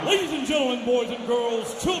Ladies and gentlemen, boys and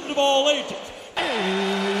girls, children of all ages.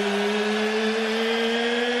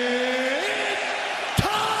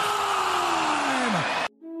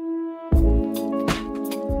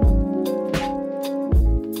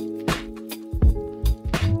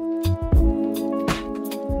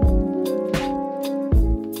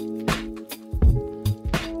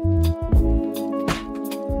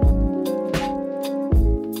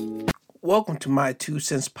 Welcome to my 2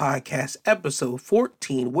 Cents Podcast, episode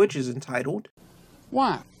 14, which is entitled,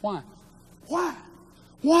 Why?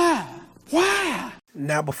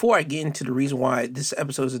 Now, before I get into the reason why this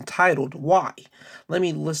episode is entitled, Why? Let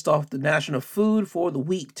me list off the national food for the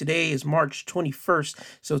week. Today is March 21st,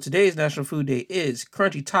 so today's National Food Day is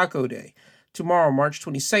Crunchy Taco Day. Tomorrow, March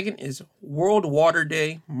 22nd, is World Water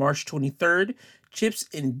Day. March 23rd, Chips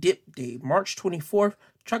and Dip Day. March 24th,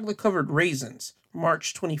 Chocolate-Covered Raisins.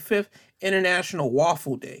 March 25th, International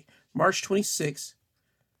Waffle Day. March 26th,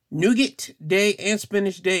 Nougat Day and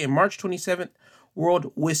Spinach Day. And March 27th,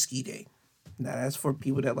 World Whiskey Day. Now, that's for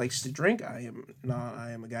people that likes to drink. I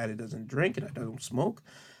am a guy that doesn't drink and I don't smoke.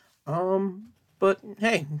 But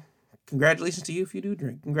hey, congratulations to you if you do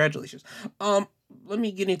drink. Congratulations. Let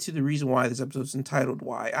me get into the reason why this episode is entitled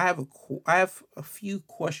Why. I have a few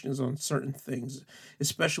questions on certain things,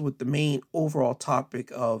 especially with the main overall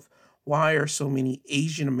topic of why are so many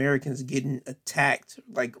Asian Americans getting attacked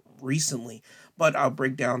like recently. But I'll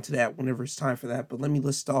break down to that whenever it's time for that. But let me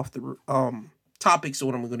list off the topics of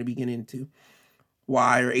what I'm going to be getting into.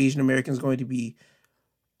 Why are Asian Americans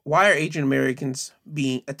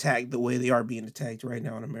being attacked the way they are being attacked right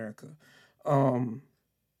now in America?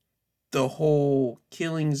 The whole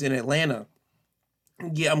killings in Atlanta.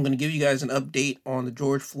 Yeah, I'm going to give you guys an update on the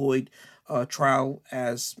George Floyd trial,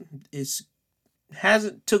 as it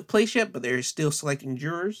hasn't took place yet, but they're still selecting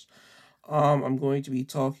jurors. I'm going to be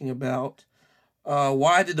talking about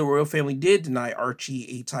why did the royal family did deny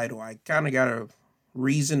Archie a title. I kind of got a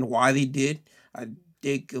reason why they did. I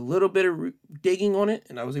did a little bit of digging on it,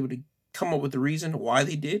 and I was able to come up with the reason why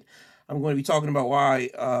they did. I'm going to be talking about why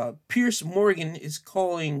Piers Morgan is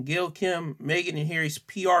calling Gayle Kim, Meghan, and Harry's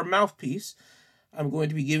PR mouthpiece. I'm going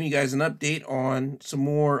to be giving you guys an update on some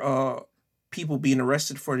more people being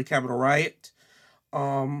arrested for the Capitol riot.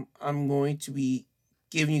 I'm going to be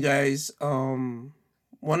giving you guys one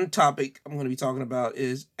topic I'm going to be talking about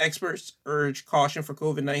is experts urge caution for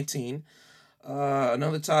COVID-19.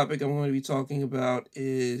 Another topic I'm going to be talking about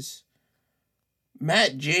is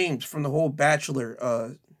Matt James from the whole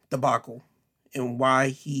Bachelor debacle and why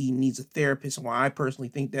he needs a therapist and why I personally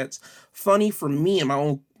think that's funny for me in my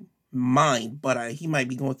own mind, but he might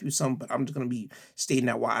be going through something, but I'm just going to be stating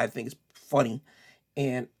out why I think it's funny.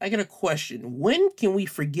 And I got a question. When can we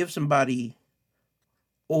forgive somebody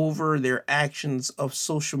over their actions of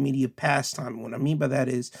social media pastime? What I mean by that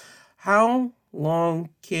is, how long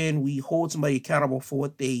can we hold somebody accountable for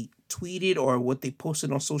what they tweeted or what they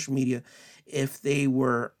posted on social media if they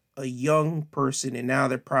were a young person and now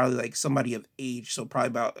they're probably like somebody of age? So probably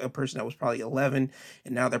about a person that was probably 11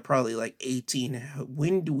 and now they're probably like 18.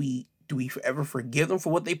 When do we ever forgive them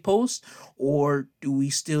for what they post, or do we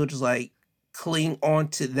still just like cling on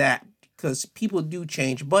to that? Because people do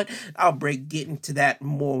change, but I'll get into that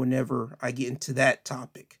more whenever I get into that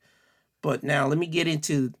topic. But now let me get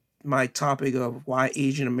into my topic of why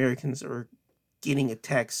Asian Americans are getting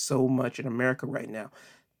attacked so much in America right now.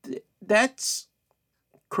 That's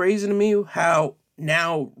crazy to me how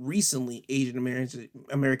now recently Asian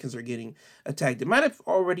Americans are getting attacked. It might have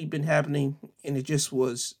already been happening and it just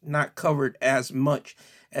was not covered as much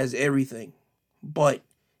as everything. But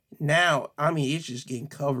now, I mean, it's just getting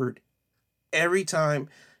covered every time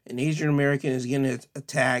an Asian American is getting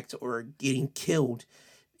attacked or getting killed.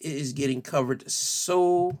 It is getting covered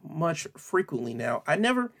so much frequently now. I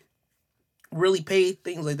never really paid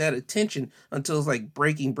things like that attention until it's like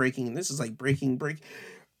breaking. And this is like breaking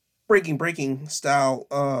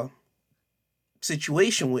style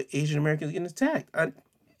situation with Asian Americans getting attacked.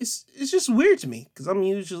 It's just weird to me because I'm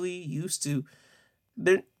usually used to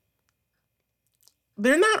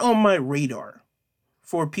they're not on my radar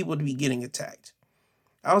for people to be getting attacked.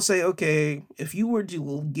 I'll say, okay, if I were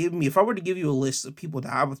to give you a list of people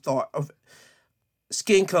that I would thought of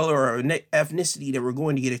skin color or ethnicity that were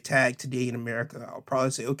going to get attacked today in America, I'll probably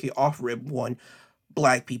say, okay, off rip one,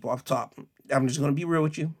 black people off top. I'm just going to be real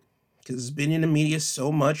with you because it's been in the media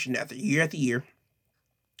so much year after year.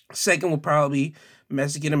 Second will probably be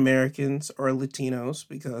Mexican Americans or Latinos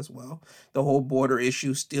because, well, the whole border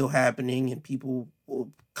issue is still happening and people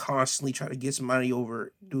will constantly try to get somebody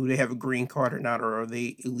over. Do they have a green card or not, or are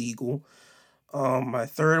they illegal? My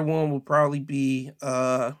third one will probably be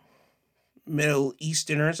Middle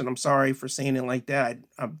Easterners, and I'm sorry for saying it like that.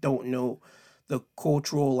 I don't know the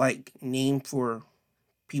cultural name for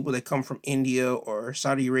people that come from India or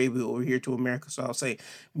Saudi Arabia over here to America. So I'll say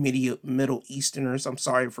Middle Easterners. I'm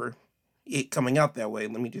sorry for it coming out that way.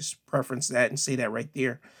 Let me just preference that and say that right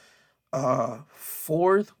there.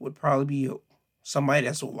 Fourth would probably be somebody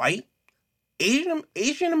that's white.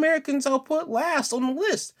 Asian Americans I'll put last on the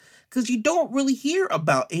list because you don't really hear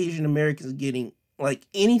about Asian Americans getting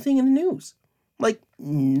anything in the news.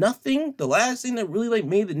 Nothing. The last thing that really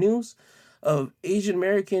made the news of Asian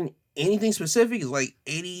American anything specific is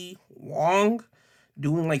Eddie Wong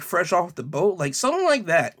doing Fresh Off the Boat, something like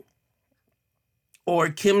that. Or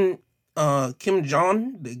Kim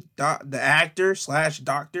Jong, the actor /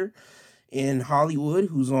 doctor in Hollywood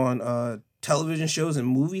who's on television shows and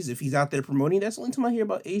movies. If he's out there promoting, that's the only time I hear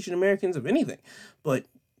about Asian Americans of anything. But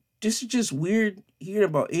this is just weird hearing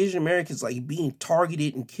about Asian Americans being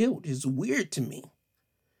targeted and killed. It's weird to me.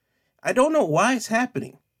 I don't know why it's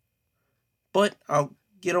happening, but I'll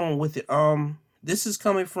get on with it. This is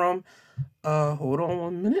coming from, hold on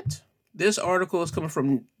 1 minute. This article is coming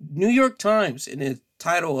from New York Times, and the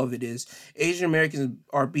title of it is Asian Americans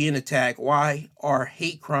are being attacked. Why are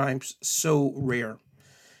hate crimes so rare?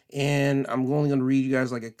 And I'm only going to read you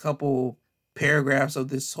guys a couple paragraphs of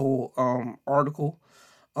this whole article.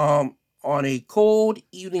 On a cold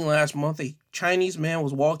evening last month, a Chinese man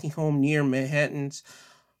was walking home near Manhattan's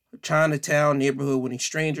Chinatown neighborhood when a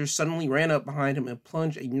stranger suddenly ran up behind him and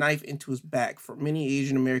plunged a knife into his back. For many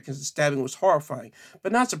Asian Americans, the stabbing was horrifying,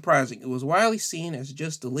 but not surprising. It was widely seen as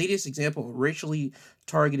just the latest example of racially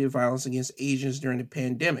targeted violence against Asians during the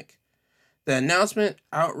pandemic. The announcement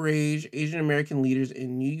outraged Asian American leaders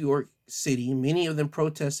in New York City. Many of them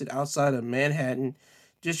protested outside of Manhattan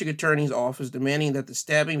District Attorney's office, demanding that the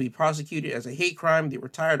stabbing be prosecuted as a hate crime. They were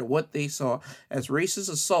tired of what they saw as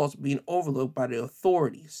racist assaults being overlooked by the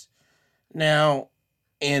authorities. Now,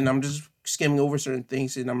 and I'm just skimming over certain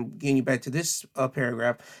things, and I'm getting you back to this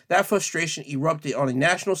paragraph. That frustration erupted on a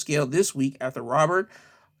national scale this week after Robert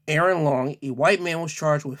Aaron Long, a white man, was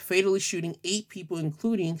charged with fatally shooting 8 people,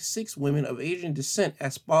 including 6 women of Asian descent,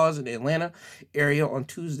 at spas in the Atlanta area on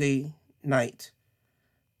Tuesday night.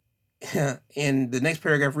 And the next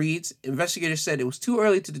paragraph reads, investigators said it was too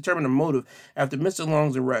early to determine the motive after Mr.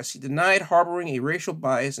 Long's arrest. He denied harboring a racial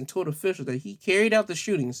bias and told officials that he carried out the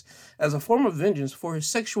shootings as a form of vengeance for his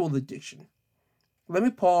sexual addiction. Let me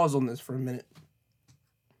pause on this for a minute.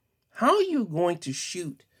 How are you going to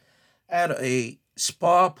shoot at a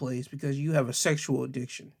spa place because you have a sexual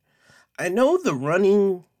addiction? I know the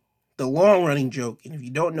long-running joke, and if you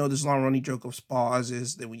don't know, this long-running joke of spas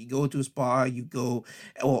is that when you go to a spa,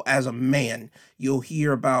 as a man, you'll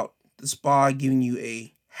hear about the spa giving you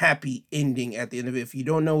a happy ending at the end of it. If you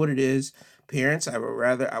don't know what it is, parents, I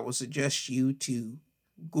would suggest you to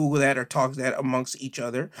Google that or talk that amongst each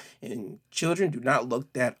other. And children, do not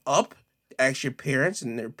look that up. Ask your parents,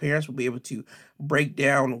 and their parents will be able to break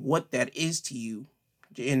down what that is to you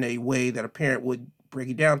in a way that a parent would break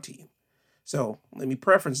it down to you. So let me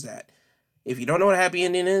preference that. If you don't know what a happy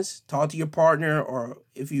ending is, talk to your partner, or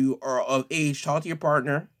if you are of age, talk to your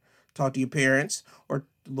partner, talk to your parents, or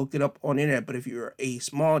look it up on the internet. But if you're a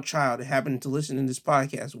small child that happened to listen to this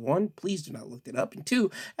podcast, 1, please do not look it up. And 2,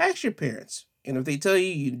 ask your parents. And if they tell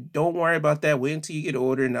you don't worry about that, wait until you get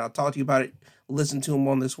older, and I'll talk to you about it. Listen to them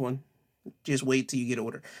on this one. Just wait till you get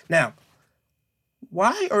older. Now,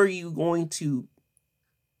 why are you going to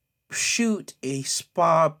shoot a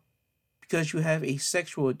spa because you have a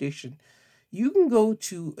sexual addiction? You can go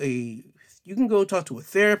talk to a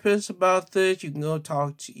therapist about this. You can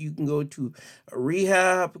go to a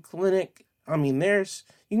rehab clinic. I mean,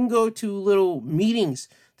 you can go to little meetings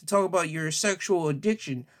to talk about your sexual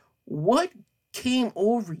addiction. What came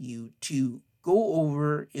over you to go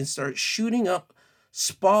over and start shooting up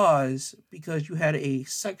spas because you had a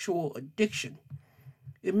sexual addiction?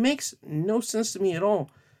 It makes no sense to me at all.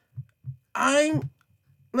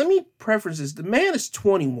 Let me preface this. The man is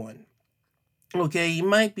 21. Okay, he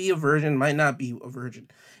might be a virgin, might not be a virgin,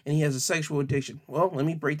 and he has a sexual addiction. Well, let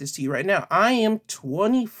me break this to you right now. I am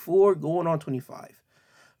 24 going on 25.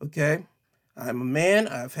 Okay? I'm a man.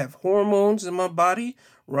 I have hormones in my body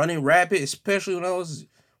running rapid, especially when I was,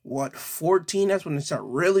 14? That's when they start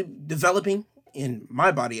really developing in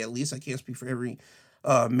my body, at least. I can't speak for every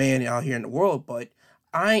man out here in the world, but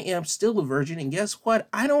I am still a virgin, and guess what?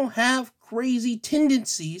 I don't have crazy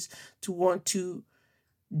tendencies to want to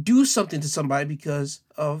do something to somebody because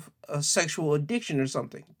of a sexual addiction or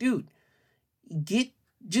something. Dude,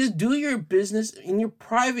 just do your business in your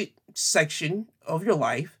private section of your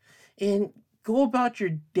life and go about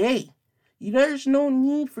your day. There's no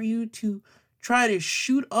need for you to try to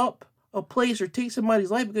shoot up a place or take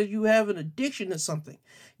somebody's life because you have an addiction to something.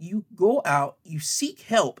 You go out, you seek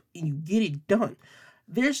help, and you get it done.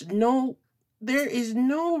 There is no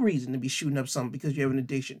reason to be shooting up something because you have an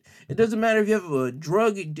addiction. It doesn't matter if you have a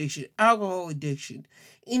drug addiction, alcohol addiction,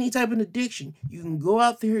 any type of addiction. You can go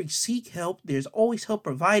out there and seek help. There's always help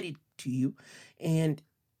provided to you, and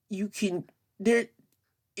you can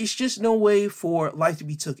it's just no way for life to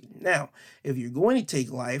be taken. Now, if you're going to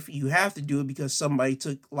take life, you have to do it because somebody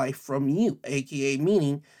took life from you, aka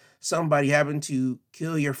meaning somebody happened to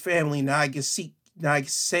kill your family. Now I can say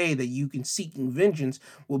that you can seeking vengeance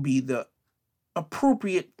will be the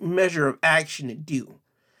appropriate measure of action to do.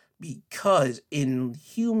 Because in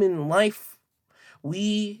human life,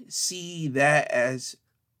 we see that as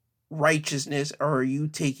righteousness, or you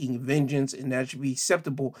taking vengeance, and that should be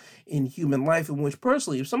acceptable in human life. In which,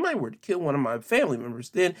 personally, if somebody were to kill one of my family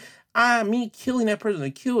members, then me killing that person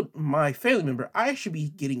that killed my family member, I should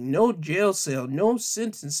be getting no jail cell, no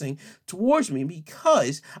sentencing towards me,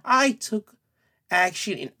 because I took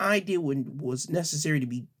action and I did what was necessary to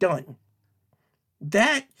be done.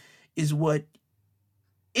 That is what,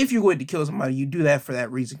 if you're going to kill somebody, you do that for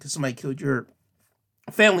that reason, because somebody killed your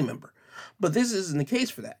family member. But this isn't the case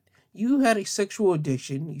for that. You had a sexual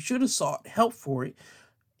addiction. You should have sought help for it.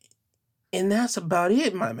 And that's about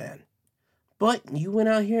it, my man. But you went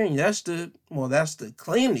out here and that's the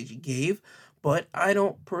claim that you gave. But I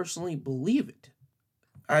don't personally believe it.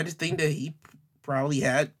 I just think that he probably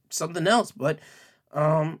had something else. But,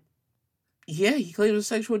 he claimed a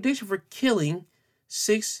sexual addiction for killing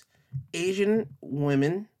 6 Asian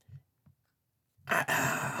women.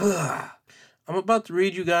 I'm about to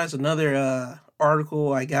read you guys another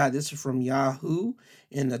article I got. This is from Yahoo,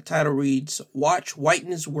 and the title reads, "Watch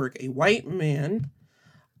Whiteness Work. A white man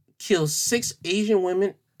kills 6 Asian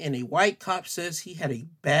women, and a white cop says he had a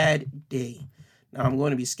bad day." Now, I'm going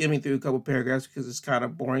to be skimming through a couple paragraphs because it's kind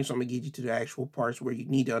of boring, so I'm going to get you to the actual parts where you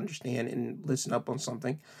need to understand and listen up on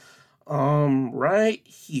something. Right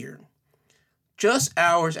here. Just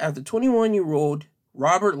hours after 21-year-old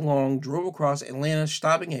Robert Long drove across Atlanta,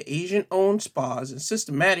 stopping at Asian-owned spas and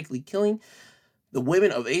systematically killing the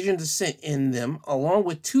women of Asian descent in them, along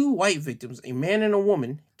with 2 white victims, a man and a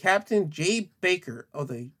woman. Captain Jay Baker of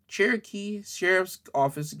the Cherokee Sheriff's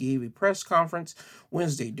Office gave a press conference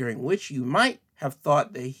Wednesday, during which you might have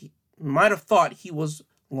thought he was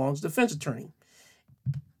Long's defense attorney.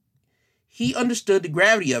 He understood the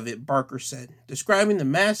gravity of it, Barker said, describing the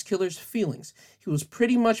mass killer's feelings. He was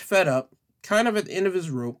pretty much fed up, kind of at the end of his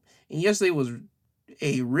rope, and yesterday was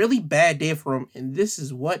a really bad day for him, and this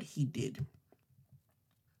is what he did.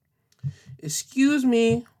 "Excuse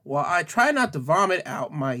me while I try not to vomit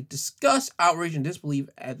out my disgust, outrage, and disbelief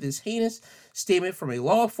at this heinous statement from a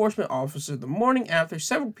law enforcement officer the morning after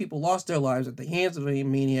several people lost their lives at the hands of a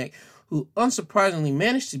maniac who unsurprisingly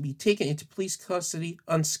managed to be taken into police custody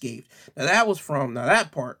unscathed." Now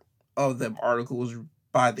that part of the article was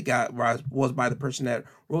by the person that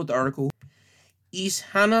wrote the article,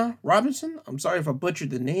 Hannah Robinson. I'm sorry if I butchered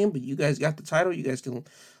the name, but you guys got the title. You guys can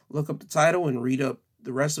look up the title and read up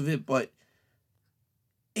the rest of it, but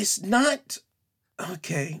it's not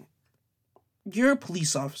okay. You're a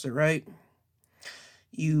police officer, right?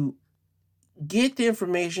 You get the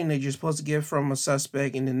information that you're supposed to get from a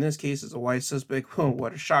suspect, and in this case, it's a white suspect. Oh,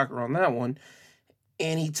 what a shocker on that one.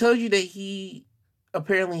 And he tells you that he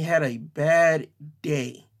apparently had a bad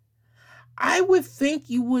day. I would think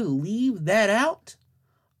you would leave that out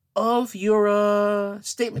of your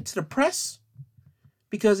statement to the press,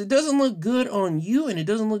 because it doesn't look good on you and it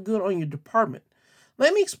doesn't look good on your department.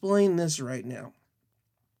 Let me explain this right now.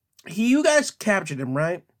 You guys captured him,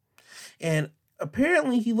 right? And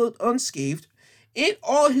apparently he looked unscathed. In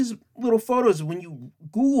all his little photos, when you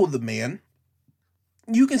Google the man,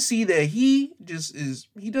 you can see that he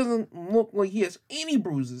doesn't look like he has any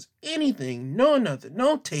bruises, anything, nothing,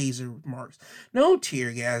 no taser marks, no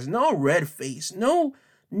tear gas, no red face,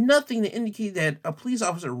 nothing to indicate that a police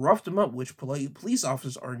officer roughed him up, which police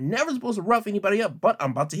officers are never supposed to rough anybody up. But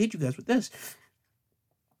I'm about to hit you guys with this.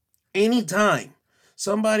 Anytime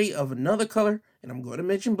somebody of another color, and I'm going to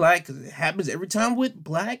mention black because it happens every time with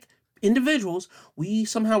black individuals, we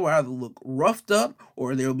somehow will either look roughed up,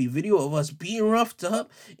 or there will be video of us being roughed up,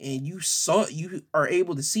 and you are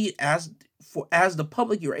able to see it as the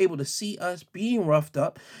public, you're able to see us being roughed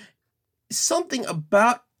up. Something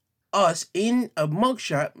about us in a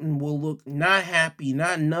mugshot will look not happy,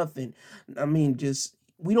 not nothing. I mean,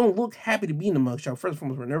 we don't look happy to be in the mugshot. First and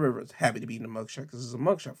foremost, we're never ever happy to be in the mugshot because it's a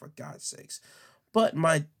mugshot, for God's sakes. But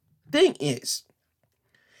my thing is,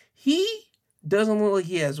 he doesn't look like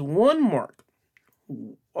he has one mark,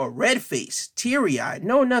 or red faced, teary eyed,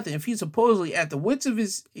 no nothing. If he's supposedly at the if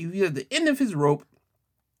he's at the end of his rope,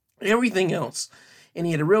 everything else, and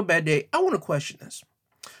he had a real bad day, I want to question this.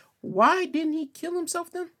 Why didn't he kill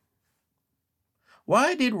himself then?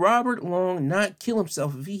 Why did Robert Long not kill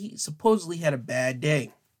himself if he supposedly had a bad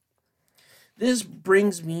day? This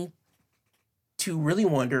brings me to really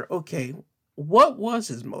wonder, okay, what was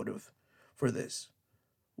his motive for this?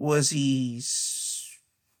 Was he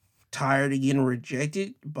tired of getting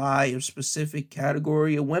rejected by a specific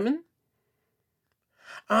category of women?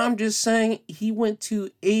 I'm just saying he went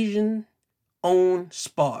to Asian-owned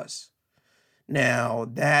spas. Now,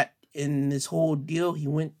 that in this whole deal, he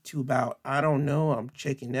went to about, I don't know, I'm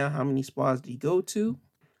checking now, how many spas did he go to?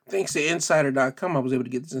 Thanks to Insider.com, I was able to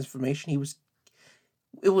get this information.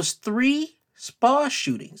 It was 3 spa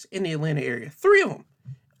shootings in the Atlanta area. 3 of them,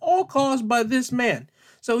 all caused by this man.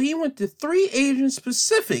 So he went to 3 Asian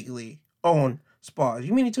specifically owned spas.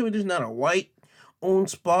 You mean to tell me there's not a white owned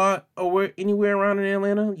spa anywhere around in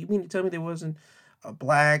Atlanta? You mean to tell me there wasn't a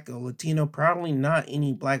black or Latino? Probably not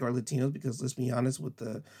any black or Latinos, because let's be honest, with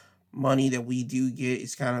the money that we do get,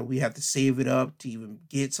 it's kind of, we have to save it up to even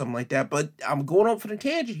get something like that. But I'm going off for the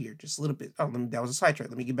tangent here just a little bit. That was a sidetrack.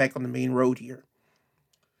 Let me get back on the main road here.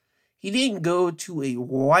 He didn't go to a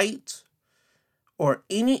white or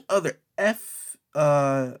any other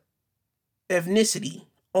ethnicity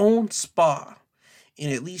owned spa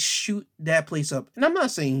and at least shoot that place up. And I'm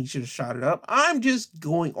not saying he should have shot it up. I'm just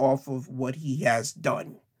going off of what he has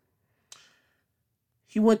done.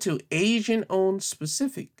 He went to Asian-owned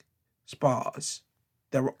specific spas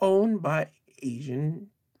that were owned by Asian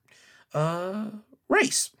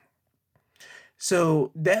race.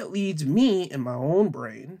 So that leads me in my own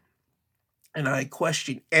brain, and I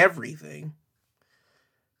question everything.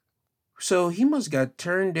 So he must got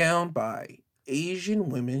turned down by Asian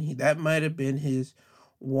women. That might have been his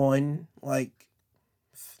one, like,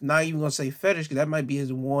 not even gonna say fetish, because that might be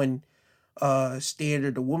his one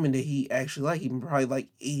standard of woman that he actually liked. He probably like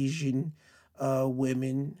Asian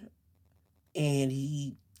women, and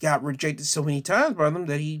he got rejected so many times by them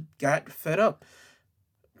that he got fed up.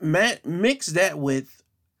 Mix that with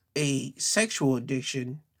a sexual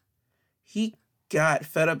addiction, he got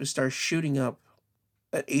fed up and started shooting up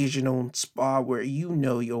an Asian-owned spa where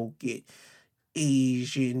you'll get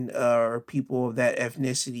Asian or people of that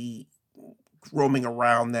ethnicity roaming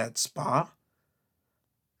around that spa.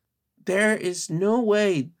 There is no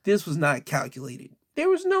way this was not calculated. There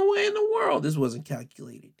was no way in the world this wasn't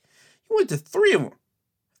calculated. He went to 3 of them.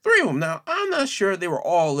 3 of them. Now, I'm not sure they were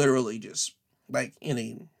all literally just like in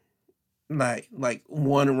a like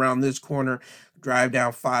one around this corner, drive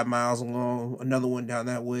down 5 miles along, another one down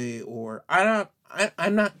that way, or I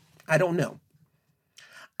don't know.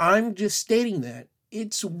 I'm just stating that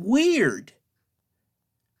it's weird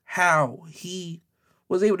how he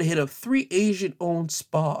was able to hit up 3 Asian-owned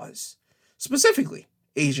spas, specifically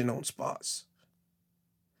Asian-owned spas.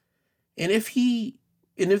 And if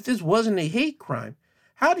this wasn't a hate crime,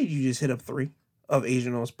 how did you just hit up 3 of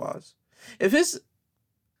Asian-owned spas? If his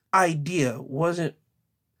idea wasn't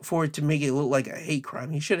for it to make it look like a hate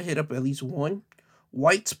crime, he should have hit up at least 1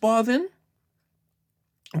 white spa then.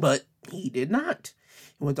 But he did not.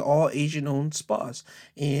 He went to all Asian-owned spas.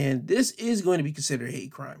 And this is going to be considered a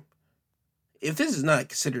hate crime. If this is not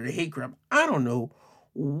considered a hate crime, I don't know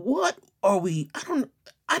what are we... I don't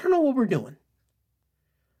know what we're doing.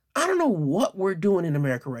 I don't know what we're doing in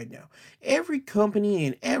America right now. Every company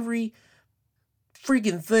and every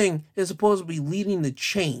freaking thing is supposed to be leading the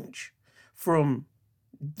change from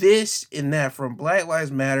this and that, from Black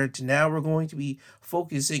Lives Matter to now we're going to be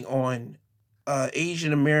focusing on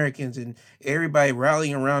Asian Americans and everybody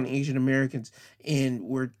rallying around Asian Americans, and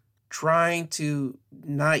we're trying to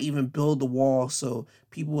not even build the wall so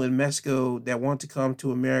people in Mexico that want to come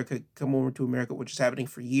over to America, which is happening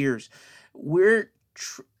for years. We're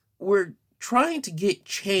trying to get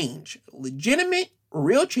change, legitimate,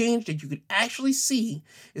 real change that you could actually see,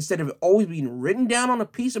 instead of it always being written down on a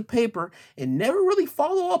piece of paper and never really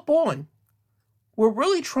follow up on. We're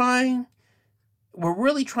really trying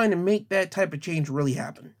to make that type of change really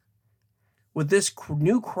happen. With this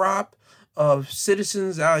new crop of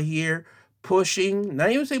citizens out here pushing,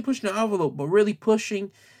 not even say pushing the envelope, but really pushing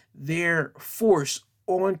their force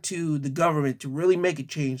onto the government to really make a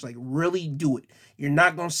change, like really do it. You're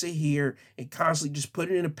not going to sit here and constantly just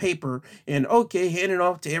put it in a paper and, okay, hand it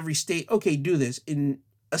off to every state. Okay, do this. And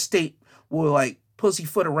a state will like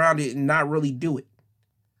pussyfoot around it and not really do it.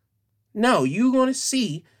 No, you're going to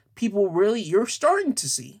see you're starting to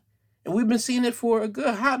see, and we've been seeing it for a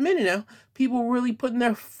good hot minute now, people really putting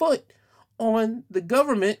their foot on the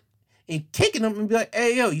government and kicking them and be like,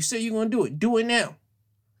 hey, yo, you said you're going to do it. Do it now.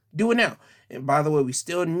 Do it now. And by the way, we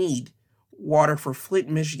still need water for Flint,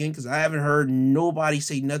 Michigan, because I haven't heard nobody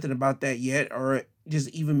say nothing about that yet, or just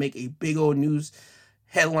even make a big old news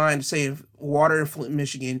headline saying water in Flint,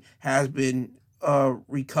 Michigan has been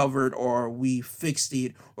recovered, or we fixed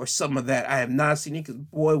it, or some of that. I have not seen it, because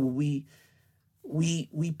boy, will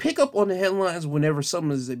we pick up on the headlines whenever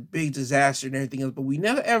something is a big disaster and everything else, but we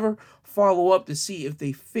never ever follow up to see if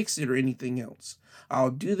they fix it or anything else. I'll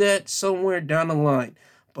do that somewhere down the line,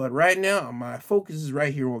 but right now my focus is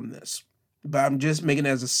right here on this. But I'm just making it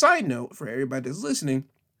as a side note for everybody that's listening.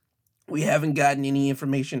 We haven't gotten any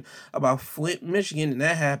information about Flint, Michigan, and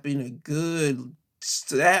that happened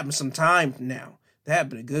some time now. That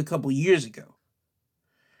happened a good couple years ago.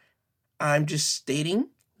 I'm just stating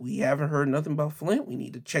we haven't heard nothing about Flint. We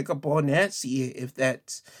need to check up on that, see if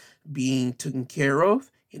that's being taken care of.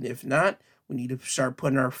 And if not, we need to start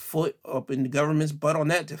putting our foot up in the government's butt on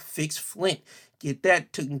that to fix Flint. Get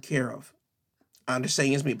that taken care of. I'm just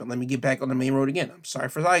saying it's me, but let me get back on the main road again. I'm sorry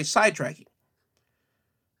for sidetracking.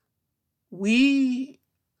 We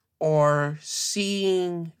are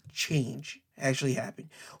seeing change actually happen.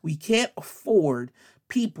 We can't afford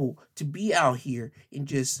people to be out here and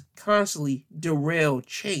just constantly derail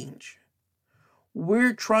change.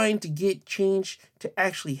 We're trying to get change to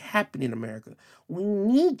actually happen in America. We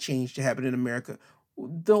need change to happen in America.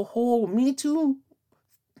 The whole Me Too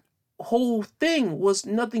whole thing was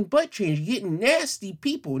nothing but change, getting nasty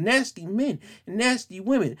people, nasty men, and nasty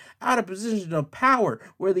women out of positions of power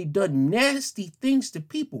where they done nasty things to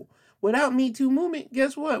people. Without Me Too movement,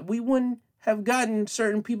 guess what? We wouldn't have gotten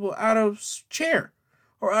certain people out of chair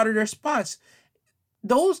or out of their spots.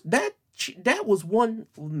 That was one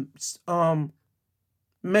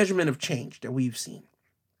measurement of change that we've seen.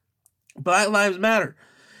 Black Lives Matter.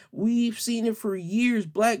 We've seen it for years.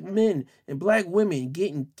 Black men and black women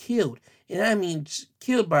getting killed. And I mean,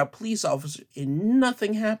 killed by a police officer and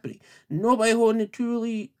nothing happening. Nobody holding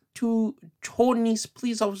these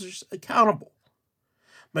police officers accountable.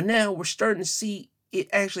 But now we're starting to see it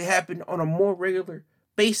actually happen on a more regular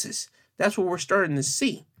basis. That's what we're starting to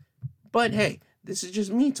see. But hey, this is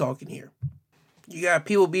just me talking here. You got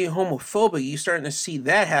people being homophobic. You're starting to see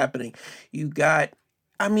that happening. You got,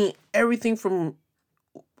 everything from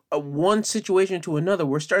one situation to another.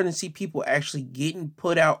 We're starting to see people actually getting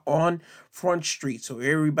put out on Front Street so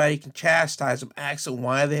everybody can chastise them, ask them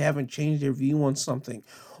why they haven't changed their view on something.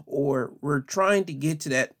 Or we're trying to get to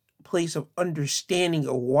that place of understanding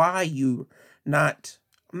of why you're not,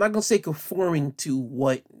 I'm not going to say conforming to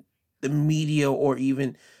what the media or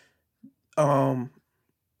even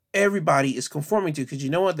everybody is conforming to, because you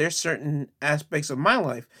know what, there's certain aspects of my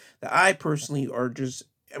life that I personally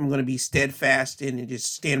I'm going to be steadfast in and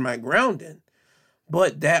just stand my ground in.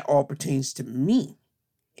 But that all pertains to me.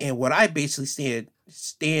 And what I basically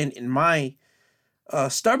stand in my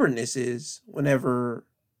stubbornness is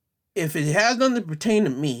if it has nothing to pertain to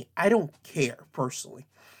me, I don't care personally.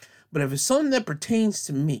 But if it's something that pertains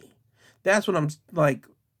to me, that's what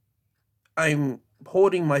I'm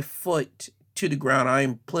holding my foot to the ground. I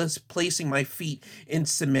am placing my feet in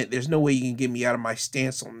cement. There's no way you can get me out of my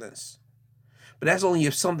stance on this. But that's only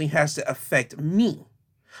if something has to affect me.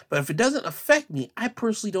 But if it doesn't affect me, I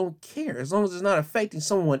personally don't care. As long as it's not affecting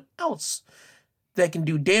someone else that can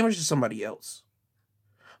do damage to somebody else.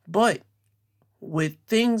 But with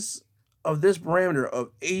things of this parameter of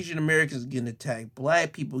Asian Americans getting attacked,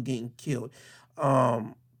 black people getting killed,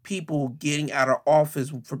 people getting out of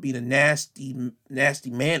office for being a nasty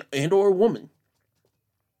man and or woman,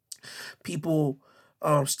 people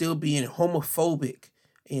still being homophobic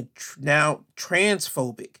and now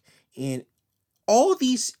transphobic, and all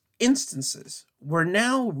these instances, we're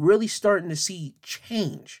now really starting to see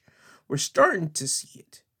change. We're starting to see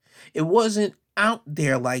it. It wasn't out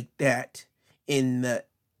there like that in the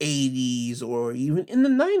 80s or even in the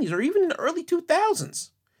 90s or even in the early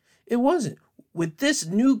 2000s. It wasn't. With this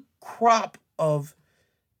new crop of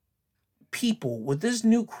people, with this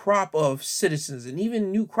new crop of citizens, and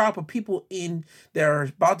even new crop of people that are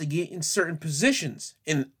about to get in certain positions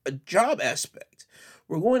in a job aspect,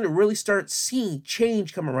 we're going to really start seeing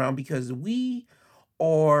change come around, because we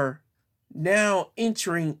are now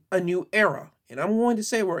entering a new era. And I'm going to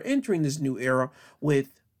say we're entering this new era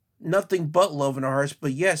with nothing but love in our hearts.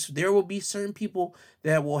 But yes, there will be certain people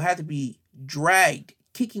that will have to be dragged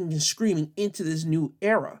kicking and screaming into this new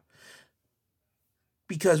era,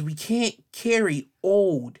 because we can't carry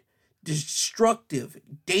old, destructive,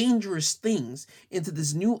 dangerous things into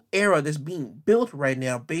this new era that's being built right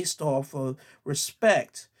now based off of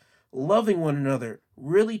respect, loving one another,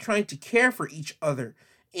 really trying to care for each other,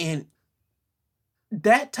 and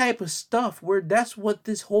that type of stuff, where that's what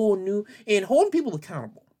this whole new, and holding people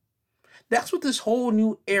accountable. That's what this whole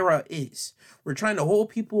new era is. We're trying to hold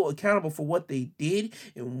people accountable for what they did,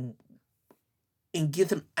 and get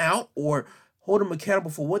them out, or hold them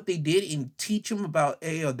accountable for what they did and teach them about,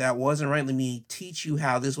 hey, oh, that wasn't right. Let me teach you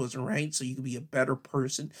how this wasn't right so you can be a better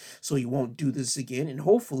person, so you won't do this again. And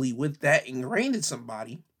hopefully, with that ingrained in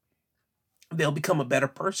somebody, they'll become a better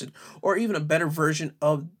person, or even a better version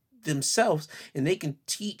of themselves, and they can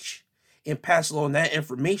teach and pass along that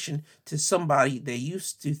information to somebody that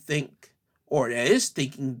used to think, or that is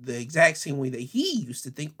thinking the exact same way that he used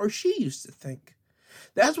to think or she used to think.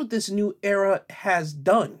 That's what this new era has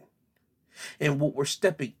done, and what we're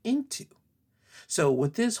stepping into. So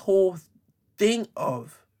with this whole thing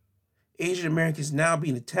of Asian Americans now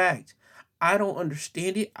being attacked, I don't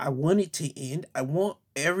understand it. I want it to end. I want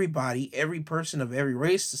everybody, every person of every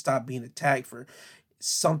race, to stop being attacked for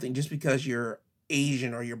something just because you're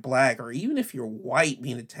Asian or you're black, or even if you're white,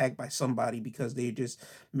 being attacked by somebody because they're just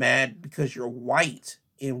mad because you're white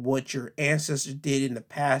and what your ancestors did in the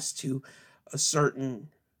past to a certain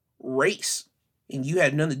race, and you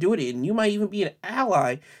had nothing to do with it. And you might even be an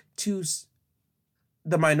ally to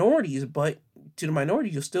the minorities, but to the minority,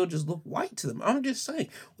 you'll still just look white to them. I'm just saying,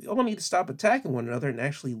 we all need to stop attacking one another and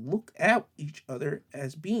actually look at each other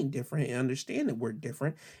as being different, and understand that we're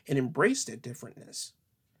different, and embrace that differentness.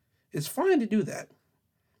 It's fine to do that.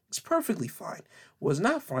 It's perfectly fine. What's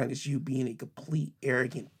not fine is you being a complete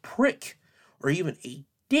arrogant prick, or even a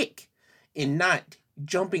dick, and not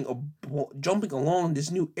jumping along this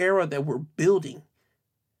new era that we're building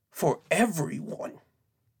for everyone.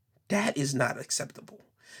 That is not acceptable.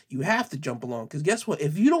 You have to jump along, because guess what?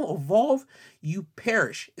 If you don't evolve, you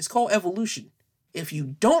perish. It's called evolution. If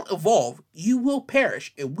you don't evolve, you will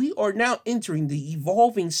perish. And we are now entering the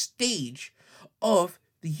evolving stage of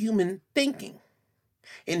the human thinking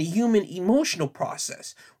and the human emotional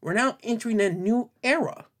process. We're now entering a new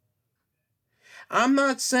era. I'm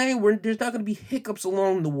not saying there's not going to be hiccups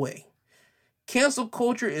along the way. Cancel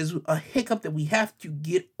culture is a hiccup that we have to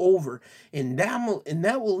get over. And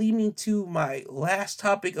that will lead me to my last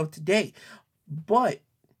topic of today. But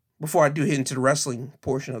before I do hit into the wrestling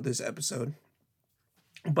portion of this episode,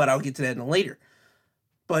 but I'll get to that in later.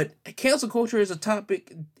 But cancel culture is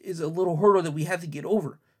a little hurdle that we have to get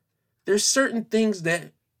over. There's certain things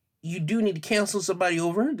that you do need to cancel somebody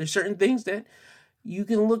over. There's certain things that you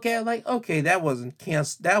can look at like, okay, that wasn't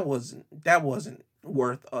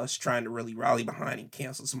worth us trying to really rally behind and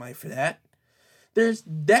cancel somebody for that.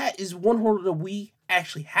 That is one hurdle that we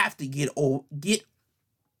actually have to get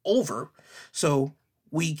over, so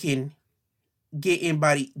we can get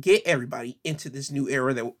everybody into this new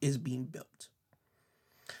era that is being built.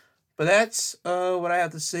 But that's what I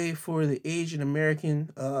have to say for the Asian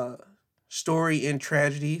American story and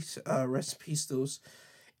tragedies. Rest in peace, those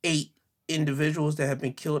 8 individuals that have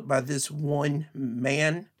been killed by this one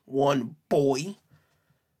boy.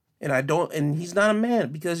 And he's not a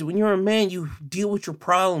man, because when you're a man, you deal with your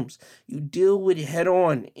problems. You deal with it head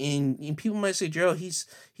on. And people might say, Gerald,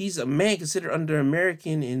 he's a man considered under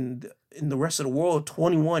American in the rest of the world,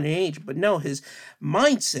 21 in age. But no, his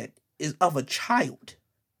mindset is of a child.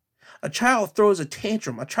 A child throws a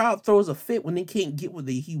tantrum. A child throws a fit when they can't get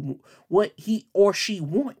what he or she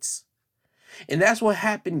wants. And that's what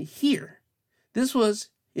happened here. This was,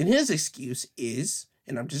 and his excuse is,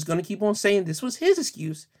 and I'm just going to keep on saying this was his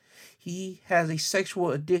excuse, he has a sexual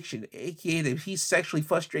addiction, aka that he's sexually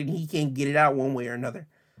frustrated and he can't get it out one way or another.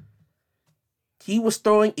 He was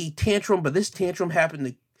throwing a tantrum, but this tantrum happened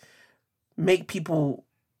to make people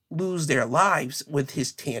lose their lives with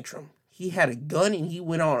his tantrum. He had a gun and he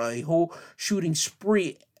went on a whole shooting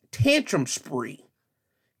spree, tantrum spree,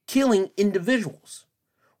 killing individuals,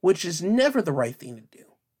 which is never the right thing to do,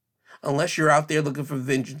 unless you're out there looking for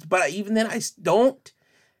vengeance. But even then, I don't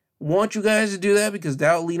want you guys to do that, because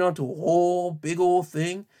that will lead on to a whole big old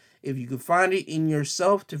thing. If you can find it in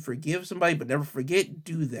yourself to forgive somebody but never forget,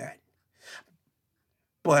 do that.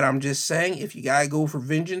 But I'm just saying, if you gotta go for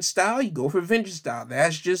vengeance style, you go for vengeance style.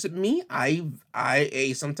 That's just me.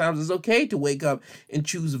 Sometimes it's okay to wake up and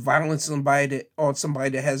choose violence on somebody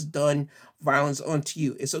that has done violence onto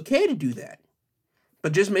you. It's okay to do that.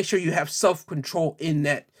 But just make sure you have self-control in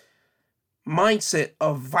that mindset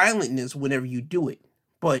of violentness whenever you do it.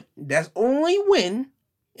 But that's only when,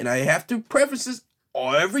 and I have to preface this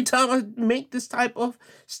every time I make this type of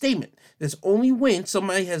statement, that's only when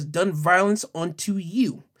somebody has done violence unto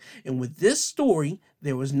you. And with this story,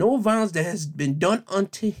 there was no violence that has been done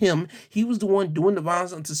unto him. He was the one doing the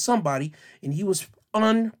violence unto somebody, and he was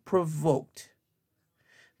unprovoked.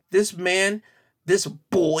 This man, this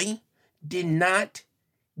boy, did not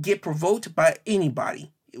get provoked by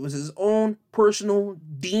anybody. It was his own personal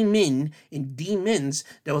demon and demons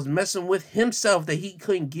that was messing with himself that he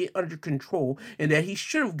couldn't get under control, and that he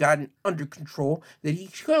should have gotten under control, that he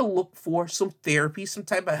should have looked for some therapy, some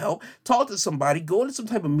type of help, talk to somebody, go to some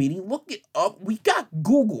type of meeting, look it up. We got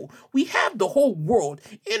Google. We have the whole world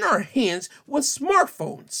in our hands with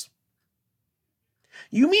smartphones.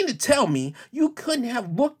 You mean to tell me you couldn't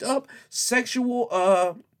have looked up sexual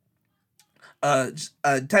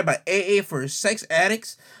type of AA for sex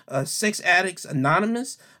addicts, Sex Addicts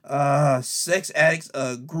Anonymous, sex addicts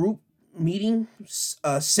group meeting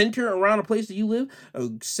center around the place that you live, a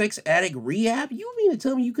sex addict rehab? You mean to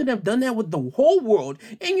tell me you couldn't have done that with the whole world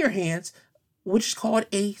in your hands, which is called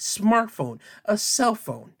a smartphone, a cell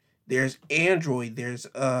phone? There's Android, there's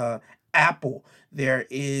Apple, there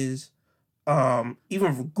is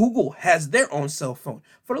even Google has their own cell phone.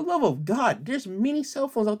 For the love of God, there's many cell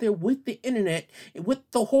phones out there with the internet and with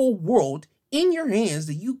the whole world in your hands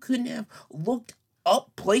that you couldn't have looked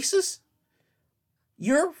up places.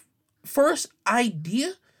 Your first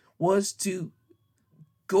idea was to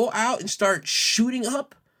go out and start shooting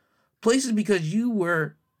up places because you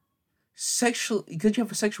were because you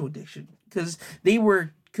have a sexual addiction. Because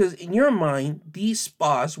in your mind, these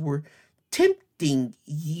spas were tempting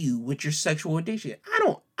you with your sexual addiction.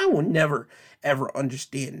 I will never ever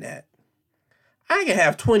understand that. I can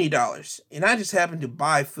have $20 and I just happen to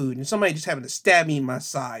buy food and somebody just happened to stab me in my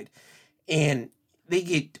side and they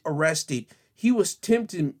get arrested. He was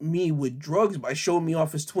tempting me with drugs by showing me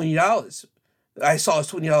off his $20. I saw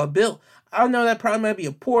his $20 bill. I know that probably might be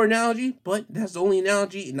a poor analogy, but that's the only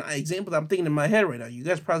analogy and example that I'm thinking in my head right now. You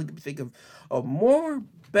guys probably could think of a more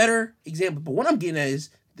better example. But what I'm getting at is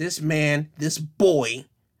this man, this boy,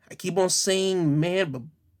 I keep on saying man, but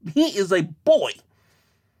he is a boy.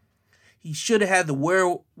 He should have had the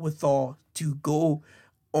wherewithal to go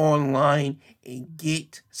online and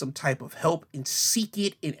get some type of help and seek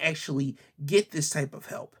it and actually get this type of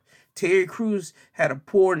help. Terry Crews had a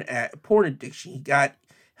porn addiction. He got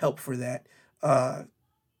help for that.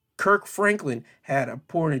 Kirk Franklin had a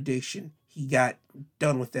porn addiction. He got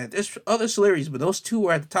done with that. There's other celebrities, but those two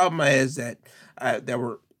were at the top of my head that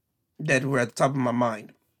were at the top of my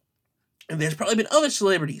mind. And there's probably been other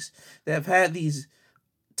celebrities that have had these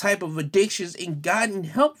type of addictions and gotten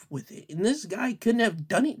help with it. And this guy couldn't have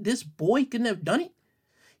done it. This boy couldn't have done it.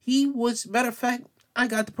 He was, matter of fact, I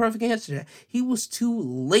got the perfect answer to that. He was too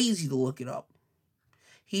lazy to look it up.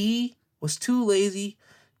 He was too lazy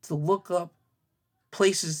to look up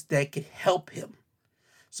places that could help him.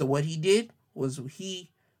 So what he did was he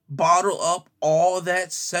bottled up all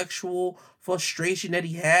that sexual frustration that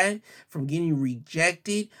he had from getting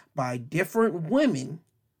rejected by different women,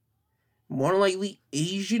 more likely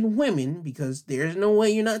Asian women, because there's no way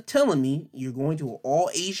you're not telling me you're going to an all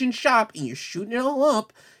Asian shop and you're shooting it all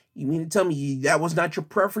up. You mean to tell me that was not your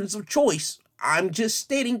preference of choice? I'm just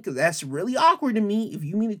stating, because that's really awkward to me. If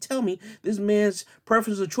you mean to tell me this man's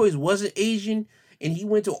preference of choice wasn't Asian and he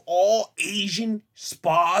went to all Asian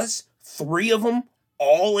spas, 3 of them,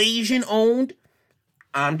 all Asian owned,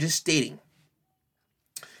 I'm just stating.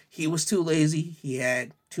 He was too lazy. He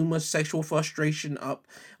had too much sexual frustration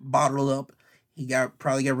bottled up. He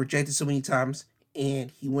probably got rejected so many times,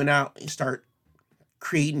 and he went out and started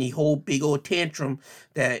creating a whole big old tantrum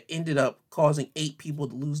that ended up causing 8 people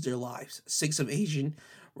to lose their lives. 6 of Asian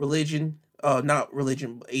religion, not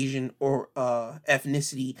religion, but Asian or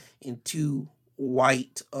ethnicity, and 2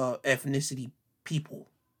 white ethnicity people.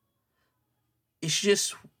 It's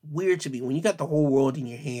just weird to me when you got the whole world in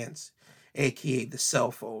your hands, aka the cell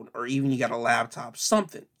phone, or even you got a laptop,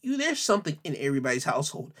 something. There's something in everybody's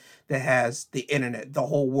household that has the internet, the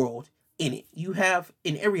whole world in it. You have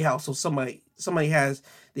in every household somebody has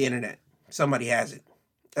the internet. Somebody has it.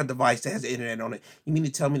 A device that has the internet on it. You mean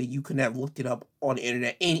to tell me that you couldn't have looked it up on the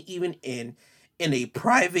internet and even in a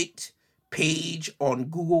private page on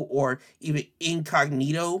Google or even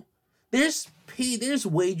incognito? There's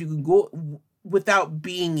ways you can go without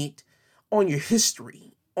being it on your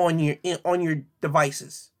history, on your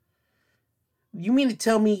devices. You mean to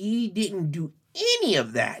tell me he didn't do any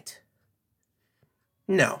of that?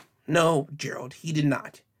 No, Gerald, he did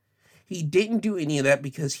not. He didn't do any of that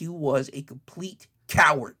because he was a complete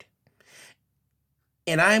coward.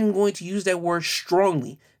 And I'm going to use that word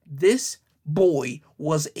strongly. This boy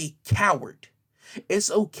was a coward.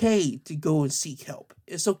 It's okay to go and seek help.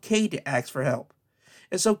 It's okay to ask for help.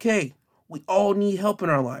 It's okay. We all need help in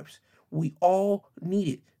our lives. We all need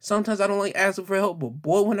it. Sometimes I don't like asking for help, but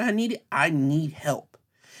boy, when I need it, I need help.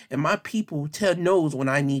 And my people knows when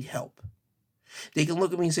I need help. They can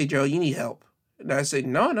look at me and say, Gerald, you need help. And I say,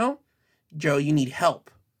 no. Joe, you need help.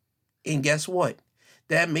 And guess what?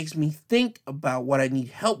 That makes me think about what I need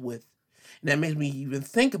help with. And that makes me even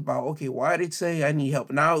think about, okay, why did it say I need help?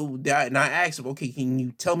 And I ask them, okay, can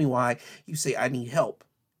you tell me why you say I need help?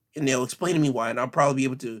 And they'll explain to me why. And I'll probably be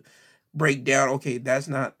able to break down, okay,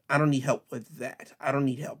 I don't need help with that. I don't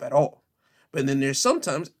need help at all. But then there's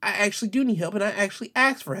sometimes I actually do need help and I actually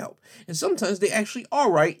ask for help. And sometimes they actually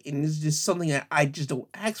are right. And it's just something that I just don't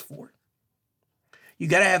ask for. You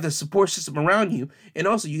got to have the support system around you. And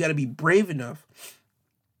also you got to be brave enough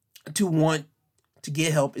to want to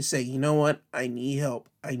get help and say, you know what? I need help.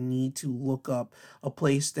 I need to look up a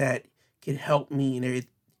place that can help me and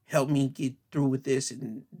help me get through with this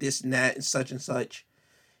and that and such.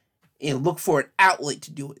 And look for an outlet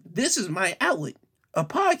to do it. This is my outlet. A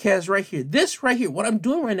podcast right here. This right here, what I'm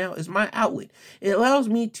doing right now is my outlet. It allows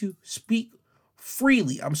me to speak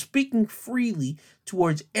freely. I'm speaking freely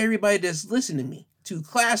towards everybody that's listening to me. To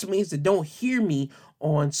classmates that don't hear me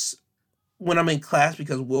when I'm in class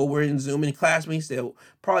because, well, we're in Zoom, and classmates that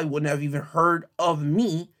probably wouldn't have even heard of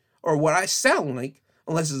me or what I sound like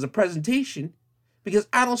unless it's a presentation because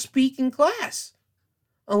I don't speak in class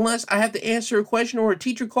unless I have to answer a question or a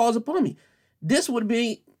teacher calls upon me. This would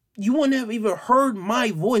be, you wouldn't have even heard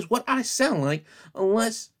my voice, what I sound like,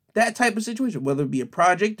 unless that type of situation, whether it be a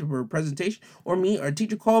project or a presentation or me or a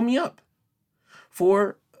teacher called me up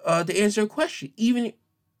for to answer a question, even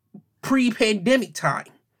pre-pandemic time.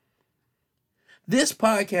 This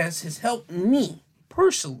podcast has helped me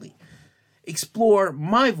personally explore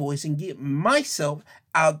my voice and get myself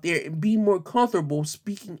out there and be more comfortable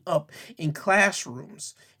speaking up in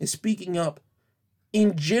classrooms and speaking up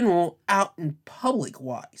in general out in public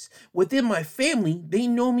wise. Within my family, they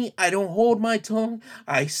know me. I don't hold my tongue.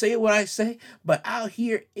 I say what I say, but out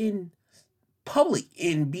here in public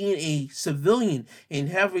and being a civilian and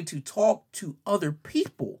having to talk to other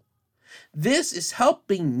people, this is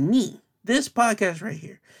helping me. This podcast right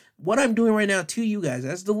here, what I'm doing right now to you guys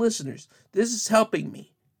as the listeners, this is helping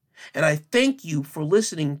me. And I thank you for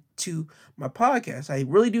listening to my podcast. I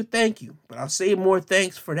really do thank you. But I'll say more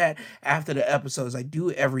thanks for that after the episodes. I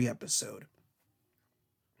do every episode.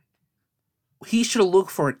 He should have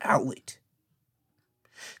looked for an outlet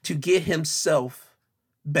to get himself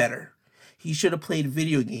better. He should have played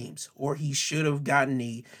video games, or he should have gotten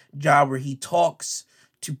a job where he talks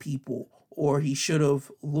to people, or he should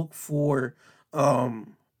have looked for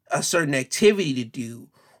a certain activity to do,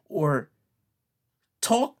 or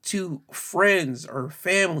talk to friends or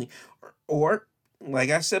family, or like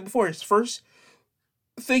I said before, his first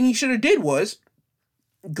thing he should have did was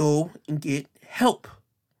go and get help.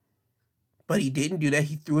 But he didn't do that.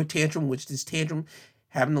 He threw a tantrum, which this tantrum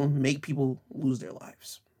having to make people lose their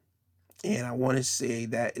lives. And I want to say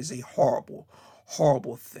that is a horrible,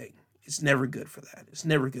 horrible thing. It's never good for that. It's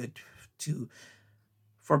never good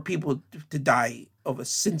for people to die of a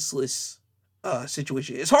senseless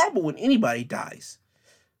situation. It's horrible when anybody dies.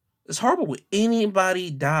 It's horrible when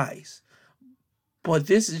anybody dies. But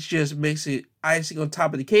this is just makes it icing on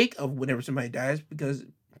top of the cake of whenever somebody dies, because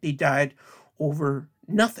they died over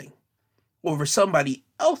nothing, over somebody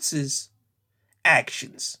else's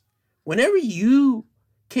actions. Whenever you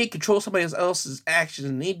can't control somebody else's actions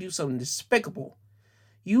and they do something despicable,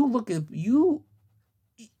 you look at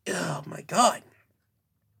oh my God.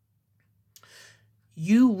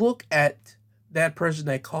 You look at that person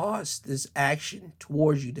that caused this action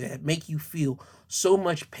towards you that make you feel so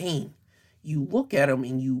much pain. You look at them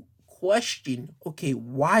and you question, okay,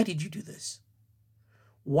 why did you do this?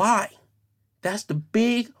 Why? That's the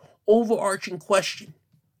big overarching question.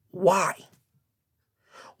 Why?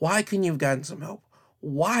 Why couldn't you have gotten some help?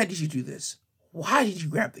 Why did you do this? Why did you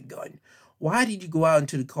grab the gun? Why did you go out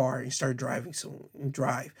into the car and start driving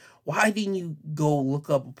drive? Why didn't you go look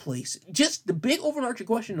up a place? Just the big overarching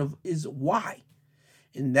question is why?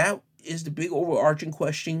 And that is the big overarching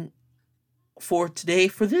question for today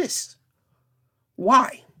for this.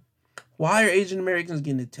 Why? Why are Asian Americans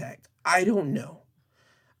getting attacked? I don't know.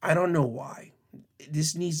 I don't know why.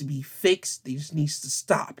 This needs to be fixed. This needs to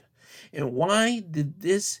stop. And why did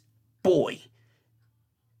this boy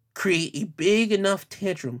create a big enough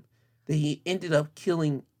tantrum that he ended up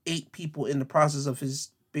killing 8 people in the process of his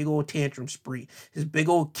big old tantrum spree, his big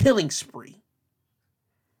old killing spree?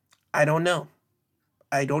 I don't know.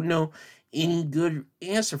 I don't know any good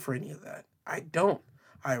answer for any of that. I don't.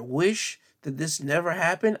 I wish that this never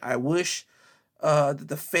happened. I wish that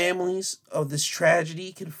the families of this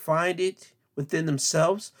tragedy can find it within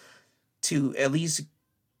themselves to at least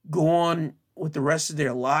go on with the rest of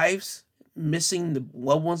their lives, missing the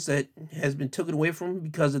loved ones that has been taken away from them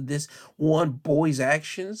because of this one boy's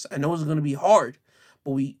actions. I know it's going to be hard,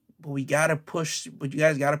 but we But we gotta push. But you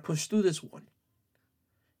guys gotta push through this one,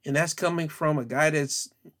 and that's coming from a guy that's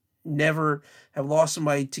never have lost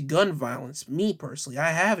somebody to gun violence. Me personally,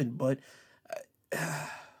 I haven't, but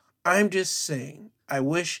I'm just saying. I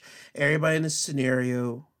wish everybody in this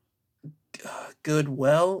scenario good.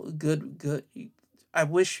 I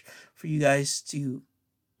wish for you guys to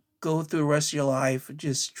go through the rest of your life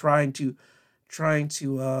just trying to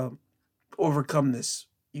overcome this.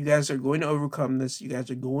 You guys are going to overcome this. You guys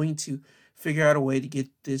are going to figure out a way to get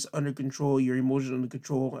this under control, your emotions under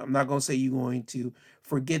control. I'm not going to say you're going to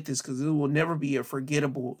forget this because it will never be a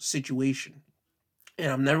forgettable situation.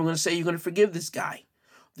 And I'm never going to say you're going to forgive this guy,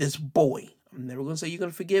 this boy. I'm never going to say you're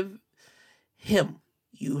going to forgive him.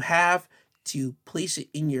 You have to place it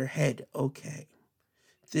in your head. Okay,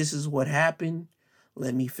 this is what happened.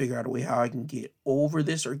 Let me figure out a way how I can get over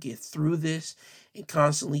this or get through this and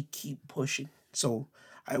constantly keep pushing. So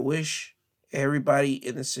I wish everybody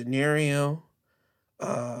in the scenario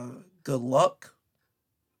good luck.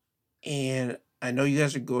 And I know you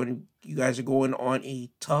guys are going on a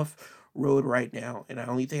tough road right now. And the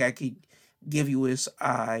only thing I could give you is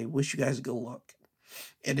I wish you guys good luck.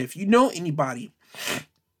 And if you know anybody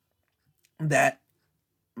that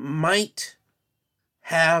might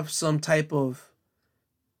have some type of,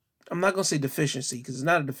 I'm not going to say deficiency because it's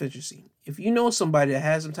not a deficiency. If you know somebody that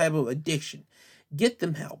has some type of addiction, get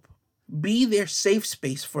them help. Be their safe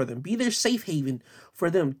space for them. Be their safe haven for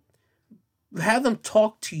them. Have them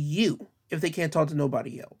talk to you if they can't talk to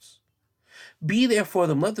nobody else. Be there for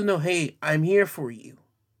them. Let them know, hey, I'm here for you.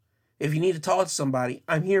 If you need to talk to somebody,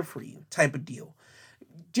 I'm here for you, type of deal.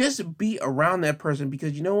 Just be around that person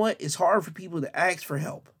because you know what? It's hard for people to ask for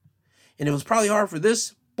help. And it was probably hard for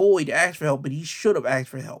this boy to ask for help, but he should have asked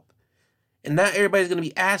for help. And not everybody's going to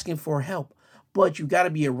be asking for help, but you got to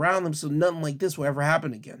be around them so nothing like this will ever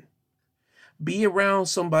happen again. Be around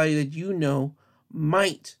somebody that you know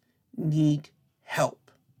might need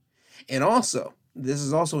help. And also, this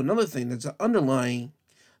is also another thing that's an underlying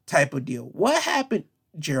type of deal. What happened,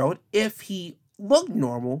 Gerald, if he looked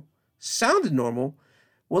normal, sounded normal,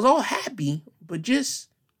 was all happy, but just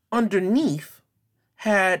underneath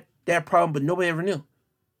had that problem, but nobody ever knew?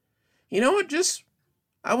 You know what?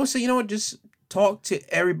 I would say, just talk to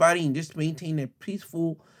everybody and just maintain that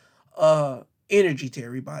peaceful energy to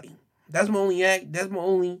everybody. That's my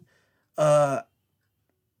only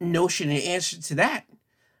notion and answer to that.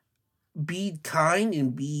 Be kind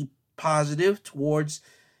and be positive towards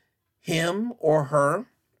him or her,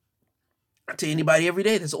 to anybody every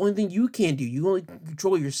day. That's the only thing you can do. You only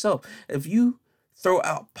control yourself. If you throw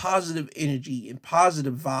out positive energy and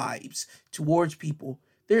positive vibes towards people,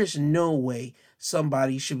 there's no way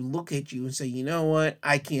somebody should look at you and say, you know what,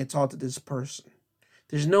 I can't talk to this person.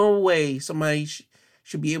 There's no way somebody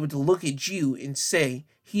should be able to look at you and say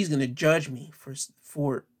he's going to judge me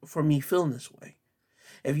for me feeling this way.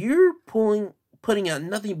 If you're putting out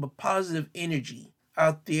nothing but positive energy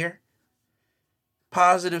out there,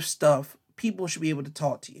 positive stuff, people should be able to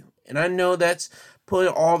talk to you. And I know that's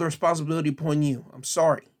putting all the responsibility upon you. I'm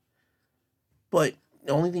sorry. But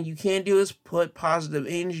the only thing you can do is put positive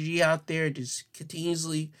energy out there, just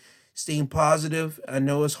continuously staying positive. I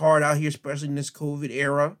know it's hard out here, especially in this COVID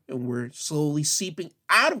era, and we're slowly seeping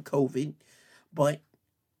out of COVID, but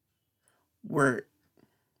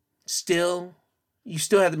you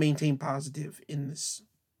still have to maintain positive in this.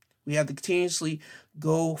 We have to continuously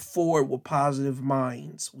go forward with positive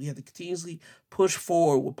minds. We have to continuously push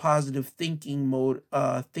forward with positive thinking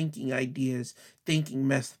thinking ideas, thinking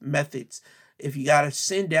methods. If you got to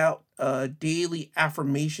send out daily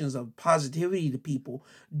affirmations of positivity to people,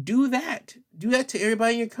 do that. Do that to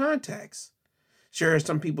everybody in your contacts. Sure,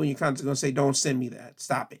 some people in your contacts are going to say, don't send me that.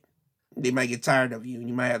 Stop it. They might get tired of you and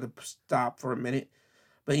you might have to stop for a minute.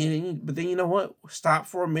 But then you know what? Stop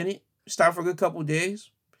for a minute. Stop for a good couple of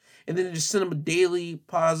days. And then just send them a daily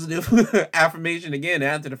positive affirmation again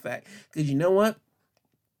after the fact. Because you know what?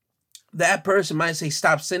 That person might say,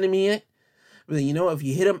 stop sending me it. But then, if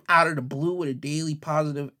you hit them out of the blue with a daily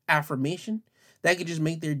positive affirmation, that could just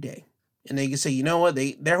make their day. And they can say, you know what?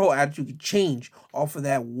 Their whole attitude could change off of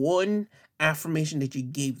that one affirmation that you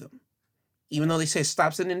gave them. Even though they say,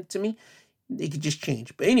 stop sending it to me, they could just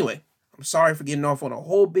change. But anyway, I'm sorry for getting off on a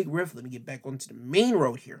whole big riff. Let me get back onto the main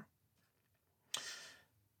road here.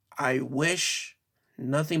 I wish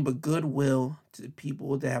nothing but goodwill to the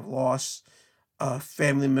people that have lost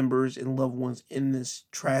family members and loved ones in this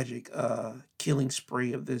tragic killing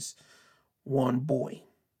spree of this one boy.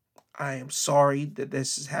 I am sorry that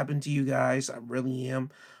this has happened to you guys. I really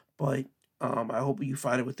am. But I hope you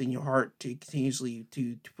find it within your heart to continuously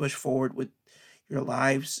to push forward with your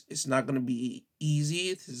lives. It's not going to be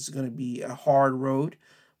easy. This is going to be a hard road,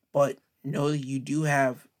 but know that you do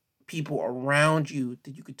have people around you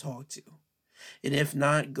that you could talk to. And if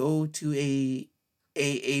not, go to a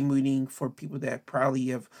meeting for people that probably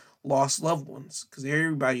have lost loved ones, because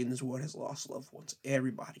everybody in this world has lost loved ones.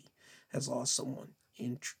 Everybody has lost someone.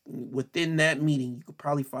 And within that meeting, you could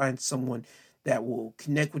probably find someone that will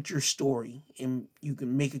connect with your story, and you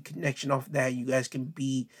can make a connection off that. You guys can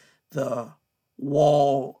be the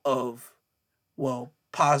wall of, well,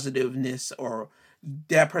 positiveness, or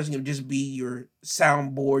that person can just be your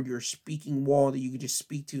soundboard, your speaking wall that you can just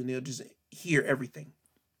speak to, and they'll just hear everything.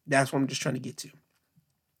 That's what I'm just trying to get to.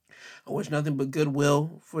 I wish nothing but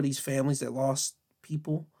goodwill for these families that lost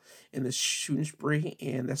people in the shooting spree,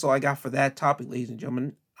 and that's all I got for that topic, ladies and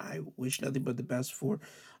gentlemen. I wish nothing but the best for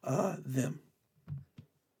them.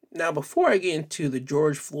 Now, before I get into the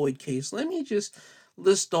George Floyd case, let me just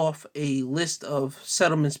list off a list of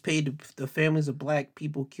settlements paid to the families of black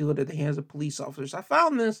people killed at the hands of police officers. I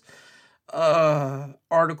found this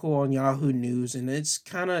article on Yahoo News, and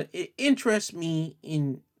it interests me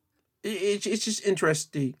it's just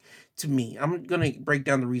interesting to me. I'm gonna break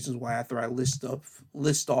down the reasons why after I list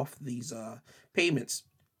off these payments.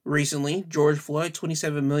 Recently, George Floyd,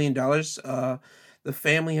 $27 million. The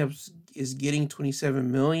family is getting $27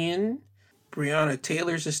 million. Breonna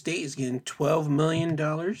Taylor's estate is getting $12 million.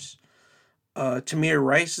 Tamir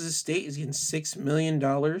Rice's estate is getting $6 million.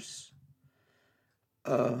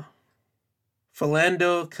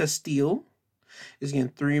 Philando Castile is getting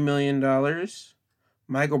 $3 million.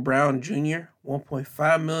 Michael Brown Jr.,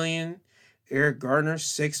 $1.5 million. Eric Gardner,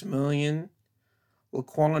 $6 million.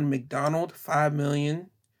 Laquan McDonald, $5 million.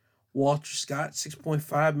 Walter Scott,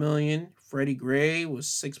 $6.5 million. Freddie Gray was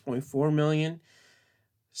 $6.4 million.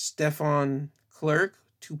 Stefan Clerk,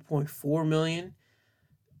 $2.4 million.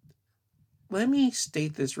 Let me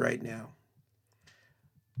state this right now.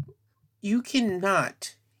 You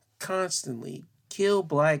cannot constantly kill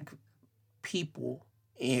black people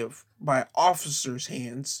by officers'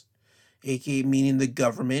 hands, aka meaning the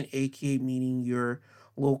government, aka meaning your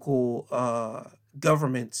local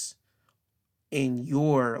governments and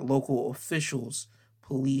your local officials,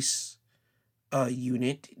 police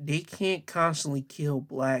unit. They can't constantly kill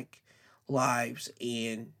black lives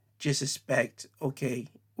and just expect, okay,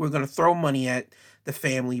 we're going to throw money at the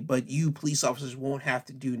family, but you police officers won't have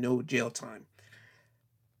to do no jail time.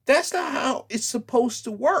 That's not how it's supposed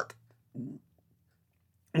to work.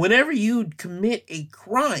 Whenever you commit a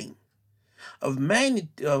crime of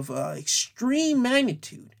extreme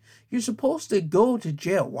magnitude, you're supposed to go to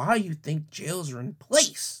jail. Why you think jails are in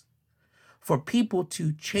place? For people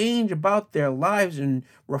to change about their lives and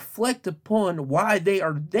reflect upon why they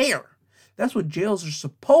are there. That's what jails are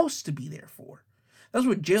supposed to be there for. That's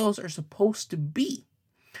what jails are supposed to be.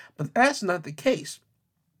 But that's not the case.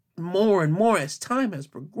 More and more as time has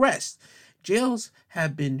progressed, jails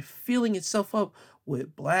have been filling itself up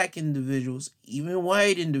with black individuals, even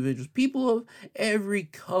white individuals, people of every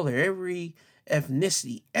color, every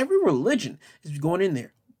ethnicity, every religion is going in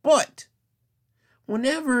there. But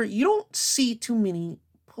whenever you don't see too many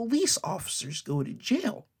police officers go to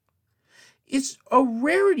jail, it's a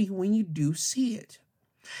rarity when you do see it.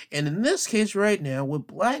 And in this case right now, with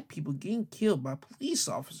black people getting killed by police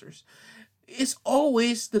officers, it's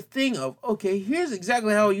always the thing of, okay, here's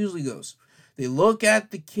exactly how it usually goes. They look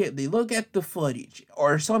at the footage,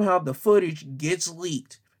 or somehow the footage gets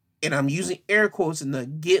leaked. And I'm using air quotes in the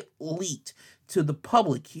get leaked to the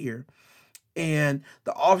public here. And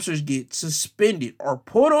the officers get suspended or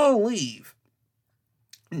put on leave.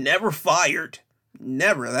 Never fired.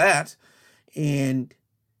 Never that.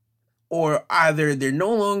 Or either they're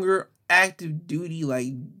no longer active duty,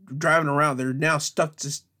 like driving around. They're now stuck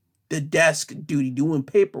to the desk duty doing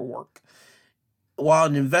paperwork while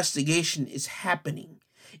an investigation is happening.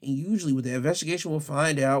 And usually with the investigation, we'll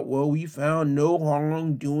find out, well, we found no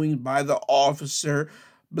wrongdoing by the officer,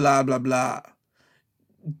 blah, blah, blah.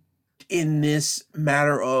 In this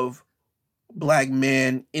matter of black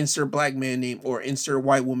man, insert black man name, or insert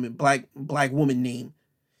white woman, black woman name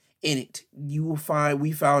in it. You will find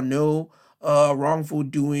we found no wrongful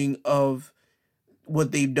doing of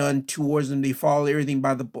what they've done towards them. They follow everything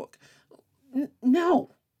by the book.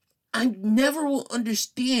 No. I never will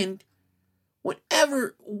understand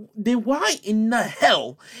then why in the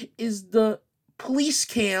hell is the police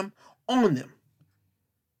cam on them?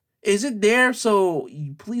 Is it there so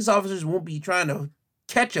police officers won't be trying to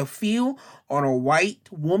catch a feel on a white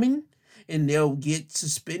woman and they'll get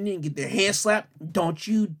suspended and get their hands slapped? Don't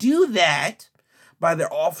you do that by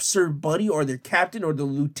their officer buddy or their captain or the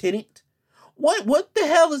lieutenant. What the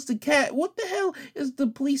hell is what the hell is the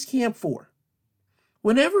police camp for?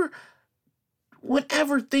 Whenever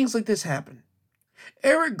things like this happen.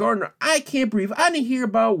 Eric Gardner, I can't breathe. I didn't hear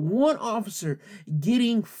about one officer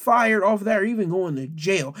getting fired off of that or even going to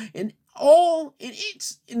jail. And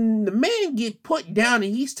the man get put down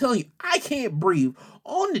and he's telling you, I can't breathe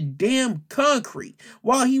on the damn concrete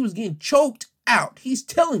while he was getting choked out. He's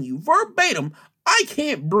telling you verbatim, I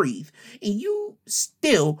can't breathe. And you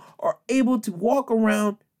still are able to walk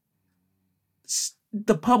around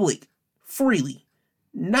the public freely.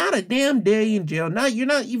 Not a damn day in jail. You're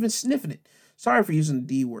not even sniffing it. Sorry for using the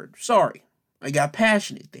D word. Sorry. I got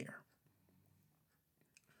passionate there.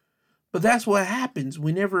 But that's what happens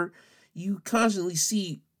whenever you constantly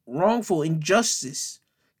see wrongful injustice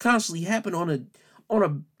constantly happen on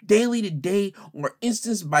a daily to day or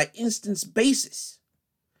instance by instance basis.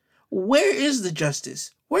 Where is the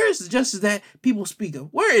justice? Where is the justice that people speak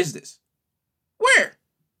of? Where is this? Where?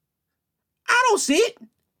 I don't see it.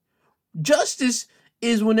 Justice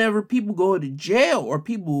is whenever people go to jail or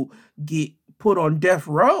people get put on death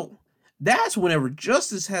row. That's whenever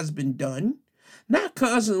justice has been done. Not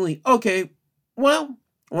constantly, okay, well,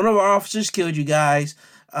 one of our officers killed you guys.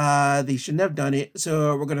 They shouldn't have done it,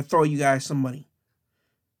 so we're going to throw you guys some money.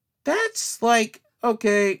 That's like,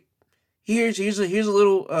 okay, here's a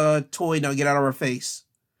little toy, now get out of our face.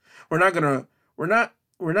 Matter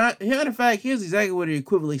of fact, here's exactly what it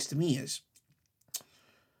equivalates to me is.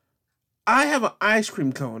 I have an ice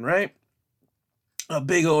cream cone, right? A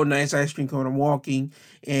big old nice ice cream cone. I'm walking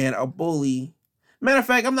and a bully. Matter of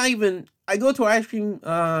fact, I go to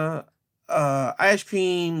an ice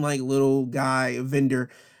cream like little guy, a vendor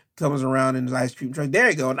comes around in his ice cream truck. There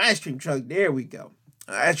you go, an ice cream truck. There we go.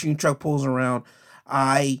 An ice cream truck pulls around.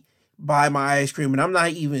 I buy my ice cream and I'm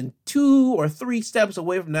not even 2 or 3 steps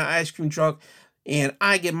away from that ice cream truck. And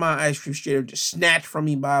I get my ice cream straight up just snatched from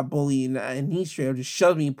me by a bully, and he straight up just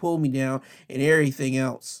shoved me, pulled me down, and everything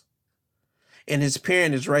else. And his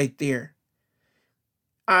parent is right there.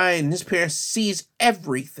 And his parent sees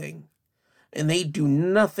everything. And they do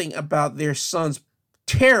nothing about their son's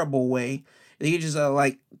terrible way. They just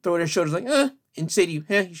throw their shoulders and say to you,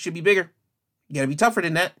 you should be bigger. You gotta be tougher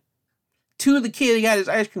than that. To the kid that got his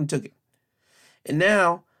ice cream took it. And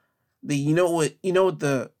now, you know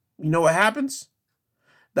what happens?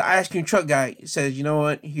 The ice cream truck guy says, you know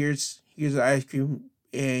what, here's the ice cream,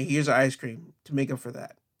 and here's the ice cream to make up for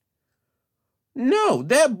that. No,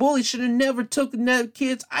 that bully should have never taken that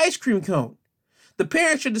kid's ice cream cone. The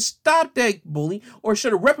parent should have stopped that bully or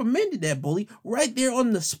should have reprimanded that bully right there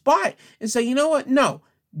on the spot and say, you know what, no,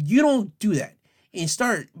 you don't do that. And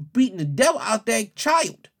start beating the devil out that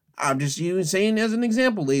child. I'm just even saying as an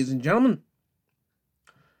example, ladies and gentlemen.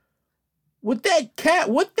 What that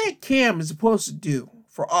cam is supposed to do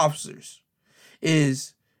for officers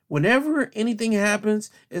is whenever anything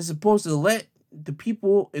happens, it's supposed to let the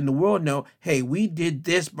people in the world know, hey, we did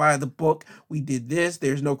this by the book. We did this.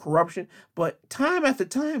 There's no corruption. But time after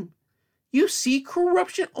time, you see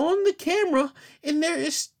corruption on the camera and there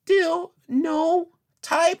is still no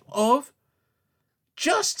type of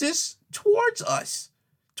justice towards us,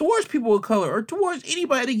 towards people of color, or towards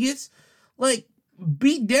anybody that gets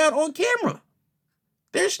beat down on camera.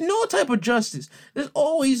 There's no type of justice. There's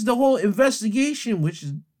always the whole investigation, which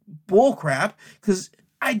is bullcrap, because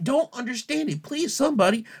I don't understand it. Please,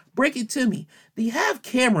 somebody, break it to me. They have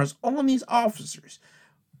cameras on these officers,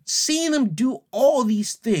 seeing them do all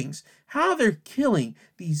these things, how they're killing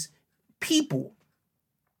these people.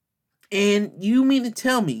 And you mean to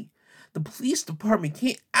tell me the police department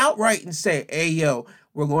can't outright and say, hey, yo,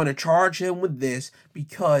 we're going to charge him with this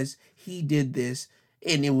because he did this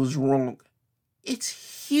and it was wrong.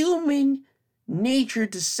 It's human nature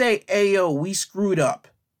to say, hey, yo, we screwed up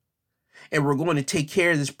and we're going to take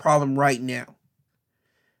care of this problem right now.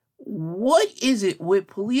 What is it with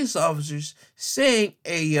police officers saying,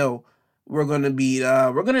 hey, yo, we're going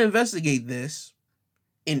to investigate this,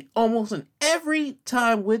 and almost in every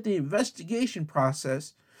time with the investigation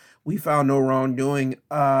process, we found no wrongdoing.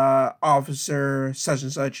 Officer such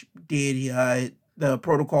and such did the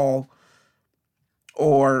protocol,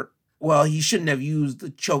 or, well, he shouldn't have used the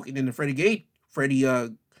choking in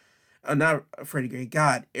the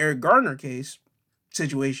Eric Gardner case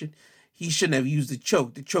situation. He shouldn't have used the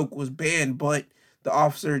choke. The choke was banned, but the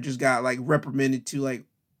officer just got reprimanded to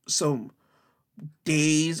some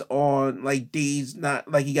days not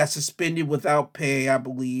he got suspended without pay, I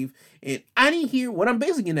believe. And I didn't hear what I'm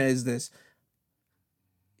basing it is this.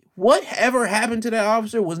 Whatever happened to that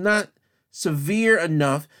officer was not severe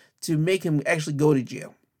enough to make him actually go to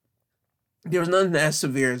jail. There was nothing as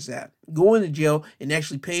severe as that. Going to jail and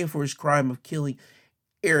actually paying for his crime of killing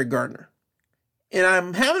Eric Gardner. And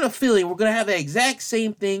I'm having a feeling we're going to have that exact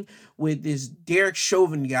same thing with this Derek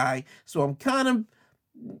Chauvin guy. So I'm kind of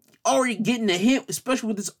already getting a hint, especially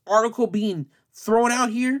with this article being thrown out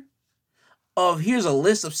here, of here's a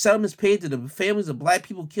list of settlements paid to the families of black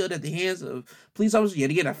people killed at the hands of police officers. Yet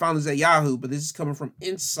again, I found this at Yahoo, but this is coming from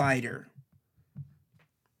Insider.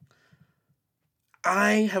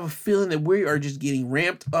 I have a feeling that we are just getting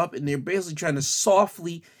ramped up and they're basically trying to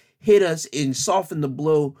softly hit us and soften the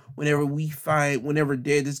blow whenever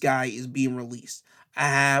this guy is being released. I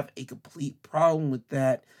have a complete problem with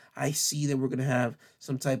that. I see that we're going to have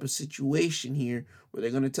some type of situation here where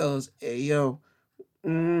they're going to tell us, hey, yo,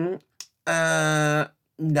 nah.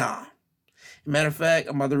 Matter of fact,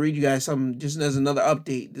 I'm about to read you guys something just as another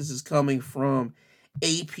update. This is coming from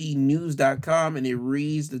APnews.com, and it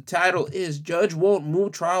reads, the title is Judge Won't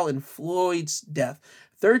Move Trial in Floyd's Death.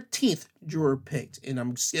 13th juror picked. And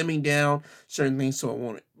I'm skimming down certain things so I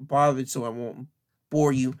won't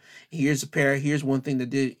bore you. Here's one thing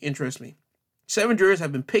that did interest me. 7 jurors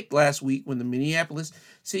have been picked last week when the Minneapolis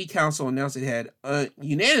City Council announced it had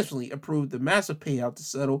unanimously approved the massive payout to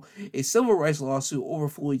settle a civil rights lawsuit over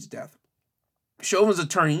Floyd's death. Chauvin's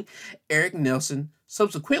attorney, Eric Nelson,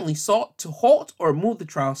 subsequently sought to halt or move the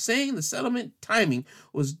trial, saying the settlement timing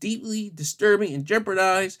was deeply disturbing and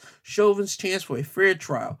jeopardized Chauvin's chance for a fair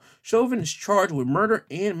trial. Chauvin is charged with murder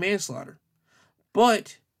and manslaughter.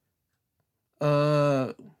 But,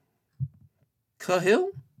 Cahill?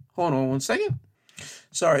 Hold on one second.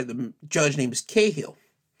 Sorry, the judge name is Cahill.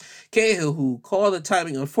 Cahill, who called the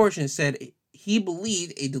timing unfortunate, said he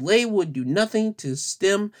believed a delay would do nothing to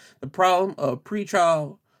stem the problem of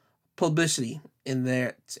pretrial publicity, and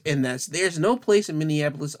that there's no place in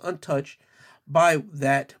Minneapolis untouched by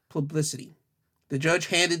that publicity. The judge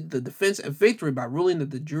handed the defense a victory by ruling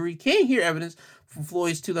that the jury can hear evidence from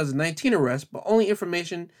Floyd's 2019 arrest, but only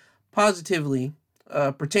information positively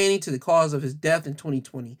pertaining to the cause of his death in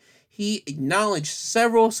 2020. He acknowledged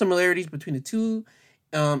several similarities between the two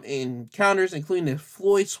encounters, including that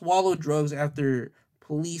Floyd swallowed drugs after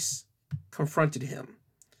police confronted him.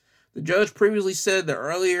 The judge previously said the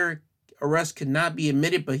earlier arrest could not be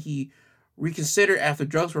admitted, but he reconsidered after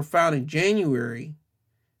drugs were found in January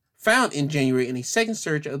in a second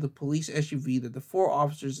search of the police SUV that the 4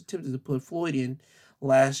 officers attempted to put Floyd in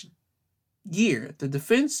last year. The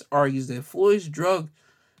defense argues that Floyd's drug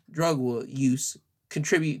use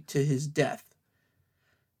contributed to his death.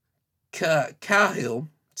 Cahill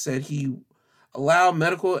said he allowed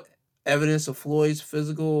medical evidence of Floyd's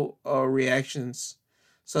physical reactions,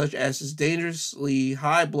 such as his dangerously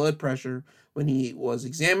high blood pressure, when he was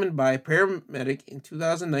examined by a paramedic in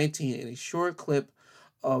 2019 in a short clip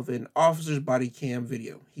of an officer's body cam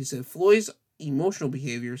video. He said Floyd's emotional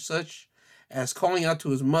behavior, such as calling out to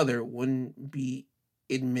his mother, wouldn't be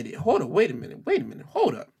admitted. Hold up, wait a minute,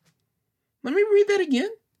 hold up. Let me read that again.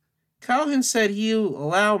 Cahill said he'll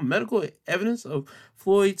allow medical evidence of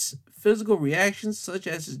Floyd's physical reactions, such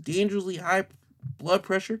as his dangerously high blood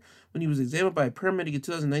pressure, when he was examined by a paramedic in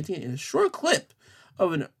 2019 in a short clip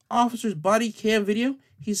of an officer's body cam video.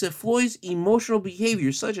 He said Floyd's emotional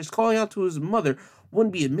behavior, such as calling out to his mother,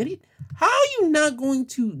 wouldn't be admitted. How are you not going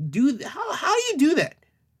to do that? How do you do that?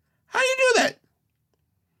 How do you do that?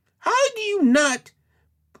 How do you not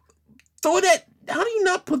how do you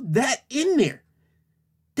not put that in there?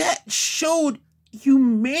 That showed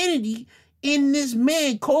humanity in this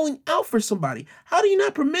man calling out for somebody. How do you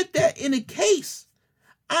not permit that in a case?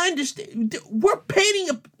 I understand. We're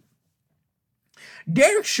painting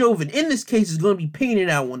Derek Chauvin in this case is going to be painted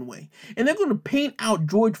out one way, and they're going to paint out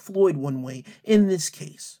George Floyd one way in this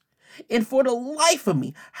case. And for the life of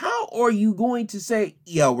me, how are you going to say,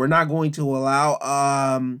 yo, we're not going to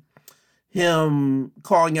allow him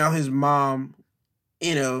calling out his mom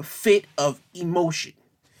in a fit of emotion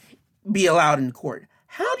be allowed in court?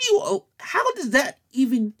 How does that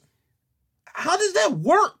work? How does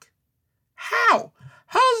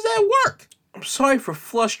that work? I'm sorry for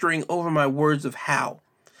flustering over my words of how.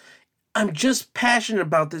 I'm just passionate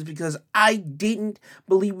about this because I didn't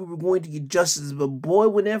believe we were going to get justice. But boy,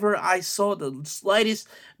 whenever I saw the slightest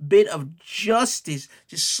bit of justice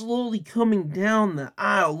just slowly coming down the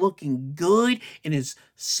aisle looking good in its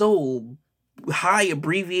so high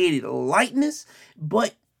abbreviated lightness,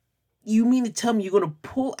 but you mean to tell me you're going to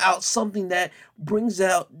pull out something that brings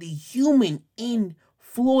out the human in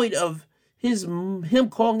Floyd of him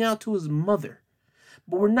calling out to his mother?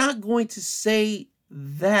 But we're not going to say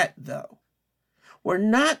that, though. We're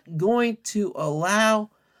not going to allow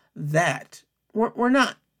that. We're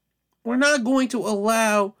not going to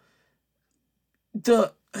allow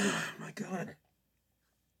Oh my God.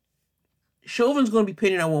 Chauvin's going to be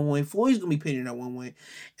painted out one way. Floyd's going to be painted out one way.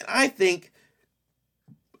 And I think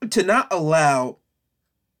to not allow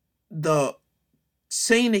the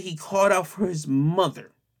saying that he called out for his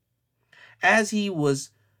mother as he was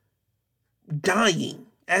dying,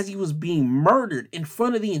 as he was being murdered in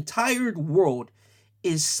front of the entire world,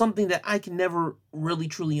 is something that I can never really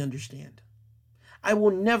truly understand. I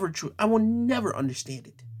will never understand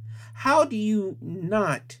it. How do you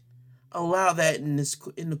not allow that in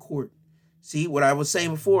the court? See what I was saying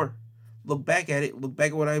before. Look back at it. Look back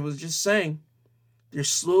at what I was just saying. They're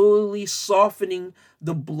slowly softening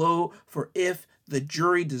the blow for if the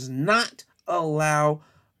jury does not allow.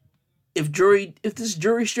 If this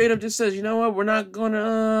jury straight up just says, you know what, we're not going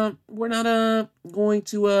to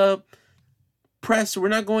press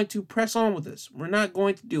on with this. We're not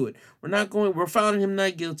going to do it. We're finding him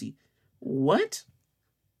not guilty. What?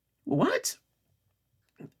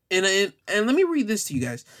 And let me read this to you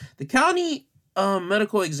guys. The county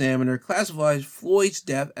medical examiner classifies Floyd's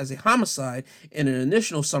death as a homicide in an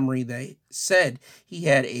initial summary. They said he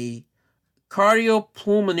had a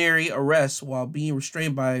cardiopulmonary arrest while being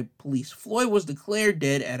restrained by police. Floyd was declared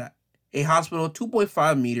dead at a hospital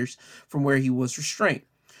 2.5 meters from where he was restrained.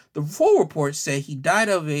 The full report said he died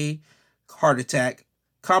of a heart attack,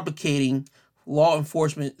 complicating law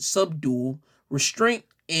enforcement subdual, restraint,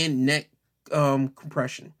 and neck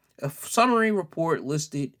compression. A summary report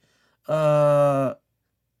listed fentanyl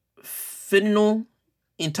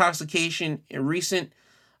intoxication and recent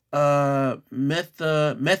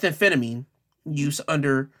methamphetamine use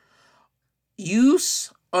under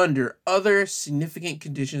other significant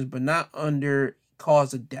conditions, but not under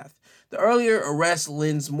cause of death. The earlier arrest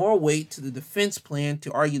lends more weight to the defense plan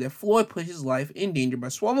to argue that Floyd put his life in danger by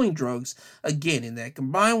swallowing drugs again, and that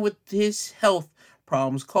combined with his health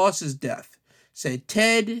problems caused his death, said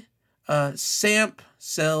Ted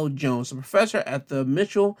Sampsell-Jones, a professor at the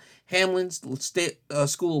Mitchell Hamlin State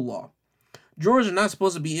School of Law. Jurors are not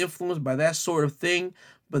supposed to be influenced by that sort of thing,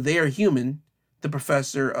 but they are human, the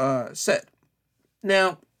professor said.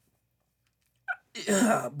 Now,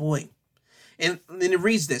 boy. And it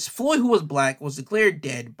reads this. Floyd, who was black, was declared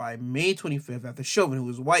dead by May 25th after Chauvin, who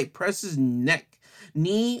was white, pressed his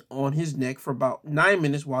knee on his neck for about 9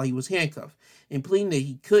 minutes while he was handcuffed, implying that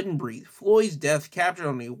he couldn't breathe. Floyd's death, captured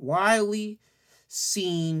on a widely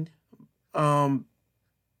seen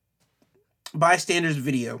bystanders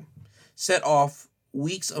video, set off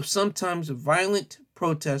weeks of sometimes violent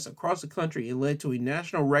protests across the country and led to a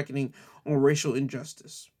national reckoning on racial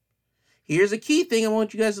injustice. Here's a key thing I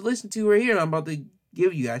want you guys to listen to right here. I'm about to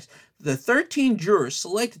give you guys. The 13 jurors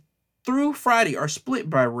selected through Friday are split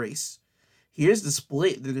by race. Here's the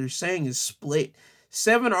split that they're saying is split.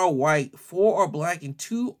 7 are white, 4 are black, and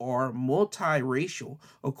 2 are multiracial,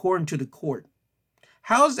 according to the court.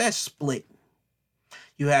 How's that split?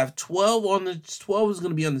 You have 12 12 is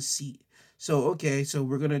going to be on the seat. So, okay, so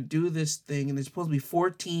we're going to do this thing, and there's supposed to be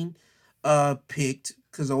 14 picked,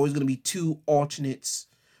 because there's always going to be 2 alternates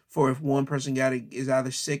for if one person is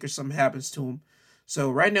either sick or something happens to them.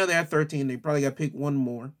 So right now they have 13. They probably got to pick one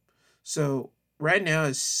more. So right now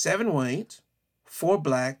it's 7 white, 4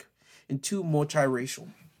 black, and 2 multiracial.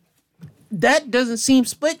 That doesn't seem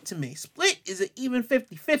split to me. Split is an even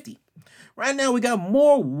 50-50. Right now we got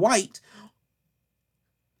more white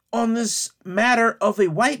on this matter of a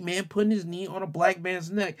white man putting his knee on a black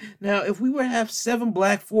man's neck. Now, if we were to have 7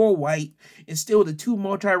 black, 4 white, and still the 2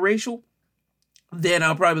 multiracial, then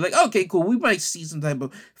I'll probably be like, okay, cool, we might see some type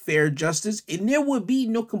of fair justice, and there would be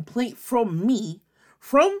no complaint from me,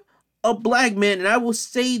 from a black man. And I will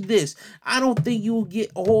say this, I don't think you will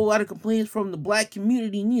get a whole lot of complaints from the black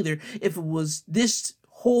community neither if it was this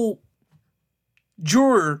whole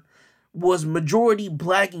juror was majority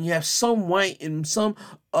black and you have some white and some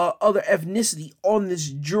other ethnicity on this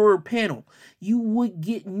juror panel. You would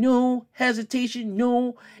get no hesitation,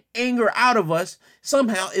 no anger out of us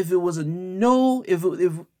somehow if it was a no,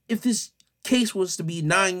 if this case was to be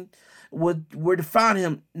were to find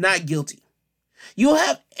him not guilty. You'll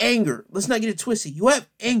have anger. Let's not get it twisted. You'll have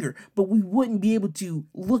anger, but we wouldn't be able to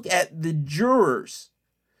look at the jurors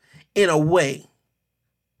in a way.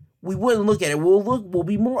 We wouldn't look at it. We'll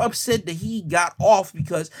be more upset that he got off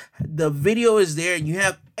because the video is there and you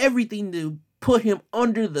have everything to put him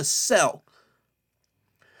under the cell.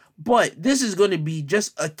 But this is going to be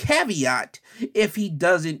just a caveat if he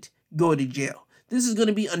doesn't go to jail. This is going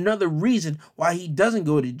to be another reason why he doesn't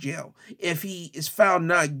go to jail if he is found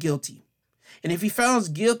not guilty. And if he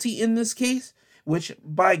found guilty in this case, which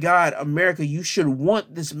by God, America, you should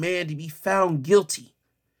want this man to be found guilty.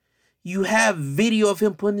 You have video of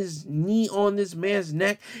him putting his knee on this man's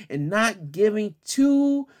neck and not giving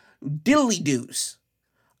two diddly doos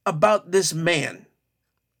about this man.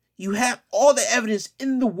 You have all the evidence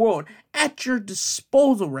in the world at your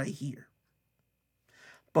disposal right here.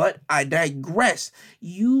 But I digress.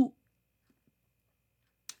 You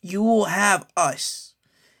will have us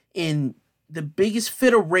in the biggest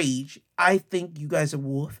fit of rage I think you guys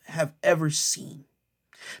have ever seen.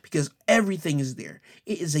 Because everything is there.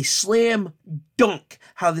 It is a slam dunk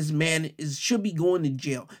how this man should be going to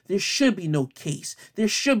jail. There should be no case. There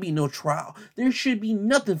should be no trial. There should be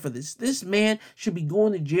nothing for this. This man should be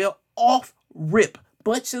going to jail off rip.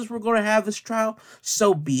 But since we're going to have this trial,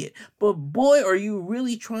 so be it. But boy, are you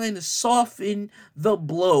really trying to soften the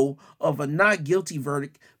blow of a not guilty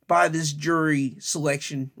verdict by this jury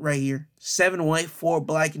selection right here. 7 white, 4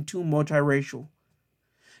 black, and 2 multiracial.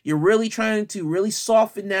 You're really trying to really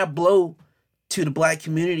soften that blow to the black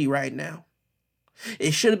community right now.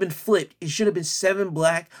 It should have been flipped. It should have been 7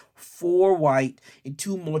 black, 4 white, and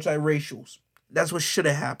 2 multiracials. That's what should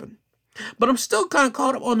have happened. But I'm still kind of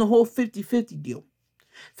caught up on the whole 50-50 deal.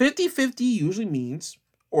 50-50 usually means,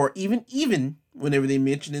 or even whenever they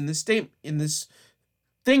mention in this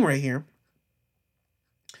thing right here,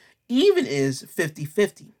 even is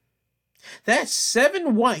 50-50. That's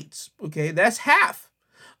 7 whites, okay? That's half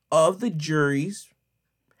of the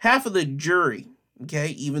half of the jury, okay,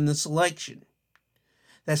 even the selection.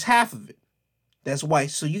 That's half of it. That's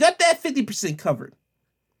white. So you got that 50% covered.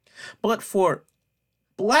 But for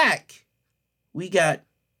black, we got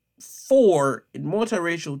 4 in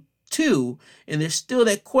multiracial 2, and there's still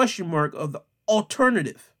that question mark of the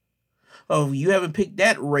alternative. Of you haven't picked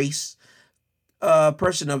that race,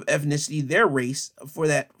 person of ethnicity, their race, for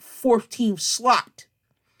that 4th team slot.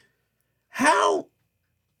 How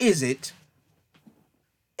is it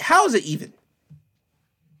even?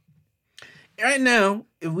 Right now,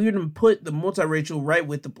 if we were to put the multiracial right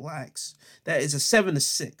with the blacks, that is a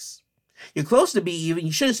 7-6. You're close to be even.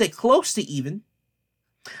 You shouldn't say close to even.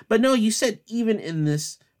 But no, you said even in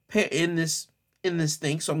this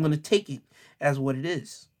thing, so I'm going to take it as what it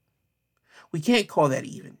is. We can't call that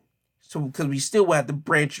even. So because we still have to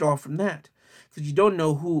branch it off from that. Because you don't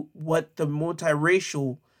know what the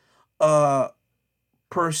multiracial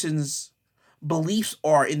person's beliefs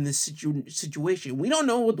are in this situation. We don't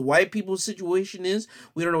know what the white people's situation is.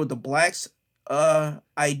 We don't know what the blacks'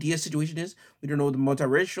 idea situation is. We don't know what the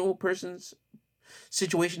multiracial person's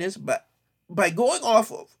situation is. But by going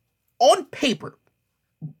off of on paper,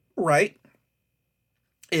 right,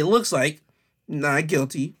 it looks like not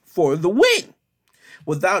guilty for the win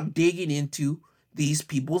without digging into these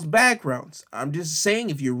people's backgrounds. I'm just saying,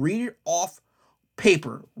 if you read it off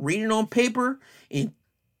paper, reading on paper and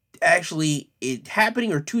actually it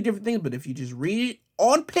happening are two different things. But if you just read it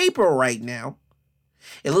on paper right now,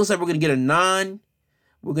 it looks like we're going to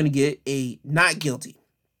get a not guilty.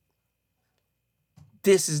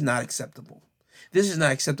 This is not acceptable. This is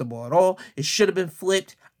not acceptable at all. It should have been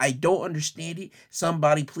flipped. I don't understand it.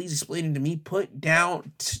 Somebody please explain it to me. Put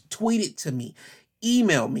down, tweet it to me.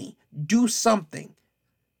 Email me. Do something.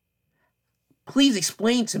 Please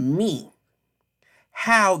explain to me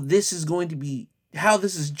how this is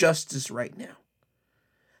justice right now.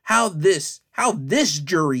 How this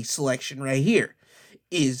jury selection right here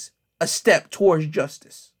is a step towards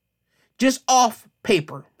justice. Just off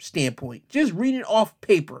paper standpoint. Just read it off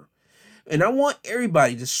paper. And I want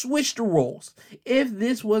everybody to switch the roles. If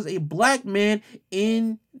this was a black man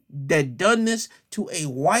that done this to a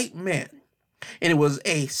white man, and it was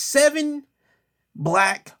a 7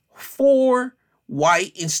 black, 4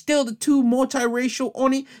 white, and still the 2 multiracial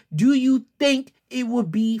on it, do you think it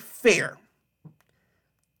would be fair?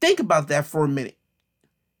 Think about that for a minute.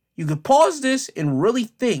 You could pause this and really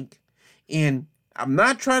think. And I'm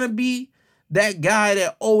not trying to be that guy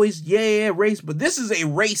that always, race, but this is a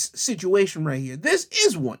race situation right here. This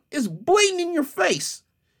is one. It's blatant in your face.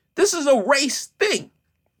 This is a race thing.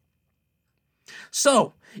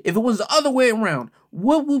 So, if it was the other way around,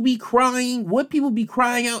 would people be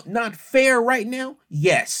crying out not fair right now?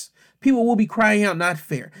 Yes. People will be crying out not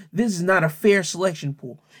fair. This is not a fair selection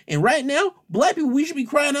pool. And right now, black people, we should be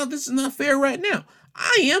crying out this is not fair right now.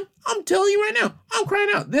 I am. I'm telling you right now. I'm crying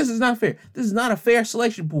out. This is not fair. This is not a fair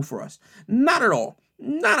selection pool for us. Not at all.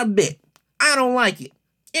 Not a bit. I don't like it.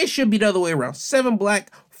 It should be the other way around. 7 black,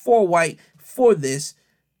 4 white for this.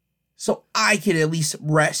 So I can at least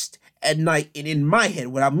rest at night and in my head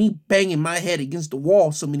without me banging my head against the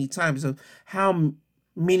wall so many times of how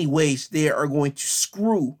many ways they are going to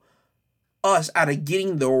screw us out of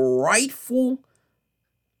getting the rightful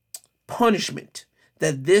punishment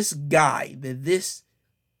that this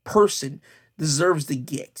person deserves to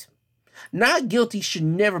get. Not guilty should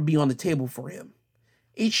never be on the table for him.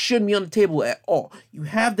 It shouldn't be on the table at all. You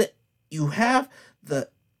have the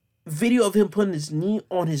video of him putting his knee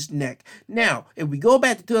on his neck. Now, if we go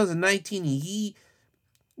back to 2019 and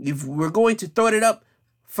if we're going to throw it up,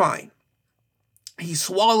 fine. He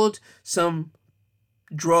swallowed some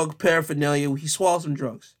drug paraphernalia. He swallowed some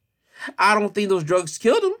drugs. I don't think those drugs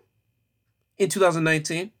killed him in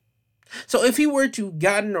 2019. So if he were to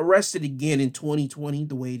gotten arrested again in 2020,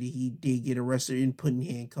 the way that he did get arrested and put in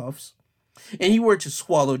handcuffs, and he were to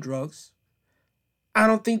swallow drugs, I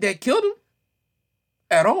don't think that killed him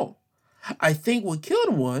at all. I think what killed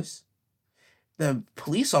him was the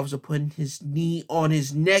police officer putting his knee on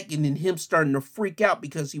his neck and then him starting to freak out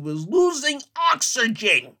because he was losing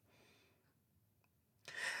oxygen.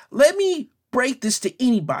 Let me break this to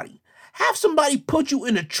anybody. Have somebody put you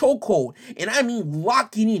in a chokehold, and I mean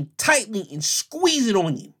lock it in tightly and squeeze it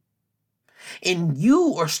on you. And you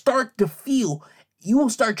will start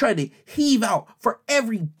trying to heave out for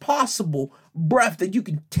every possible breath that you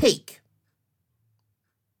can take.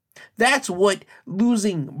 That's what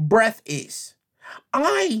losing breath is.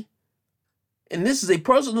 And this is a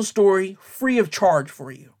personal story free of charge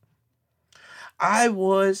for you. I'm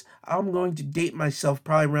going to date myself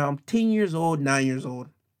probably around 10 years old, 9 years old.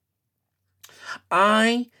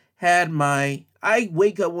 I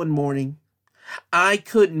wake up one morning, I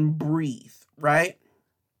couldn't breathe, right?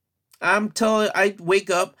 I wake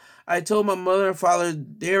up, I told my mother and father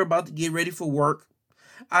they're about to get ready for work.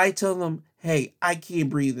 I tell them, hey, I can't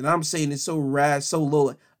breathe. And I'm saying it so low,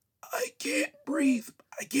 like, I can't breathe.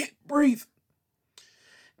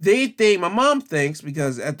 My mom thinks,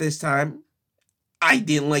 because at this time, I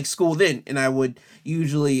didn't like school then. And I would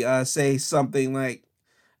usually say something like,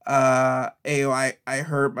 hey, I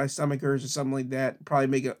hurt, my stomach hurts or something like that.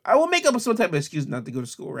 I will make up some type of excuse not to go to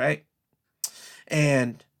school, right?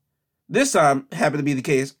 And this time happened to be the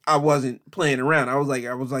case. I wasn't playing around. I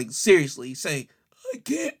was like seriously saying, I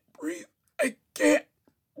can't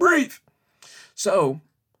breathe. So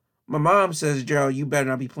my mom says, Gerald, you better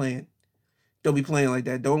not be playing. Don't be playing like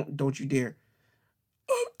that. Don't you dare.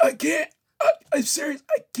 I'm serious.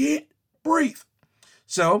 I can't breathe.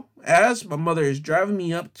 So, as my mother is driving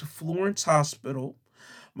me up to Florence Hospital,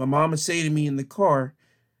 my mom is saying to me in the car,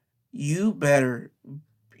 you better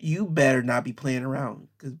not be playing around.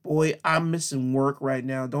 Because, boy, I'm missing work right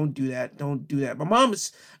now. Don't do that. My mom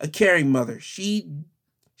is a caring mother.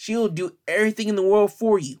 She'll do everything in the world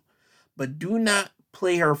for you. But do not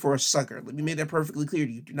play her for a sucker. Let me make that perfectly clear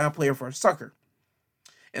to you. Do not play her for a sucker.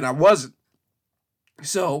 And I wasn't.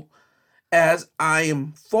 So, as I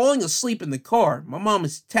am falling asleep in the car, my mom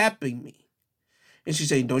is tapping me. And she's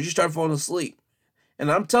saying, don't you start falling asleep. And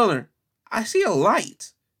I'm telling her, I see a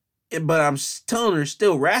light. But I'm telling her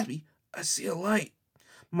still raspy, I see a light.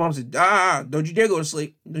 My mom said, don't you dare go to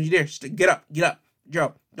sleep. Don't you dare. Get up.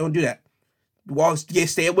 Joe, don't do that.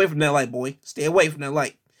 Stay away from that light, boy. Stay away from that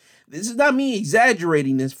light. This is not me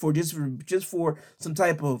exaggerating this for some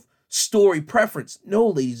type of story preference. No,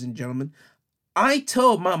 ladies and gentlemen. I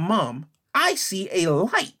told my mom, I see a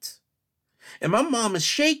light. And my mom is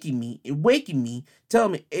shaking me and waking me,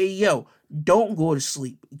 telling me, hey, yo, don't go to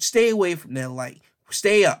sleep. Stay away from that light.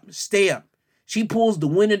 Stay up. She pulls the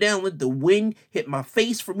window down, let the wind hit my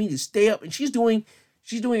face for me to stay up. And she's doing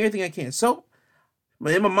everything I can. So,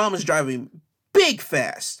 my mom is driving big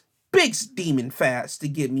steaming fast to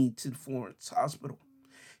get me to the Florence Hospital.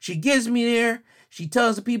 She gets me there. She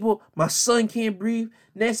tells the people, my son can't breathe.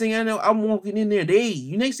 Next thing I know, I'm walking in there.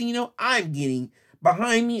 Next thing you know, I'm getting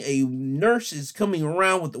behind me. A nurse is coming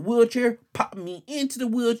around with a wheelchair, popping me into the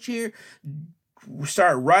wheelchair,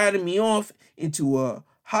 start riding me off into a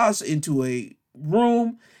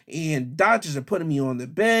room, and doctors are putting me on the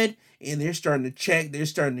bed, and they're starting to check. They're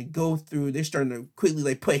starting to go through. They're starting to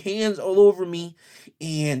quickly put hands all over me,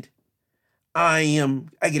 and I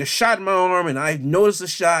get a shot in my arm, and I notice the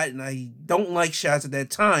shot, and I don't like shots at that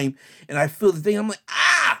time, and I feel the thing, I'm like,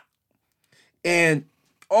 and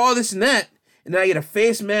all this and that, and then I get a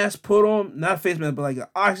face mask put on, not a face mask, but like an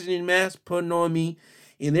oxygen mask put on me,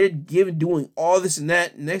 and they're doing all this and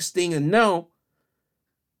that. Next thing I know,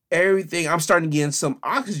 I'm starting to get some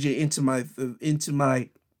oxygen into my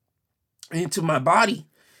body,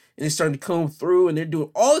 and it's starting to come through, and they're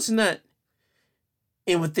doing all this and that.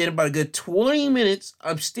 And within about a good 20 minutes,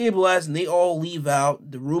 I'm stabilized and they all leave out.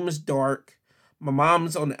 The room is dark. My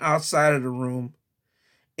mom's on the outside of the room.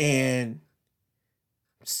 And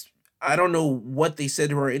I don't know what they said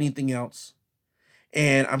to her or anything else.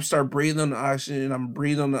 And I'm start breathing on the oxygen. And I'm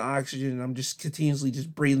breathing on the oxygen. And I'm just continuously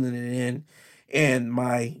just breathing it in. And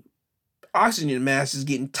my oxygen mask is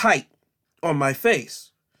getting tight on my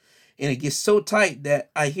face. And it gets so tight that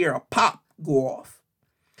I hear a pop go off.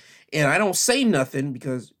 And I don't say nothing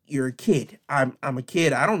because you're a kid. I'm a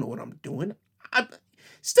kid. I don't know what I'm doing.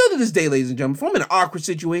 Still to this day, ladies and gentlemen, if I'm in an awkward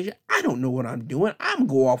situation, I don't know what I'm doing. I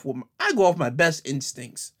go off my best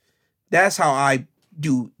instincts. That's how I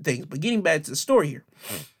do things. But getting back to the story here.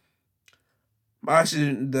 My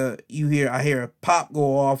oxygen, I hear a pop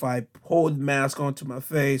go off. I hold the mask onto my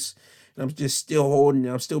face, and I'm just still holding it.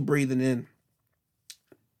 I'm still breathing in.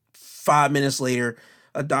 5 minutes later,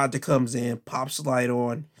 a doctor comes in, pops the light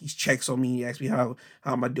on. He checks on me. He asks me how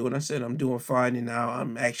am I doing. I said I'm doing fine, and now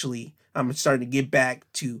I'm starting to get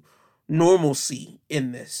back to normalcy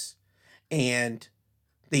in this. And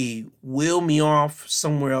they wheel me off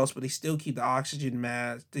somewhere else, but they still keep the oxygen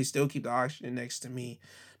mask. They still keep the oxygen next to me.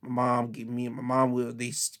 My mom wheel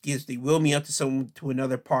me up to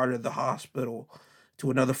another part of the hospital, to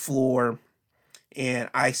another floor, and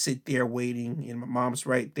I sit there waiting, and my mom's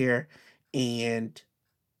right there, and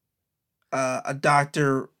a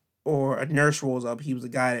doctor or a nurse rolls up. He was a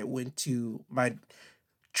guy that went to my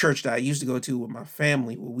church that I used to go to with my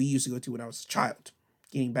family, what we used to go to when I was a child.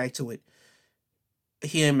 Getting back to it,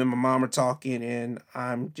 him and my mom are talking, and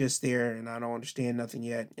I'm just there, and I don't understand nothing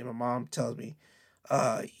yet, and my mom tells me,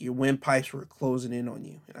 your windpipes were closing in on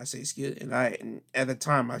you. And I say, excuse, and at the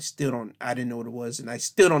time I didn't know what it was, and I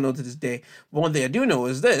still don't know to this day. But one thing I do know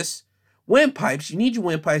is this: windpipes, you need your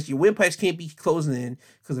windpipes. Your windpipes can't be closing in,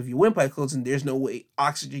 because if your windpipe closing, there's no way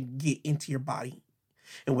oxygen can get into your body.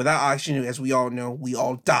 And without oxygen, as we all know, we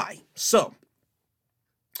all die. So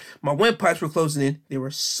my windpipes were closing in. They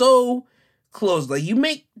were so close. Like, you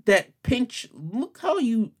make that pinch.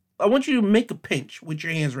 I want you to make a pinch with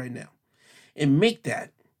your hands right now. And make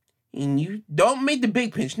that. And you don't make the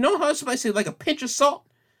big pinch. Know how somebody say like a pinch of salt?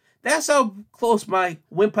 That's how close my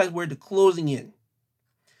windpipes were to closing in.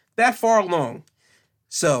 That far along.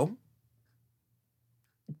 So,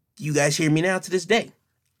 you guys hear me now to this day.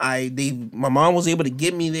 My mom was able to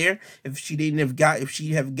get me there. If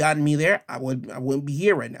she have gotten me there, I wouldn't be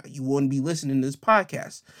here right now. You wouldn't be listening to this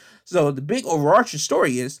podcast. So the big overarching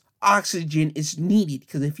story is oxygen is needed,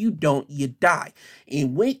 because if you don't, you die.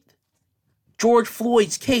 And with George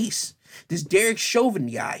Floyd's case, this Derek Chauvin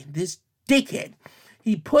guy, this dickhead,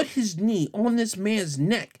 he put his knee on this man's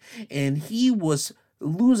neck, and he was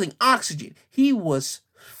losing oxygen. He was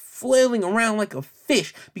flailing around like a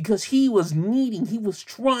fish because he was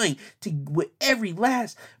trying to, with every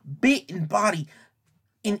last bit and body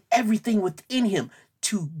and everything within him,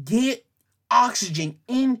 to get oxygen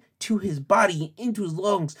into his body, into his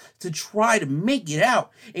lungs, to try to make it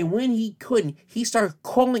out. And when he couldn't, he started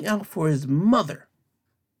calling out for his mother.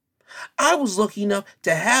 I was lucky enough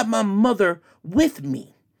to have my mother with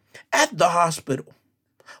me at the hospital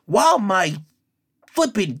while my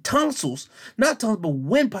flipping tonsils, not tonsils, but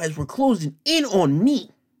windpipes were closing in on me.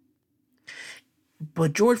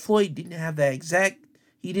 But George Floyd didn't have that.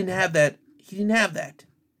 He didn't have that.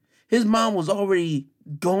 His mom was already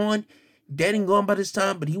gone, dead and gone by this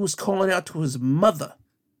time, but he was calling out to his mother.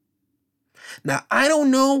 Now, I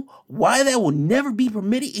don't know why that will never be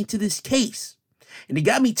permitted into this case. And it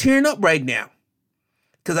got me tearing up right now,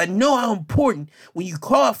 because I know how important when you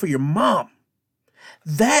call out for your mom.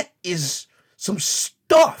 That is some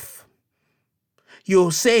stuff.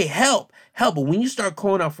 You'll say help, but when you start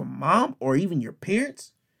calling out for mom or even your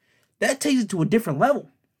parents, that takes it to a different level.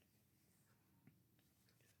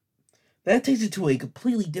 That takes it to a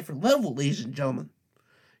completely different level, ladies and gentlemen.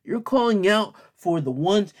 You're calling out for the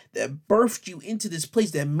ones that birthed you into this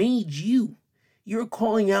place, that made you. You're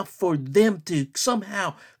calling out for them to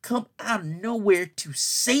somehow come out of nowhere to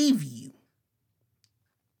save you.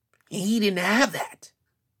 And he didn't have that.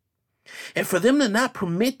 And for them to not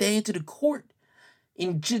permit that into the court,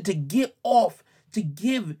 and to give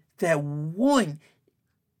that one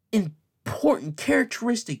important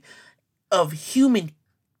characteristic of human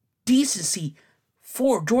decency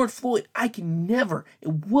for George Floyd, I can never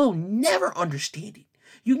and will never understand it.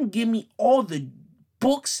 You can give me all the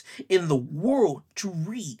books in the world to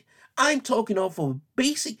read. I'm talking off of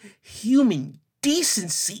basic human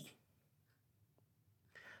decency.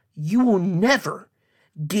 You will never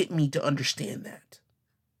get me to understand that.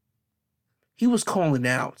 He was calling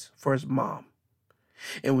out for his mom.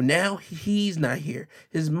 And now he's not here.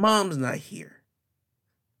 His mom's not here.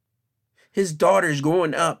 His daughter's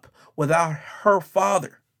growing up without her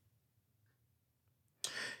father.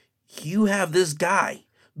 You have this guy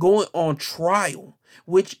going on trial,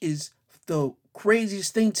 which is the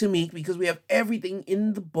craziest thing to me, because we have everything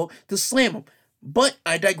in the book to slam him. But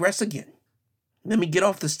I digress again. Let me get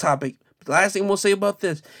off this topic The last thing we'll say about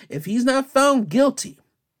this, if he's not found guilty,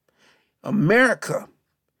 America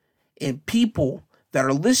and people that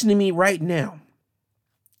are listening to me right now,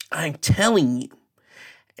 I'm telling you,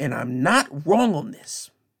 and I'm not wrong on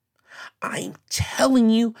this, I'm telling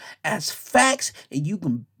you as facts, and you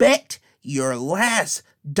can bet your last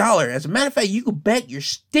dollar. As a matter of fact, you can bet your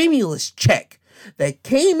stimulus check that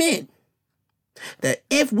came in that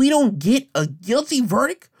if we don't get a guilty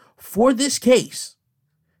verdict for this case,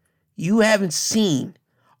 you haven't seen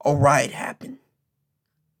a riot happen.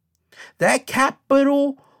 That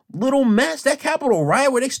Capitol little mess, that Capitol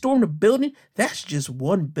riot where they stormed the building, that's just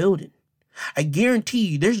one building. I guarantee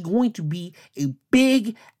you there's going to be a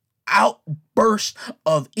big outburst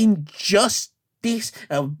of injustice,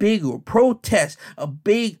 a big protest, a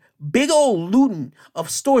big old looting of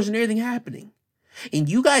stores and everything happening. And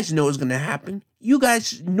you guys know it's going to happen. You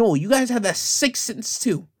guys know. You guys have that sixth sense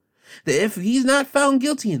too. That if he's not found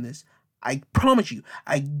guilty in this, I promise you,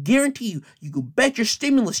 I guarantee you, you can bet your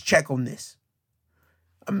stimulus check on this.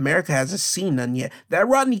 America hasn't seen none yet. That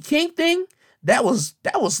Rodney King thing, that was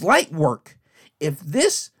light work. If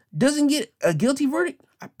this doesn't get a guilty verdict,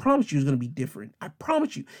 I promise you it's going to be different. I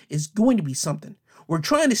promise you it's going to be something. We're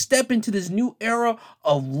trying to step into this new era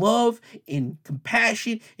of love and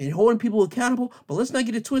compassion and holding people accountable, but let's not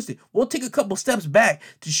get it twisted. We'll take a couple steps back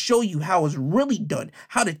to show you how it's really done,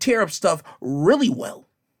 how to tear up stuff really well.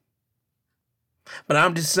 But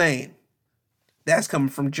I'm just saying, that's coming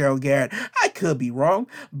from Gerald Garrett. I could be wrong,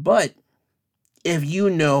 but if you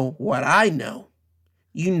know what I know,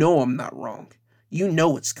 you know I'm not wrong. You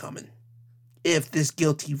know it's coming if this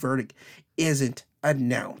guilty verdict isn't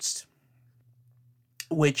announced,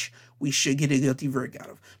 which we should get a guilty verdict out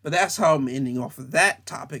of. But that's how I'm ending off of that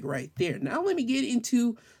topic right there. Now let me get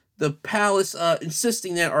into the palace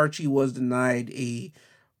insisting that Archie was denied a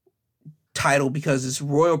title because it's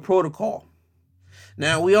royal protocol.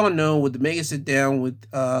 Now, we all know with the Meghan sit down with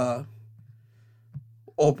Oprah,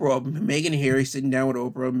 Meghan and Harry sitting down with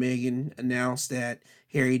Oprah, Meghan announced that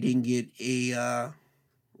Harry didn't get a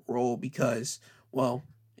role because, well,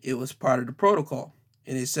 it was part of the protocol.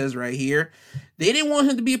 And it says right here, they didn't want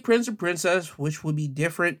him to be a prince or princess, which would be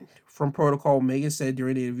different from protocol, Meghan said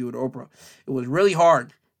during the interview with Oprah. It was really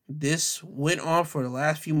hard. This went on for the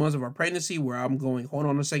last few months of our pregnancy where I'm going, hold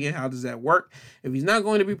on a second, how does that work? If he's not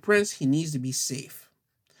going to be prince, he needs to be safe.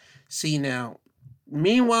 See now,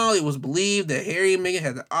 meanwhile, it was believed that Harry and Meghan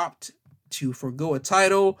had to opt to forgo a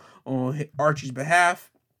title on Archie's behalf.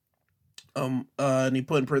 And he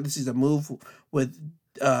put in parentheses a move with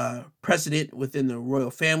precedent within the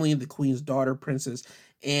royal family. The Queen's daughter, Princess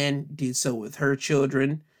Anne, did so with her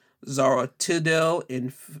children, Zara Tindall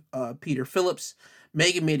and Peter Phillips.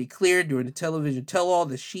 Meghan made it clear during the television tell-all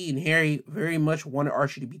that she and Harry very much wanted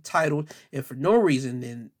Archie to be titled, and for no reason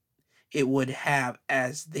then it would have,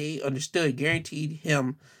 as they understood, guaranteed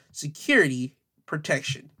him security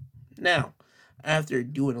protection. Now, after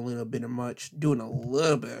doing a little bit of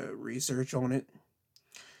research on it,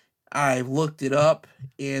 I looked it up,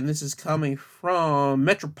 and this is coming from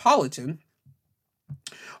Metropolitan.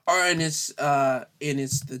 And it's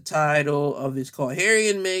the title of it's called Harry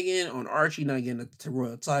and Meghan on Archie not getting a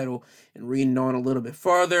royal title. And reading on a little bit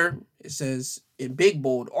farther, it says in big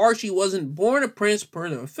bold, Archie wasn't born a prince per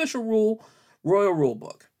the official royal rule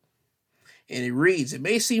book. And it reads, it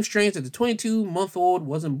may seem strange that the 22-month-old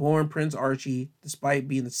wasn't born Prince Archie despite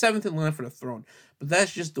being the 7th in line for the throne, but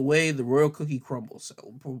that's just the way the royal cookie crumbles.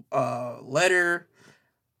 Letter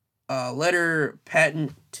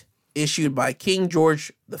patent issued by King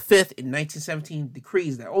George V in 1917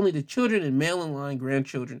 decrees that only the children and male-in-line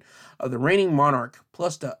grandchildren of the reigning monarch,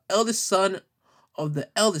 plus the eldest son of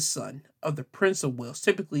the Prince of Wales,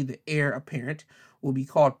 typically the heir apparent, will be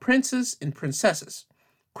called princes and princesses.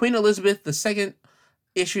 Queen Elizabeth II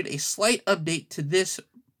issued a slight update to this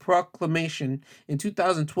proclamation in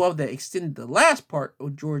 2012 that extended the last part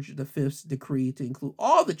of George V's decree to include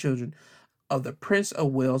all the children of the Prince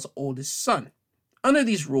of Wales' oldest son. Under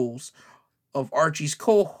these rules of Archie's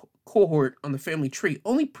cohort on the family tree,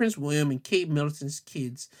 only Prince William and Kate Middleton's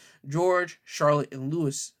kids, George, Charlotte, and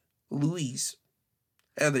Louise.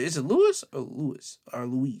 Is it Louis or Louis? Or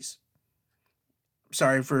Louise?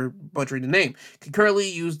 Sorry for butchering the name. Concurrently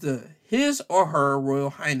use the his or her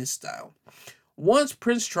Royal Highness style. Once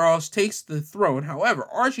Prince Charles takes the throne, however,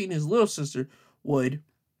 Archie and his little sister would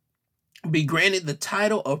be granted the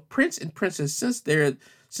title of Prince and Princess since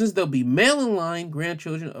they'll be male-in-line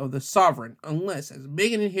grandchildren of the sovereign, unless, as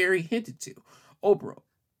Meghan and Harry hinted to, Oprah,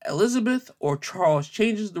 Elizabeth, or Charles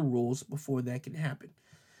changes the rules before that can happen.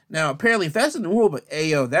 Now, apparently, if that's in the rule book,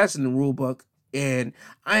 that's in the rule book, and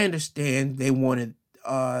I understand they wanted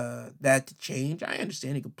that to change. I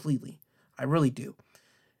understand it completely. I really do.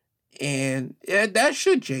 And that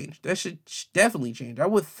should change. That should definitely change. I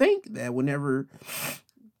would think that whenever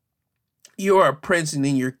you're a prince and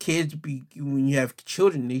then your kids when you have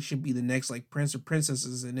children, they should be the next like prince or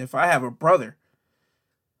princesses. And if I have a brother,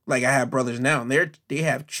 like I have brothers now, and they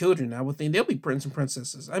have children, I would think they'll be prince and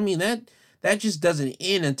princesses. I mean that just doesn't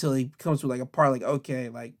end until it comes to like a part like, okay,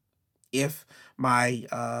 like if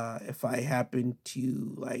if I happen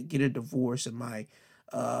to like get a divorce and my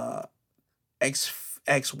uh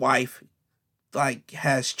ex-wife like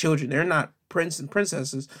has children, they're not prince and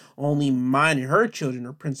princesses. Only mine and her children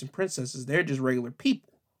are prince and princesses. They're just regular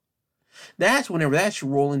people. That's whenever that should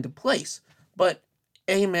roll into place. But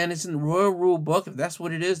hey man, it's in the royal rule book. If that's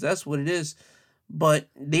what it is, that's what it is. But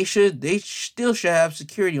they still should have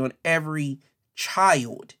security on every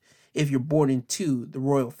child if you're born into the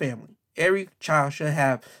royal family. Every child should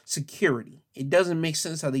have security. It doesn't make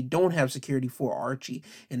sense how they don't have security for Archie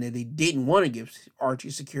and that they didn't want to give Archie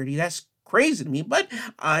security. That's crazy to me, but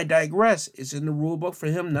I digress. It's in the rule book for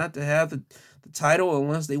him not to have the title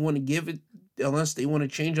unless they want to give it, unless they want to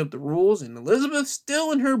change up the rules. And Elizabeth,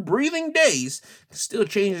 still in her breathing days, can still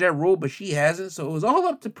change that rule, but she hasn't. So it was all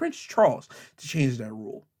up to Prince Charles to change that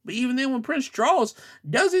rule. But even then, when Prince Charles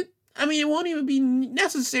does it, I mean, it won't even be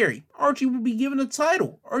necessary. Archie will be given a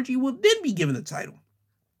title. Archie will then be given a title.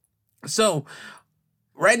 So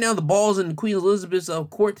right now, the ball's in Queen Elizabeth's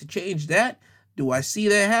court to change that. Do I see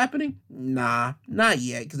that happening? Nah, not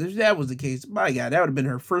yet. Because if that was the case, my God, that would have been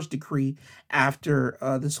her first decree after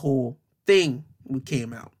this whole thing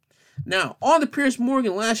came out. Now, on to Piers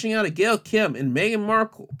Morgan lashing out at Gayle Kim and Meghan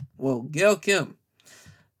Markle. Well, Gayle King.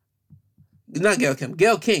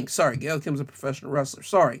 Sorry, Gayle Kim's a professional wrestler.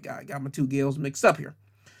 Sorry, guy, got my two Gales mixed up here.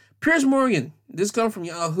 Piers Morgan. This comes from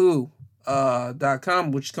Yahoo.com,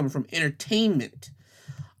 which is coming from Entertainment.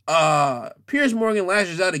 Piers Morgan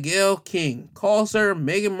lashes out at Gayle King, calls her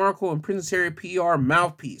Meghan Markle and Prince Harry PR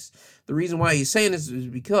mouthpiece. The reason why he's saying this is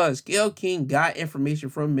because Gayle King got information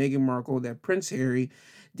from Meghan Markle that Prince Harry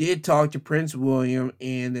did talk to Prince William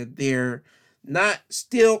and that they're not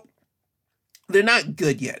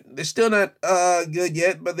good yet. They're still not good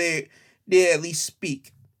yet, but they at least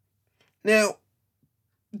speak. Now,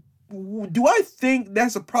 do I think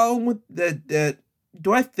that's a problem with that?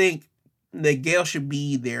 Do I think that Gayle should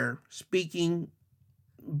be there speaking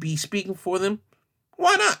for them?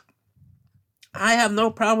 Why not? I have no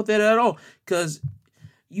problem with that at all, because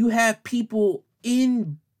you have people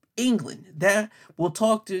in England that will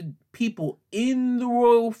talk to people in the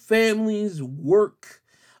royal family's work,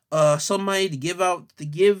 somebody to give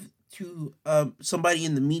to somebody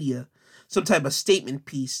in the media some type of statement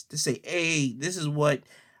piece to say, hey, this is what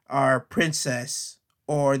our princess,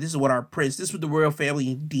 or this is what our prince, this is what the royal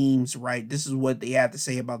family deems right. This is what they have to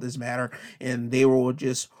say about this matter, and they will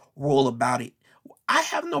just roll about it. I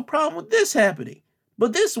have no problem with this happening.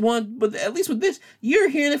 But at least with this, you're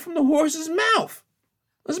hearing it from the horse's mouth.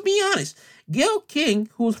 Let's be honest. Gayle King,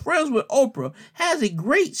 who's friends with Oprah, has a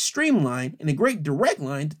great streamline and a great direct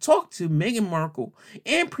line to talk to Meghan Markle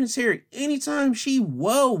and Prince Harry anytime she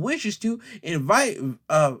well wishes to, and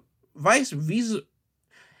vice versa.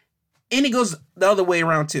 And it goes the other way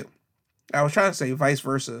around too. I was trying to say vice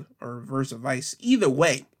versa or versa vice. Either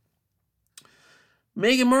way,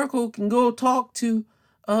 Meghan Markle can go talk to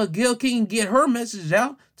Gayle King and get her message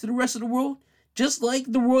out to the rest of the world, just like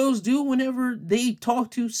the royals do whenever they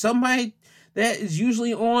talk to somebody that is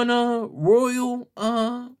usually on royal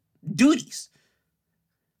duties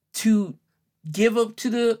to give up to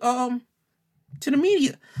the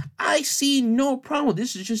media. I see no problem.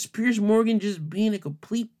 This is just Piers Morgan just being a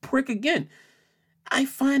complete prick again. I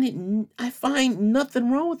find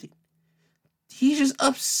nothing wrong with it. He's just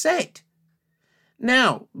upset.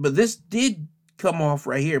 Now, but this did come off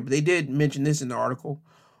right here, but they did mention this in the article.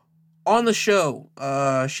 On the show,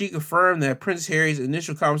 she confirmed that Prince Harry's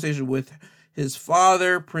initial conversation with his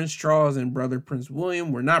father, Prince Charles, and brother Prince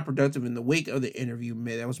William were not productive in the wake of the interview.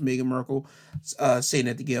 That was Meghan Markle saying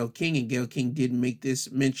that to Gayle King, and Gayle King did make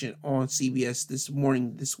this mention on CBS this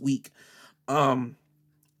week.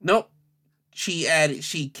 Nope.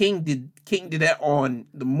 King did that on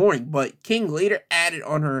the morning, but King later added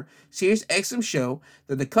on her Sirius XM show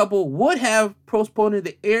that the couple would have postponed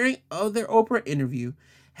the airing of their Oprah interview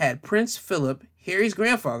had Prince Philip, Harry's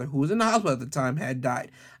grandfather, who was in the hospital at the time, had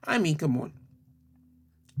died. I mean, come on.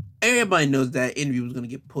 Everybody knows that interview was going to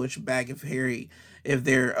get pushed back if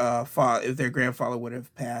their grandfather would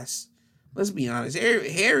have passed. Let's be honest.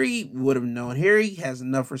 Harry would have known. Harry has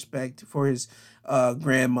enough respect for his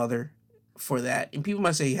grandmother for that. And people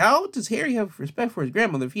might say, how does Harry have respect for his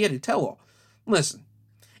grandmother if he had a tell-all? Listen,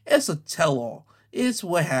 It's a tell-all. It's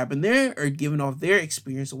what happened. They are giving off their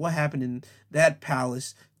experience of what happened in that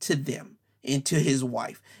palace to them and to his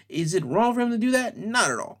wife. Is it wrong for him to do that? Not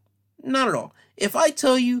at all. Not at all. If I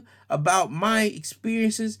tell you about my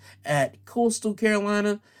experiences at Coastal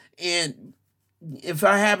Carolina, and if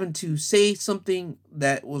I happen to say something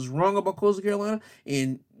that was wrong about Coastal Carolina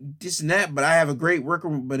and this and that, but I have a great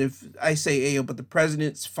record, but if I say, hey, but the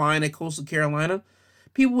president's fine at Coastal Carolina,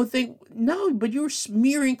 people would think, no, but you're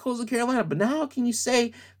smearing Coastal Carolina. But now how can you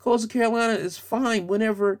say Coastal Carolina is fine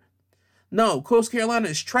whenever... No, Coastal Carolina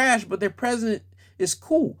is trash, but their president is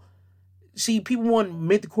cool. See, people want to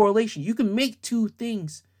make the correlation. You can make two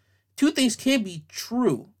things. Two things can be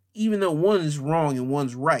true, even though one is wrong and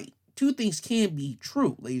one's right. Two things can be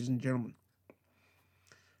true, ladies and gentlemen.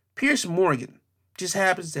 Piers Morgan just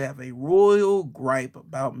happens to have a royal gripe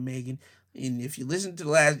about Meghan. And if you listen to the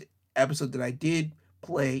last episode that I did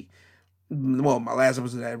play, well, my last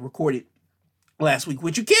episode that I recorded last week,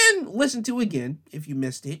 which you can listen to again if you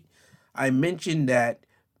missed it, I mentioned that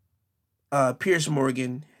Piers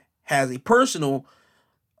Morgan has a personal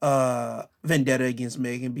vendetta against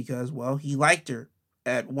Meghan because, well, he liked her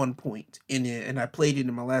at one point, and I played it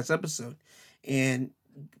in my last episode. And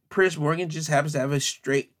Piers Morgan just happens to have a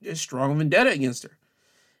strong vendetta against her.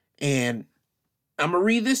 And I'm going to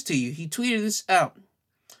read this to you. He tweeted this out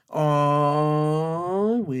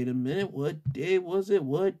on, wait a minute, what day was it?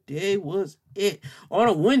 On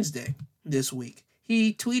a Wednesday this week.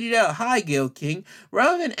 He tweeted out, "Hi, Gayle King.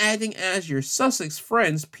 Rather than acting as your Sussex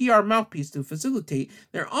friend's PR mouthpiece to facilitate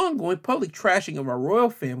their ongoing public trashing of our royal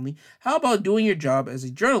family, how about doing your job as a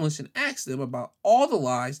journalist and ask them about all the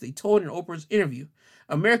lies they told in Oprah's interview?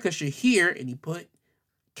 America should hear," and he put,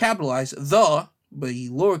 capitalized, "the," but he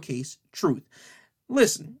lowercase, "truth."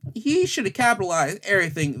 Listen, he should have capitalized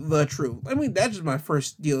everything, "the truth." I mean, that's just my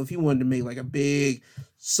first deal. If he wanted to make like a big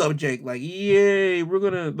subject, like, yay, we're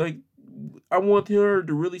gonna, like, I want her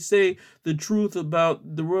to really say the truth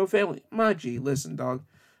about the royal family. My G, listen, dog.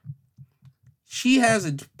 She has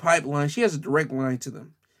a pipeline. She has a direct line to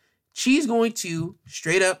them. She's going to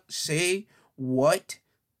straight up say what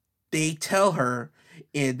they tell her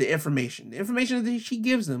and the information. The information that she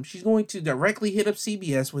gives them, she's going to directly hit up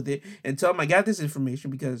CBS with it and tell them, I got this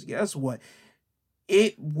information because guess what?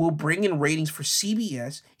 It will bring in ratings for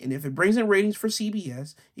CBS, and if it brings in ratings for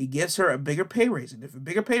CBS, it gives her a bigger pay raise. And if a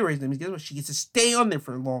bigger pay raise, that means guess what? She gets to stay on there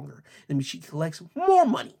for longer. That means she collects more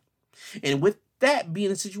money. And with that being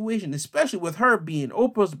the situation, especially with her being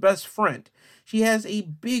Oprah's best friend, she has a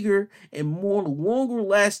bigger and more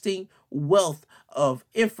longer-lasting wealth of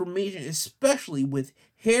information, especially with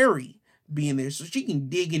Harry being there, so she can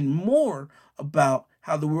dig in more about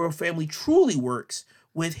how the royal family truly works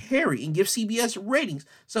with Harry and give CBS ratings.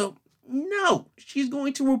 So, no, she's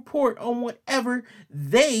going to report on whatever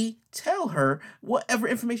they tell her, whatever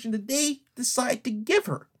information that they decide to give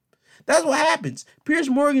her. That's what happens. Piers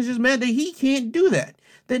Morgan's just mad that he can't do that.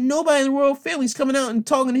 That nobody in the royal family is coming out and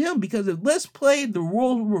talking to him, because if let's play the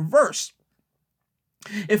role reverse.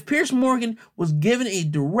 If Piers Morgan was given a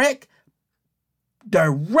direct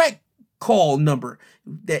call number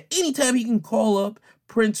that anytime he can call up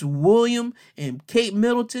Prince William and Kate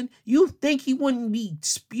Middleton, you think he wouldn't be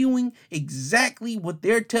spewing exactly what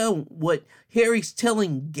Harry's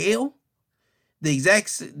telling Gayle?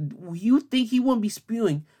 You think he wouldn't be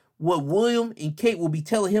spewing what William and Kate will be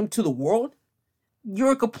telling him to the world?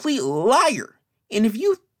 You're a complete liar. And if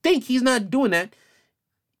you think he's not doing that,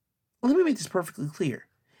 let me make this perfectly clear.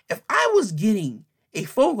 If I was getting a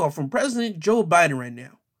phone call from President Joe Biden right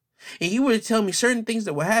now, and he were to tell me certain things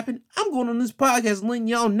that would happen, I'm going on this podcast and letting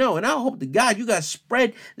y'all know. And I hope to God you guys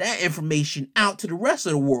spread that information out to the rest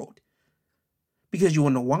of the world. Because you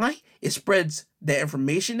want to know why? It spreads that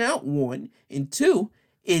information out, one. And two,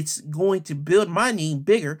 it's going to build my name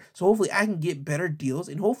bigger. So hopefully I can get better deals.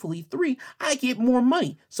 And hopefully, three, I get more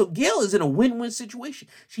money. So Gayle is in a win-win situation.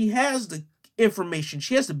 She has the information.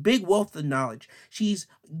 She has the big wealth of knowledge. She's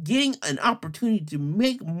getting an opportunity to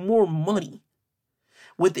make more money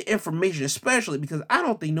with the information, especially because I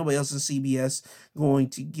don't think nobody else in CBS going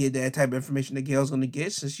to get that type of information that Gayle's going to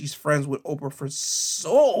get, since she's friends with Oprah for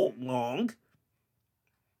so long.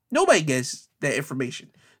 Nobody gets that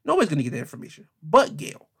information. Nobody's going to get that information but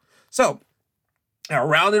Gayle. So, I'll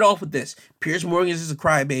round it off with this. Piers Morgan is a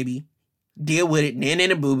crybaby. Deal with it.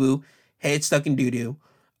 Nana boo-boo. Head stuck in doo-doo.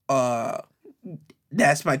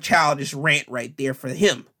 That's my childish rant right there for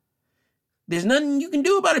him. There's nothing you can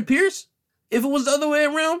do about it, Piers. If it was the other way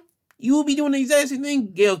around, you will be doing the exact same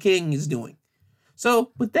thing Gayle King is doing.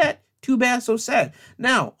 So, with that, too bad, so sad.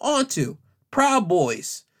 Now, on to Proud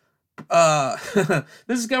Boys.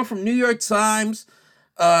 This is coming from New York Times.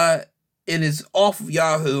 It is off of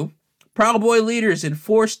Yahoo. Proud Boy leaders in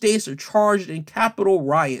 4 states are charged in Capitol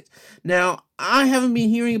riots. Now, I haven't been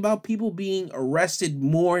hearing about people being arrested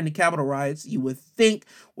more in the Capitol riots. You would think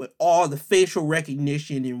with all the facial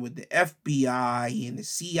recognition and with the FBI and the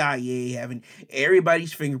CIA having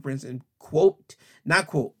everybody's fingerprints and not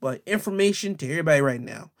quote, but information to everybody right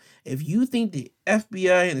now. If you think the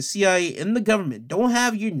FBI and the CIA and the government don't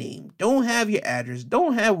have your name, don't have your address,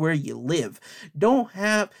 don't have where you live, don't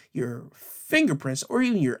have your fingerprints or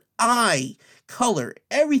even your eye color,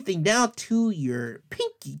 everything down to your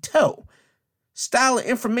pinky toe, style of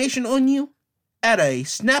information on you at a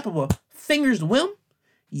snap of a finger's whim,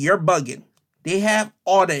 you're bugging. They have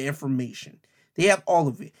all that information. They have all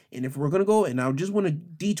of it. And if we're going to go, and I just want to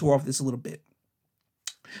detour off this a little bit.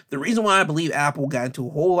 The reason why I believe Apple got into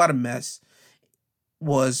a whole lot of mess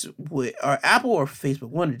was with Apple or Facebook,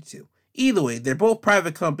 one of the two. Either way, they're both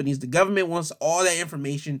private companies. The government wants all that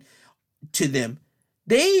information to them.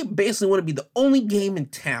 They basically want to be the only game in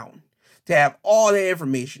town to have all that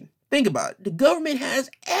information. Think about it. The government has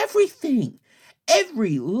everything.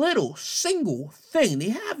 Every little single thing.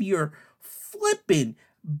 They have your flipping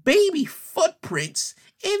baby footprints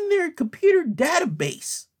in their computer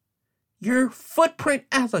database. Your footprint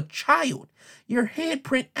as a child, your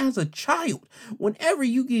handprint as a child. Whenever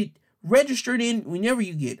you get registered in, whenever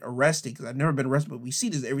you get arrested, because I've never been arrested, but we see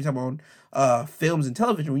this every time on films and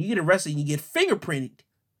television. When you get arrested and you get fingerprinted,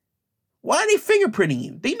 why are they fingerprinting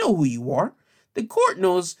you? They know who you are. The court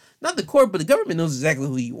knows, not the court, but the government knows exactly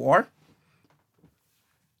who you are.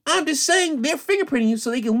 I'm just saying they're fingerprinting you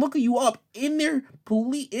so they can look you up in their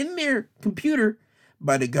computer,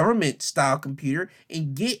 by the government style computer,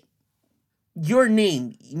 and get your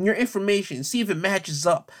name, your information, see if it matches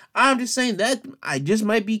up. I'm just saying that I just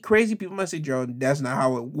might be crazy. People might say, Joe, that's not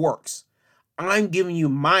how it works. I'm giving you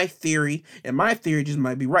my theory, and my theory just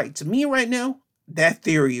might be right. To me right now, that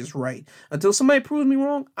theory is right. Until somebody proves me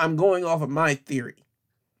wrong, I'm going off of my theory.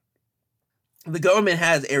 The government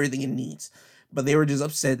has everything it needs, but they were just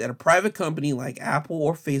upset that a private company like Apple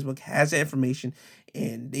or Facebook has that information,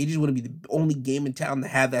 and they just want to be the only game in town to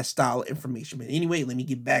have that style of information. But anyway, let me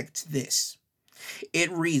get back to this. It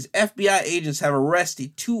reads, FBI agents have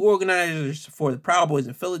arrested 2 organizers for the Proud Boys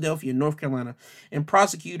in Philadelphia and North Carolina, and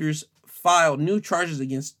prosecutors filed new charges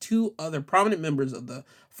against 2 other prominent members of the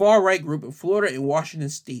far-right group in Florida and Washington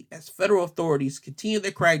state as federal authorities continue their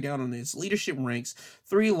crackdown on its leadership ranks,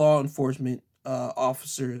 3 law enforcement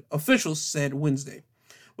officials said Wednesday.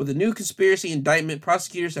 With a new conspiracy indictment,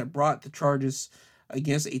 prosecutors have brought the charges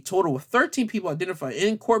against a total of 13 people identified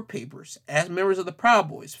in court papers as members of the Proud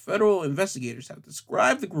Boys. Federal investigators have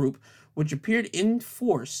described the group, which appeared in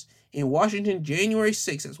force in Washington January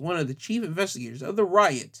 6 as one of the chief investigators of the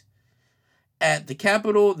riot at the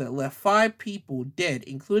Capitol that left 5 people dead,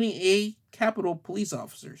 including 8 Capitol police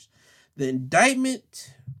officers. The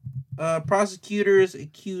indictment, prosecutors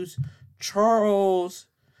accused Charles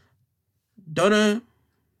Donahoe,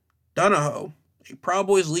 a Proud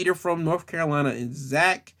Boys leader from North Carolina, and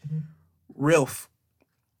Zach Rilf,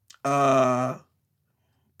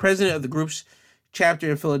 president of the group's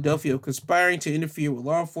chapter in Philadelphia, of conspiring to interfere with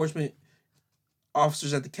law enforcement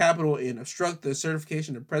officers at the Capitol and obstruct the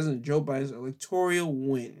certification of President Joe Biden's electoral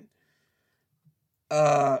win.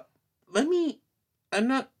 And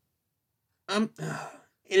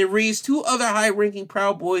it reads 2 other high-ranking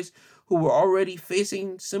Proud Boys who were already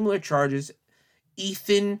facing similar charges,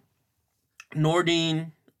 Ethan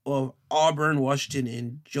Nordine of Auburn, Washington,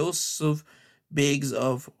 and Joseph Biggs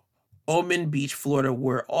of Ormond Beach, Florida,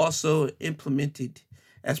 were also implemented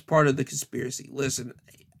as part of the conspiracy. Listen,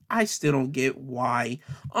 I still don't get why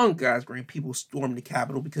on God's green people stormed the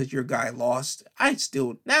Capitol because your guy lost.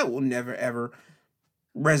 That will never ever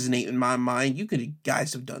resonate in my mind. You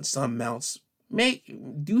guys have done something else.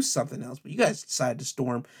 Do something else, but you guys decided to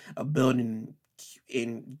storm a building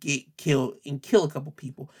and kill a couple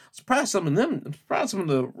people. I'm surprised some of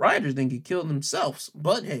the rioters didn't get killed themselves.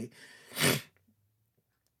 But hey,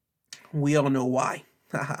 we all know why.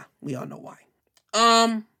 We all know why.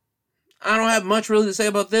 I don't have much really to say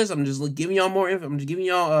about this. I'm just giving y'all more info. I'm just giving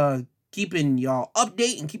y'all, keeping y'all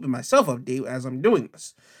update and keeping myself update as I'm doing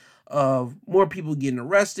this. More people getting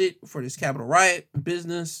arrested for this Capitol riot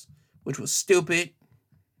business, which was stupid.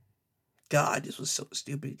 God, this was so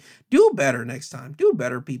stupid. Do better next time. Do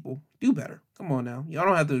better, people. Do better. Come on now. Y'all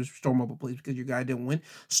don't have to storm up a place because your guy didn't win.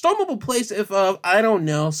 Storm up a place if, I don't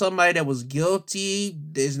know, somebody that was guilty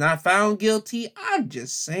is not found guilty. I'm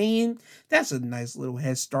just saying. That's a nice little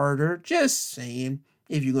head starter. Just saying.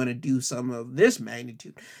 If you're going to do some of this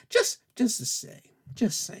magnitude. Just to say.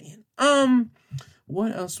 Just saying.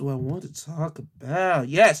 What else do I want to talk about?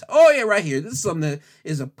 Yes. Oh yeah, right here. This is something that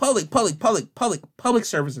is a public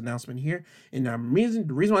service announcement here. And the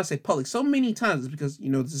reason why I say public so many times is because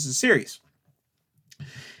this is serious.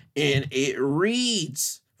 And it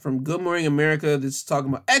reads from Good Morning America. This is talking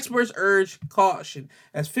about experts urge caution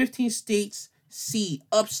as 15 states see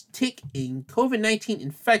uptick in COVID-19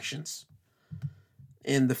 infections.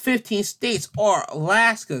 And the 15 states are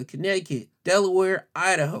Alaska, Connecticut, Delaware,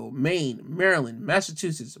 Idaho, Maine, Maryland,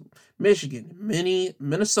 Massachusetts, Michigan,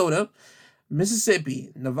 Minnesota, Mississippi,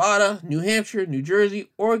 Nevada, New Hampshire, New Jersey,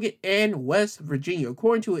 Oregon, and West Virginia,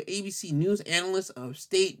 according to an ABC News analyst of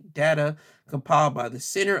state data compiled by the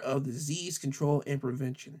Center of Disease Control and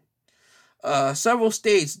Prevention. Several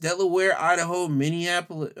states, Delaware, Idaho,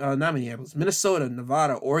 Minnesota,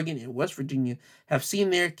 Nevada, Oregon, and West Virginia have seen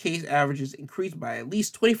their case averages increase by at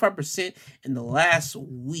least 25% in the last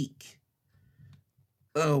week.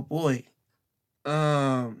 Oh boy.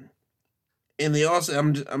 And they also,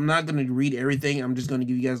 I'm not going to read everything. I'm just going to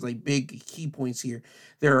give you guys like big key points here.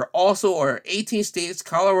 There are also 18 states,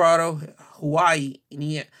 Colorado, Hawaii,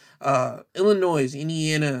 Illinois,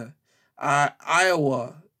 Indiana,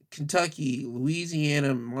 Iowa, Kentucky,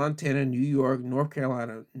 Louisiana, Montana, New York, North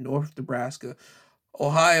Carolina, North Nebraska,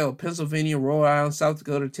 Ohio, Pennsylvania, Rhode Island, South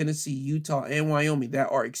Dakota, Tennessee, Utah, and Wyoming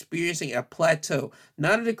that are experiencing a plateau,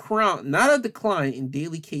 not a decline in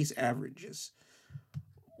daily case averages.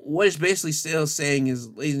 What it's basically still saying is,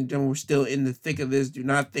 ladies and gentlemen, we're still in the thick of this. Do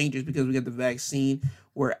not think just because we got the vaccine,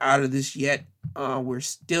 we're out of this yet. We're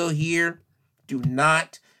still here. Do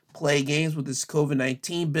not play games with this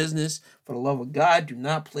COVID-19 business. For the love of God, do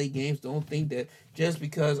not play games. Don't think that just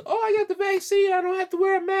because, I got the vaccine, I don't have to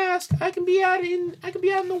wear a mask. I can be out in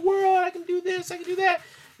the world. I can do this. I can do that.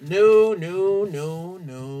 No.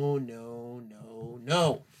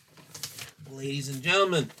 Ladies and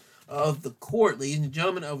gentlemen of the court, ladies and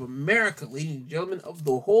gentlemen of America, ladies and gentlemen of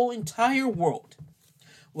the whole entire world,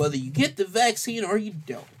 whether you get the vaccine or you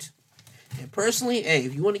don't. And personally,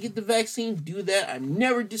 if you want to get the vaccine, do that. I'm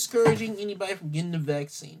never discouraging anybody from getting the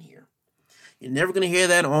vaccine here. You're never going to hear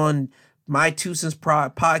that on my 2 Cents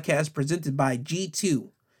podcast presented by G2.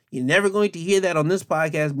 You're never going to hear that on this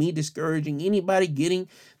podcast, me discouraging anybody getting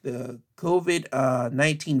the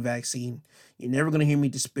COVID-19 vaccine. You're never going to hear me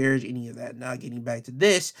disparage any of that. Now, getting back to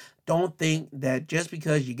this, don't think that just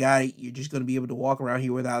because you got it, you're just going to be able to walk around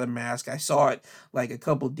here without a mask. I saw it like a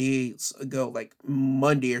couple days ago, like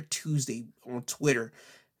Monday or Tuesday on Twitter.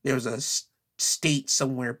 There was a state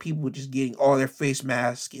somewhere, people were just getting all their face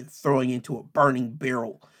masks and throwing into a burning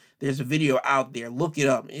barrel. There's a video out there. Look it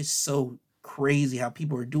up. It's so crazy how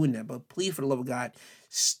people are doing that. But please, for the love of God,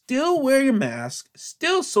 still wear your mask.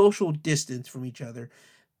 Still social distance from each other.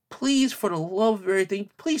 Please, for the love of everything,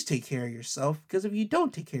 please take care of yourself. Because if you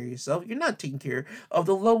don't take care of yourself, you're not taking care of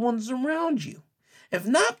the loved ones around you. If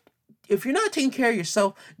you're not taking care of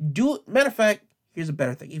yourself, do it. Matter of fact, here's a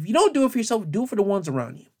better thing. If you don't do it for yourself, do it for the ones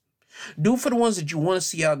around you. Do it for the ones that you want to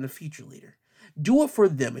see out in the future later. Do it for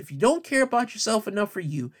them. If you don't care about yourself enough for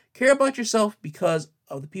you, care about yourself because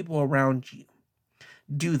of the people around you.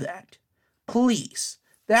 Do that. Please.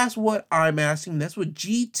 That's what I'm asking. That's what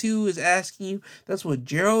G2 is asking you. That's what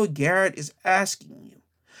Gerald Garrett is asking you.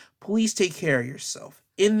 Please take care of yourself.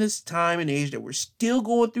 In this time and age that we're still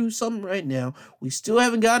going through something right now, we still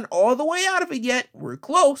haven't gotten all the way out of it yet. We're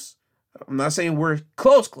close. I'm not saying we're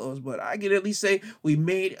close, but I can at least say we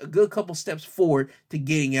made a good couple steps forward to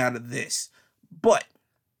getting out of this. But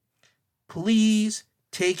please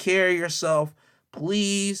take care of yourself.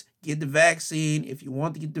 Please get the vaccine. If you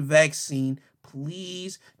want to get the vaccine,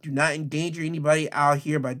 please do not endanger anybody out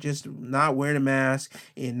here by just not wearing a mask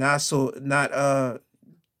and not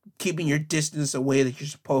keeping your distance away that you're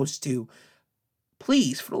supposed to.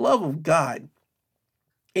 Please, for the love of God,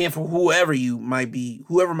 and for whoever might be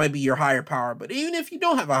your higher power. But even if you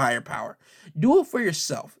don't have a higher power, do it for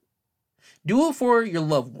yourself. Do it for your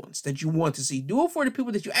loved ones that you want to see. Do it for the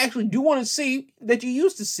people that you actually do want to see, that you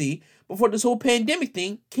used to see before this whole pandemic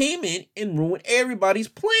thing came in and ruined everybody's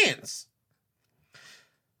plans.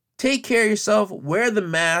 Take care of yourself. Wear the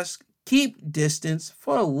mask. Keep distance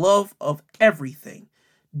for the love of everything.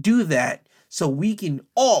 Do that so we can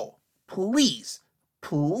all, please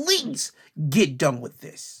get done with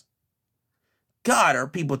this. God, are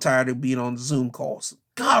people tired of being on Zoom calls?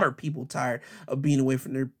 God, are people tired of being away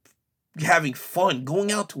from their having fun,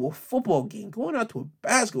 going out to a football game, going out to a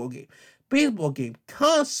basketball game, baseball game,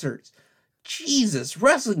 concerts, Jesus,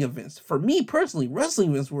 wrestling events. For me personally, wrestling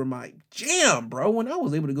events were my jam, bro. When I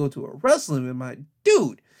was able to go to a wrestling event, my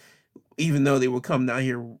dude, even though they would come down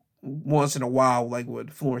here once in a while, like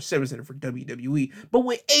with Florence Simonson for WWE. But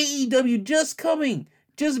with AEW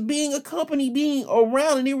just being a company, being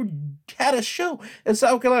around, and had a show in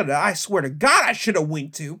South Carolina, I swear to God, I should have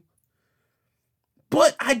went to.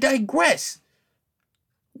 But I digress.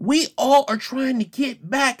 We all are trying to get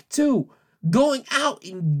back to going out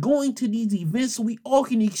and going to these events so we all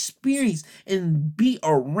can experience and be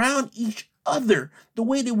around each other the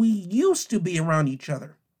way that we used to be around each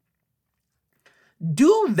other.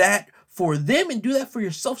 Do that for them and do that for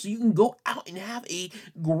yourself so you can go out and have a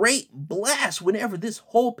great blast whenever this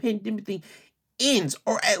whole pandemic thing ends,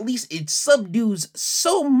 or at least it subdues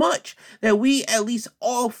so much that we at least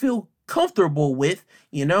all feel comfortable with,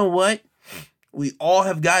 you know what? We all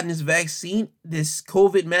have gotten this vaccine. This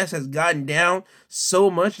COVID mess has gotten down so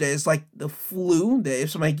much that it's like the flu, that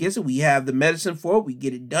if somebody gets it, we have the medicine for it. We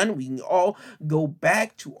get it done. We can all go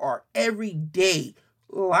back to our everyday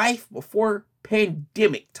life before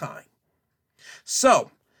pandemic time.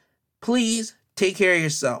 So, please take care of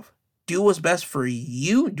yourself. Do what's best for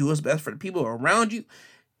you. Do what's best for the people around you.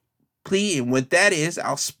 Please, and what that is,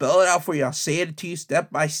 I'll spell it out for you. I'll say it to you step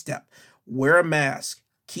by step. Wear a mask.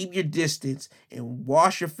 Keep your distance and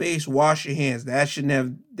wash your face, wash your hands. That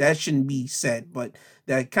shouldn't be said, but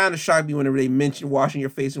that kind of shocked me whenever they mentioned washing your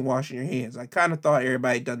face and washing your hands. I kind of thought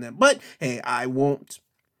everybody had done that, but hey, I won't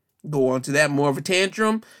go on to that more of a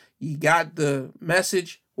tantrum. You got the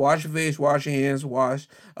message. Wash your face, wash your hands, wash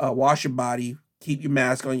your body. Keep your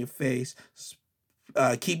mask on your face.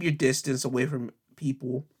 Keep your distance away from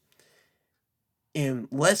people, and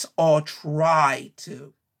let's all try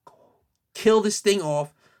to kill this thing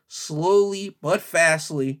off slowly but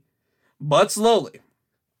fastly, but slowly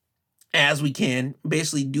as we can.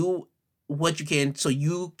 Basically do what you can so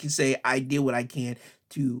you can say, I did what I can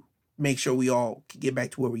to make sure we all can get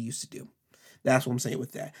back to what we used to do. That's what I'm saying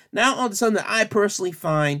with that. Now on to something that I personally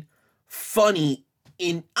find funny.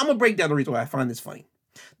 I'm going to break down the reason why I find this funny.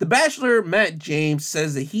 The Bachelor, Matt James,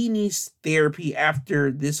 says that he needs therapy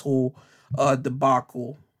after this whole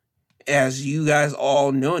debacle. As you guys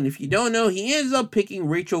all know, and if you don't know, he ends up picking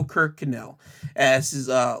Rachel Kirkconnell as his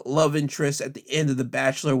love interest at the end of The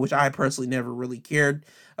Bachelor, which I personally never really cared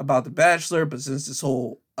about The Bachelor, but since this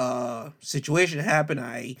whole situation happened,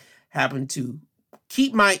 I happened to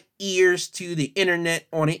keep my ears to the internet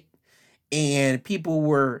on it, and people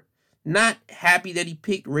were not happy that he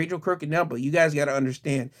picked Rachel Kirkconnell, but you guys got to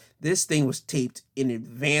understand, this thing was taped in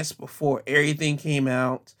advance before everything came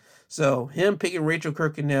out. So him picking Rachel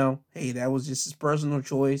Kirkconnell, hey, that was just his personal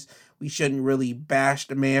choice. We shouldn't really bash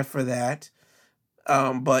the man for that.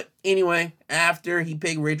 But anyway, after he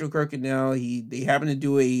picked Rachel Kirkconnell, they happened to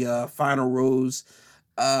do a Final Rose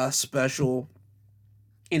special.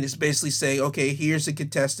 And it's basically saying, okay, here's the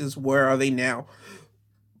contestants. Where are they now?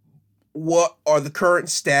 What are the current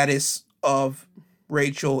status of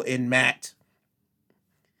Rachel and Matt?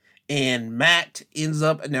 And Matt ends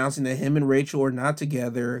up announcing that him and Rachel are not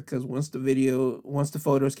together because once the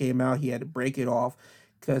photos came out, he had to break it off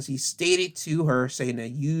because he stated to her saying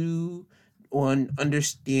that you won't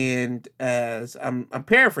understand, as I'm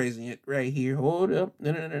paraphrasing it right here. Hold up.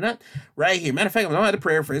 No. Right here. Matter of fact, I don't have to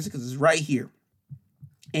paraphrase it because it's right here.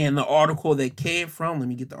 And the article that came from, let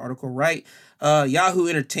me get the article right, Yahoo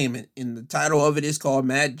Entertainment. And the title of it is called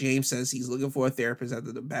Matt James Says He's Looking for a Therapist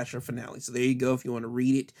After the Bachelor Finale. So there you go if you want to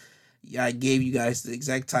read it. Yeah, I gave you guys the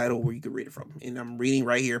exact title where you could read it from. And I'm reading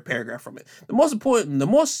right here a paragraph from it. The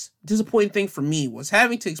most disappointing thing for me was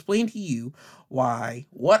having to explain to you why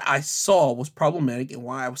what I saw was problematic and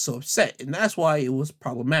why I was so upset. And that's why it was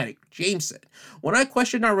problematic, James said. When I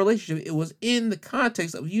questioned our relationship, it was in the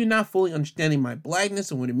context of you not fully understanding my blackness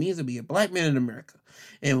and what it means to be a black man in America.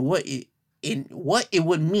 And what it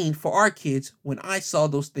would mean for our kids when I saw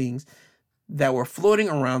those things that were floating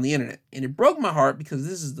around the internet. And it broke my heart because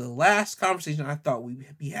this is the last conversation I thought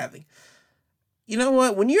we'd be having. You know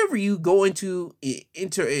what? Whenever you go into an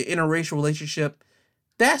interracial relationship,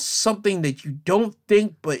 that's something that you don't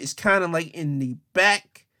think, but it's kind of like in the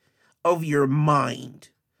back of your mind.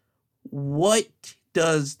 What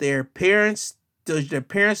does their parents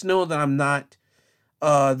know that I'm not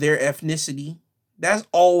their ethnicity? That's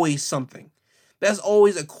always something. That's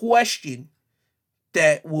always a question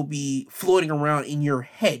that will be floating around in your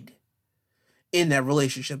head in that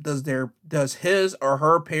relationship. Does his or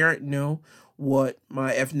her parent know what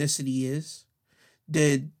my ethnicity is?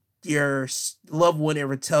 Did your loved one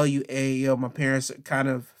ever tell you, hey, my parents kind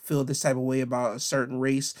of feel this type of way about a certain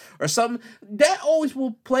race or something? That always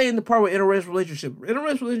will play in the part with interracial relationships.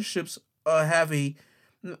 Interracial relationships have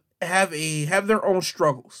their own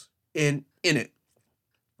struggles in it.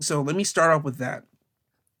 So let me start off with that.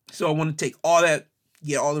 So I want to take all that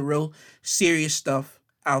get all the real serious stuff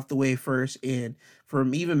out the way first. And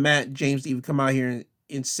from even Matt James to even come out here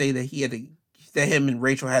and say that that him and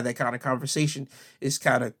Rachel had that kind of conversation is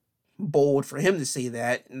kind of bold for him to say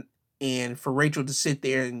that. And for Rachel to sit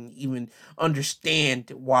there and even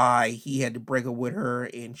understand why he had to break up with her,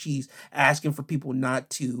 and she's asking for people not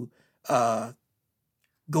to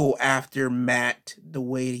go after Matt the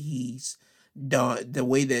way he's done, the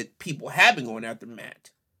way that people have been going after Matt.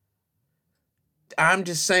 I'm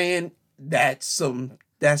just saying that's some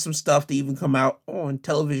stuff to even come out on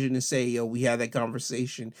television and say, yo, we had that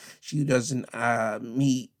conversation. She doesn't,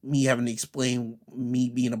 me having to explain me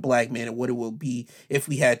being a black man and what it would be if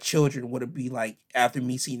we had children, what it'd be like after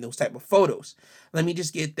me seeing those type of photos. Let me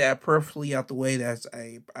just get that perfectly out the way. That's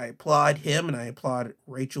I applaud him and I applaud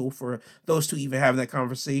Rachel for those two even having that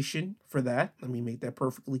conversation for that. Let me make that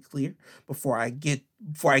perfectly clear before I get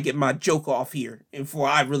my joke off here and before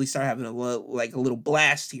I really start having a little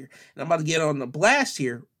blast here. And I'm about to get on the blast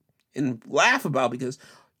here and laugh about because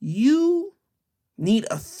you need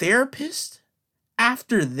a therapist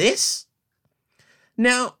after this?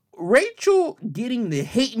 Now, Rachel getting the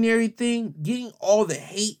hate and everything, getting all the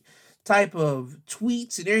hate type of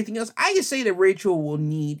tweets and everything else, I can say that Rachel will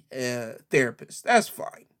need a therapist. That's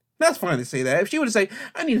fine. That's fine to say that. If she would say,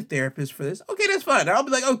 I need a therapist for this, okay, that's fine. I'll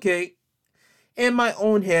be like, okay. In my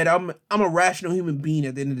own head, I'm a rational human being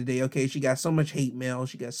at the end of the day. Okay, she got so much hate mail,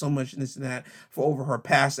 she got so much this and that for over her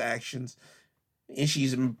past actions. And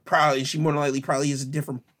she more than likely probably is a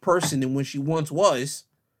different person than when she once was.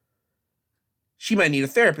 She might need a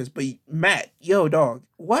therapist. But Matt, yo, dog,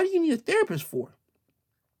 why do you need a therapist for?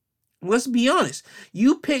 Let's be honest.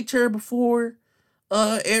 You picked her before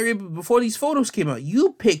these photos came out.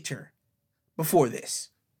 You picked her before this.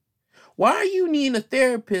 Why are you needing a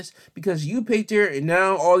therapist because you picked her and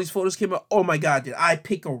now all these photos came out? Oh my God, did I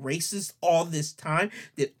pick a racist all this time?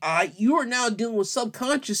 You are now dealing with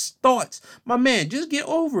subconscious thoughts. My man, just get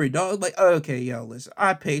over it, dog. Like, okay, yo, listen,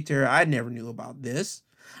 I picked her. I never knew about this.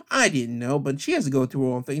 I didn't know, but she has to go through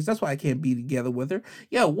her own things. That's why I can't be together with her.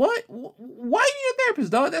 Yo, what? Why do you need a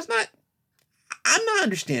therapist, dog? I'm not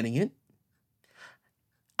understanding it.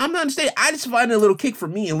 I'm not understanding. I just find it a little kick for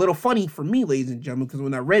me, a little funny for me, ladies and gentlemen, because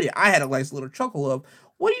when I read it, I had a nice little chuckle of,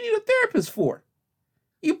 what do you need a therapist for?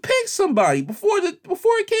 You picked somebody before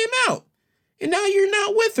it came out, and now you're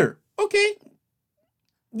not with her. Okay,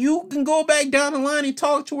 you can go back down the line and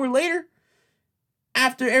talk to her later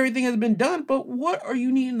after everything has been done, but what are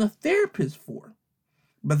you needing a therapist for?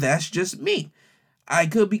 But that's just me. I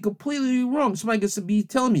could be completely wrong. Somebody gets to be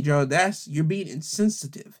telling me, Joe, you're being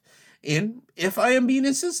insensitive. And if I am being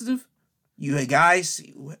insensitive, you guys,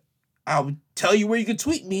 I'll tell you where you can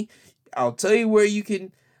tweet me. I'll tell you where you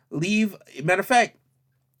can leave. Matter of fact,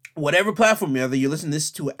 whatever platform, whether you're listening to this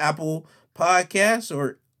to Apple Podcasts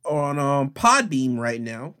or on Podbeam right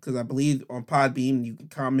now, because I believe on Podbeam you can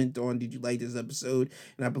comment on, did you like this episode?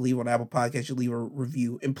 And I believe on Apple Podcasts you leave a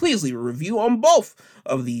review. And please leave a review on both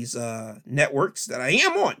of these networks that I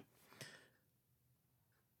am on.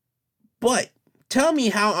 But tell me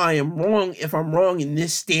how I am wrong if I'm wrong in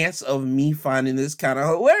this stance of me finding this kind of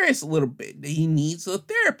hilarious a little bit. That he needs a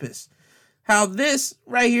therapist. How this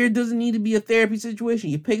right here doesn't need to be a therapy situation.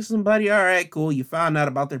 You pick somebody, all right, cool. You found out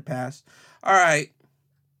about their past. All right,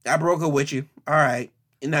 I broke up with you. All right.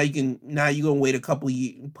 And now you're gonna wait a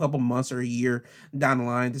couple months or a year down the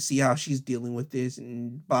line to see how she's dealing with this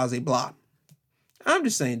and blah blah blah. I'm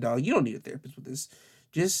just saying, dog, you don't need a therapist with this.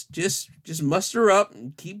 Just muster up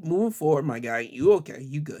and keep moving forward, my guy. You okay?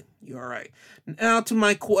 You good? You all right? Now to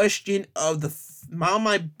my question of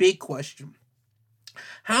my big question: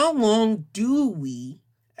 how long do we,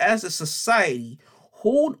 as a society,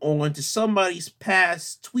 hold on to somebody's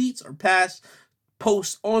past tweets or past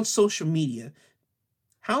posts on social media?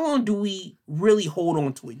 How long do we really hold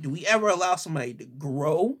on to it? Do we ever allow somebody to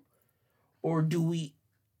grow, or do we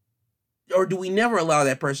never allow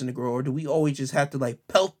that person to grow, or do we always just have to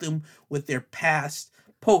pelt them with their past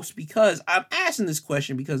posts? Because I'm asking this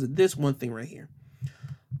question because of this one thing right here.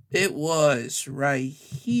 It was right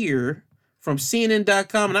here from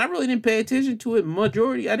CNN.com, and I really didn't pay attention to it. I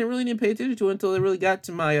didn't pay attention to it until it really got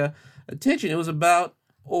to my attention. It was about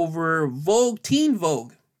over Vogue, Teen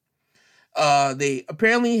Vogue. They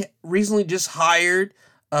apparently recently just hired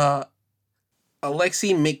Alexi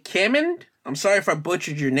McCammond. I'm sorry if I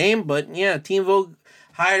butchered your name, but yeah, Teen Vogue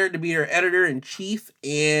hired her to be their editor-in-chief,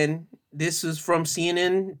 and this is from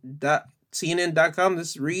CNN.com.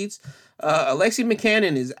 This reads, Alexi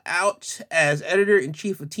McCammond is out as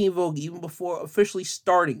editor-in-chief of Teen Vogue even before officially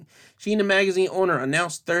starting. She and the magazine owner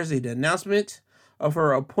announced Thursday. The announcement of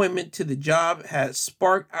her appointment to the job has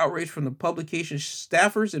sparked outrage from the publication's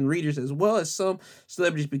staffers and readers, as well as some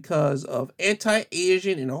celebrities, because of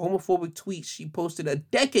anti-Asian and homophobic tweets she posted a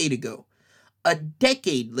decade ago. A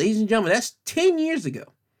decade, ladies and gentlemen, that's 10 years ago.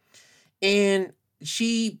 And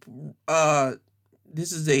she,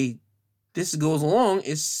 this goes along,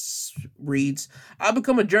 it reads, "I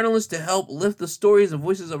become a journalist to help lift the stories and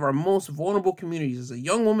voices of our most vulnerable communities. As a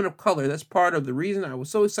young woman of color, that's part of the reason I was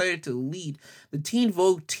so excited to lead the Teen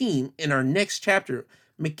Vogue team in our next chapter,"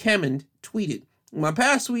 McCammond tweeted. "My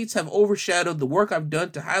past tweets have overshadowed the work I've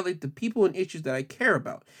done to highlight the people and issues that I care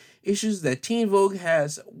about, issues that Teen Vogue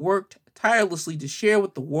has worked tirelessly to share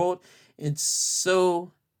with the world. And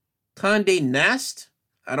so Condé Nast,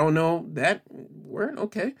 I don't know that word,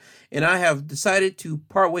 okay, and I have decided to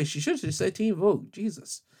part ways." She should have said Teen Vogue,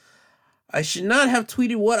 Jesus. "I should not have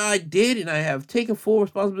tweeted what I did, and I have taken full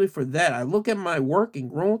responsibility for that. I look at my work and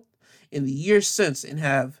growth in the years since and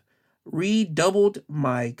have redoubled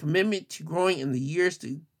my commitment to growing in the years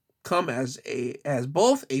to come as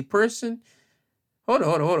both a person." Hold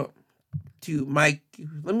on.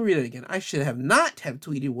 Let me read it again. "I should have not have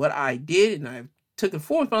tweeted what I did, and I have taken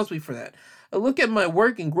full responsibility for that. I look at my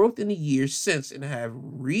work and growth in the years since and have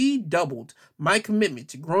redoubled my commitment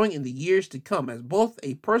to growing in the years to come as both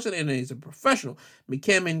a person and as a professional,"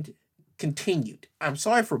 McCammond continued. I'm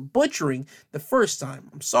sorry for butchering the first time.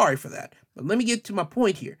 I'm sorry for that. But let me get to my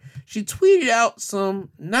point here. She tweeted out some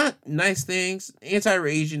not nice things,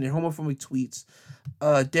 anti-Asian and homophobic tweets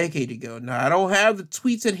a decade ago. Now, I don't have the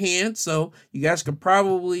tweets at hand, so you guys could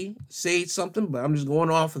probably say something, but I'm just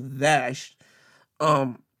going off of that.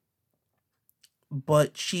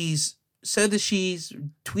 But she's said that she's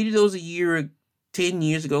tweeted those 10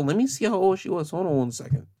 years ago. Let me see how old she was. Hold on 1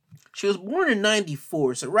 second. She was born in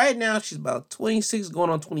 94. So right now she's about 26 going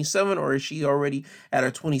on 27, or is she already at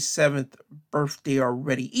her 27th birthday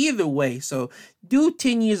already? Either way, so do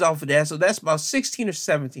 10 years off of that. So that's about 16 or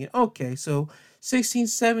 17. Okay, so 16,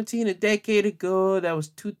 17, a decade ago. That was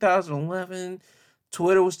 2011.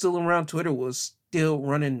 Twitter was still around. Twitter was still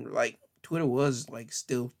running, Twitter was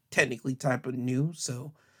still technically type of new.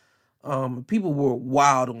 So people were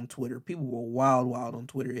wild on Twitter. People were wild on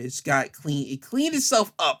Twitter. It's got clean. It cleaned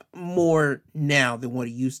itself up more now than what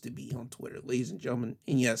it used to be on Twitter, ladies and gentlemen.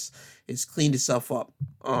 And yes, it's cleaned itself up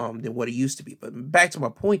than what it used to be. But back to my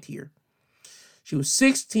point here. She was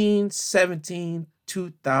 16, 17,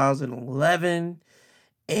 2011.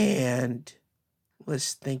 And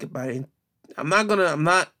let's think about it. I'm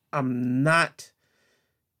not.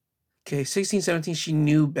 Okay, 16, 17, she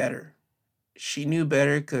knew better. She knew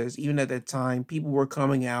better because even at that time, people were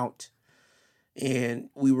coming out and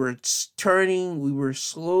we were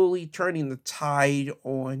slowly turning the tide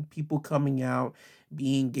on people coming out,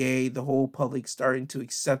 being gay, the whole public starting to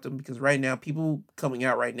accept them, because right now, people coming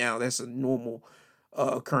out right now, that's a normal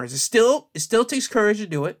occurrence. It still takes courage to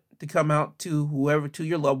do it, to come out to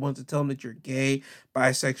your loved ones, to tell them that you're gay,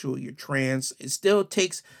 bisexual, you're trans. It still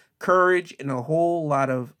takes courage and a whole lot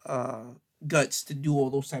of guts to do all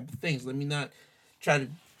those type of things. Let me not try to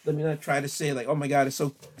say oh my God, it's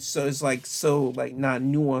so it's not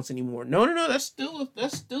nuanced anymore. No, that's still a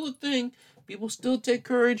thing. People still take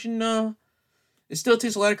courage, and it still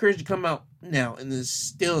takes a lot of courage to come out now, and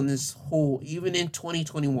even in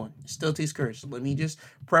 2021, it still takes courage. So let me just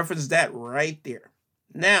preface that right there.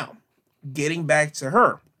 Now, getting back to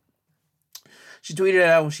her. She tweeted it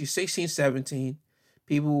out when she's 16, 17.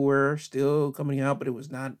 People were still coming out, but it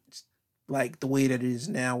was not like the way that it is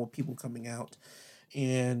now with people coming out.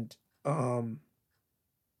 And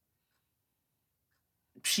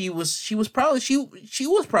she was probably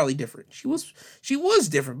different. She was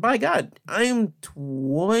different. By God, I am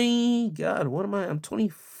 20. God, what am I? I'm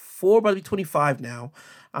 24, about to be 25 now.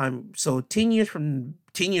 So 10 years from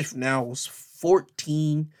now I was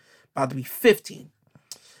 14, about to be 15.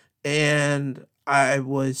 And I'm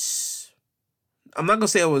not gonna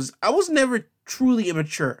say I was never truly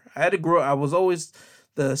immature. I had to grow. I was always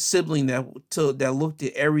the sibling that looked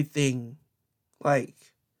at everything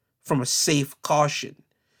from a safe caution.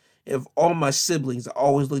 If all my siblings, I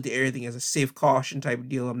always looked at everything as a safe caution type of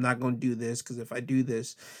deal. I'm not going to do this because if I do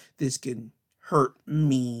this, this can hurt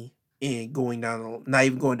me and not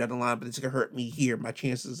even going down the line, but it's going to hurt me here. My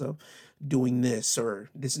chances of doing this or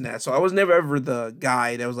this and that. So I was never ever the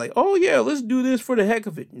guy that was like, oh yeah, let's do this for the heck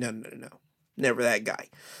of it. No. Never that guy.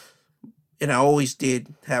 And I always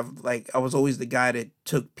did have, I was always the guy that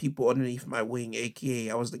took people underneath my wing, aka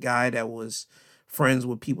I was the guy that was friends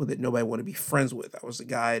with people that nobody wanted to be friends with. I was the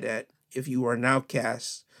guy that if you were an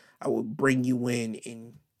outcast, I would bring you in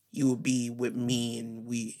and you would be with me, and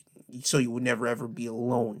so you would never ever be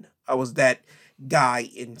alone. I was that guy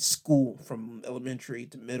in school from elementary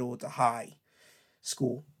to middle to high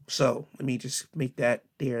school. So let me just make that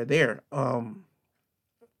there.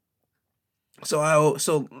 So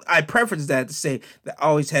I preference that to say that I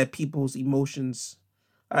always had people's emotions.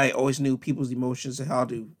 I always knew people's emotions and how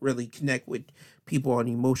to really connect with people on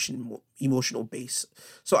emotional base.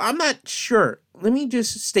 So I'm not sure. Let me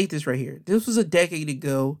just state this right here. This was a decade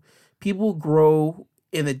ago. People grow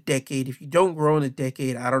in a decade. If you don't grow in a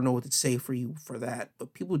decade, I don't know what to say for you for that.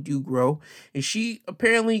 But people do grow. And she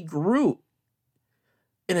apparently grew.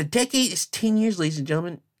 In a decade is 10 years, ladies and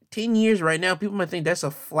gentlemen. 10 years right now. People might think that's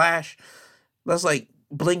a flash. That's like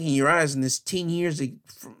blinking your eyes, and this 10 years,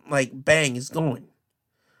 like bang, is going.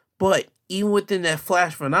 But even within that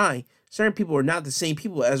flash of an eye, certain people are not the same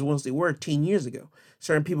people as once they were 10 years ago.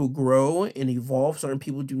 Certain people grow and evolve. Certain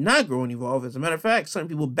people do not grow and evolve. As a matter of fact, certain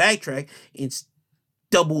people backtrack and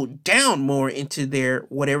double down more into their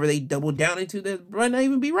whatever they double down into that might not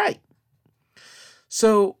even be right.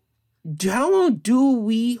 So, how long do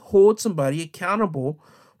we hold somebody accountable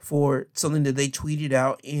for something that they tweeted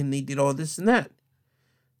out and they did all this and that?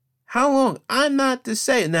 How long? I'm not to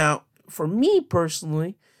say. Now, for me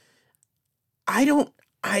personally, I don't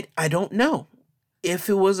know. If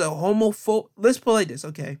it was a homophobe, let's put it like this,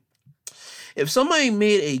 okay? If somebody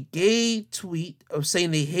made a gay tweet of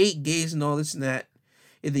saying they hate gays and all this and that,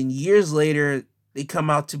 and then years later they come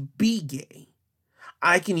out to be gay,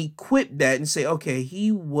 I can equip that and say, okay,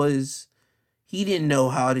 he didn't know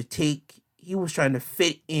how to he was trying to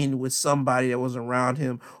fit in with somebody that was around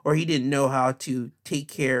him, or he didn't know how to take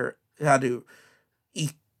care, how to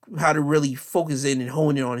really focus in and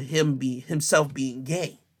hone in on himself being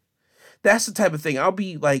gay. That's the type of thing. I'll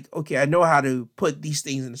be like, okay, I know how to put these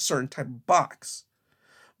things in a certain type of box.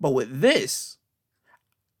 But with this,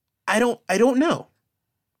 I don't know.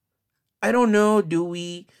 I don't know. Do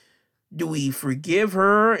we forgive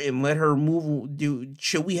her and let her move?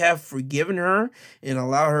 Should we have forgiven her and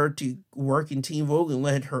allow her to work in Teen Vogue and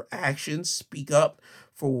let her actions speak up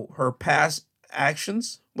for her past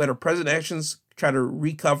actions? Let her present actions try to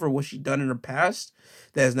recover what she's done in her past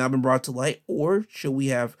that has now been brought to light? Or should we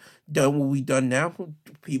have done what we've done now?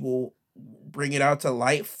 People bring it out to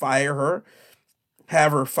light, fire her,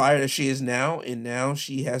 have her fired as she is now, and now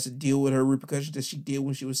she has to deal with her repercussions that she did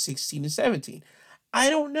when she was 16 and 17. I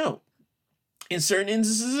don't know. In certain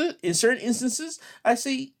instances, I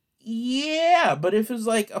say, yeah, but if it's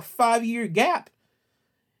like a 5-year gap,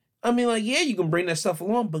 I mean, like, yeah, you can bring that stuff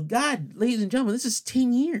along, but God, ladies and gentlemen, this is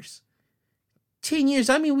 10 years. 10 years.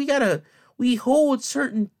 I mean, we hold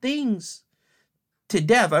certain things to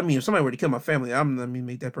death. I mean, if somebody were to kill my family, let me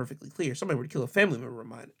make that perfectly clear. If somebody were to kill a family member of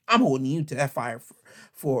mine, I'm holding you to that fire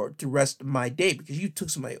for the rest of my day because you took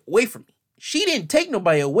somebody away from me. She didn't take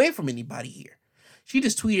nobody away from anybody here. She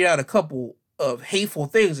just tweeted out a couple of hateful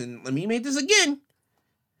things, and let me make this again.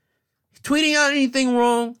 Tweeting out anything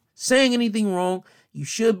wrong, saying anything wrong, you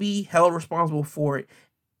should be held responsible for it.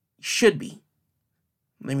 Should be.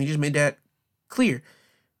 Let me just make that clear.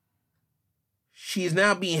 She is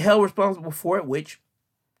now being held responsible for it, which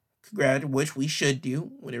we should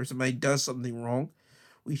do. Whenever somebody does something wrong,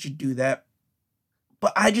 we should do that.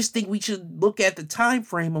 But I just think we should look at the time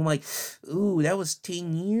frame. I'm like, ooh, that was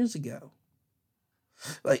 10 years ago.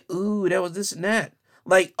 Like, ooh, that was this and that.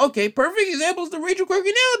 Like, okay, perfect example is the Rachel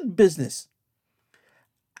Kirkconnell business.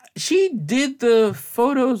 She did the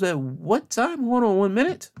photos at what time? Hold on 1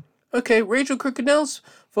 minute. Okay, Rachel Kirkconnell's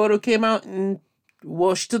photo came out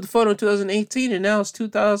she took the photo in 2018 and now it's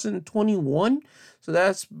 2021. So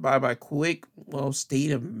that's by my quick,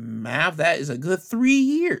 state of math, that is a good 3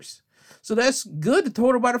 years. So that's good to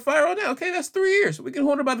hold her by the fire on that. Okay, that's 3 years. So we can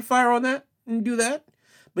hold her by the fire on that and do that.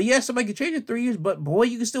 But yes, somebody can change in 3 years, but boy,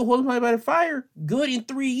 you can still hold somebody by the fire good in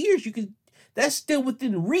 3 years. That's still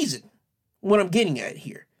within reason. What I'm getting at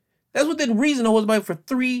here. That's within reason to hold somebody for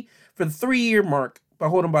the 3 year mark by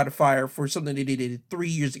holding by the fire for something they did 3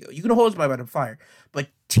 years ago. You can hold somebody by the fire. But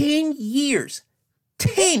 10 years,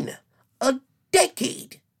 10, a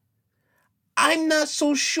decade. I'm not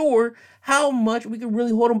so sure how much we can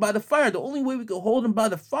really hold them by the fire. The only way we can hold them by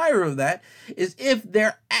the fire of that is if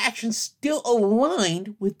their actions still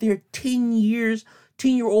aligned with their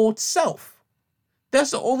 10-year-old self.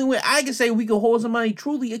 That's the only way I can say we can hold somebody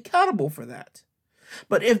truly accountable for that.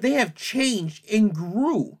 But if they have changed and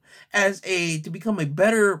grew to become a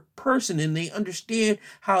better person and they understand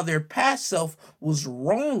how their past self was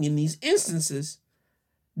wrong in these instances,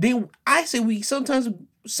 then I say we sometimes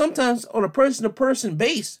on a person-to-person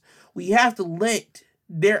base, we have to let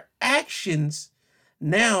their actions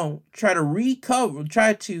now try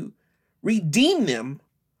to redeem them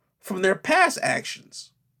from their past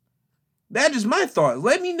actions. That is my thought.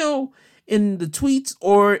 Let me know in the tweets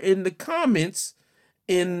or in the comments,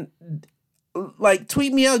 and like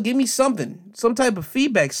tweet me out, give me something, some type of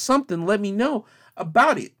feedback, something. Let me know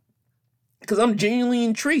about it because I'm genuinely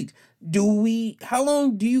intrigued. How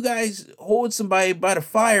long do you guys hold somebody by the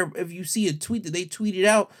fire if you see a tweet that they tweeted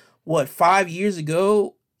out, 5 years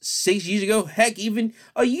ago, 6 years ago, heck, even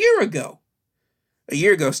a year ago? A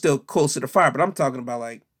year ago, still close to the fire, but I'm talking about,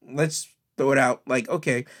 like, let's throw it out. Like,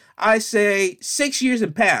 okay, I say 6 years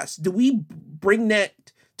have passed. Do we bring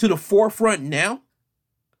that to the forefront now?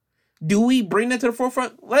 Do we bring that to the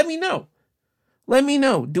forefront? Let me know. Let me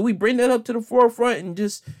know. Do we bring that up to the forefront and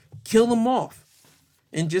just kill them off?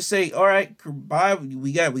 And just say, all right, bye.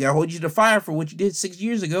 We got to hold you to the fire for what you did 6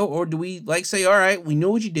 years ago, or do we say, all right, we know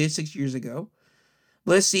what you did 6 years ago.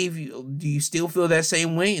 Let's see do you still feel that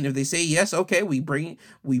same way? And if they say yes, okay, we bring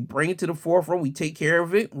it to the forefront. We take care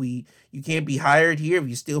of it. You can't be hired here if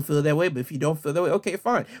you still feel that way. But if you don't feel that way, okay,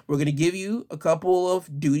 fine. We're gonna give you a couple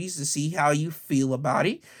of duties to see how you feel about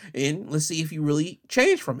it, and let's see if you really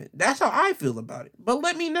change from it. That's how I feel about it. But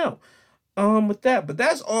let me know. With that, but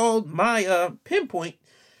that's all my pinpoint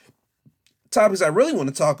topics I really want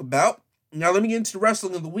to talk about. Now let me get into the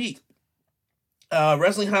wrestling of the week.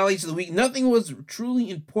 Wrestling highlights of the week. Nothing was truly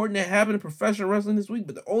important that happened in professional wrestling this week,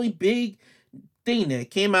 but the only big thing that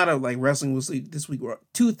came out of wrestling this week were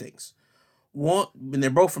two things. One, and they're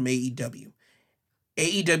both from AEW.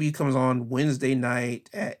 AEW comes on Wednesday night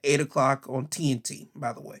at 8 o'clock on TNT,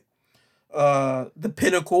 by the way. The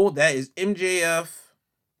Pinnacle, that is MJF,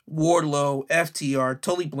 Wardlow, FTR,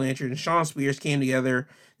 Tully Blanchard, and Shawn Spears came together.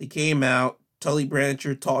 They came out. Tully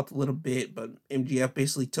Blanchard talked a little bit, but MJF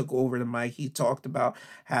basically took over the mic. He talked about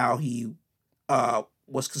how he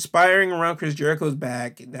was conspiring around Chris Jericho's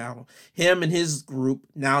back. And now him and his group,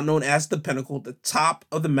 now known as the Pinnacle, the top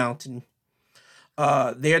of the mountain,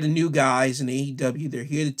 they're the new guys in AEW. They're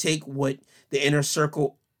here to take what the Inner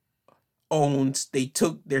Circle owns.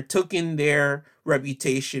 They're taking their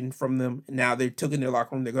reputation from them. And now they're taking their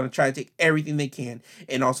locker room. They're going to try to take everything they can.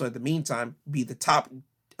 And also at the meantime, be the top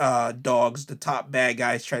dogs, the top bad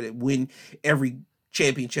guys, try to win every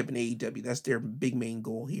championship in AEW. That's their big main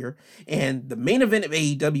goal here. And the main event of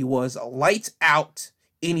AEW was a lights out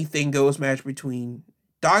anything goes match between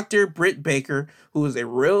Dr. Britt Baker, who is a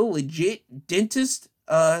real legit dentist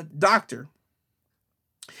doctor,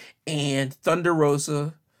 and Thunder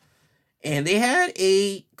Rosa. And they had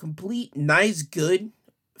a complete nice, good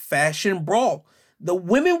fashion brawl. The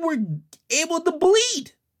women were able to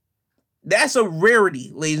bleed. That's a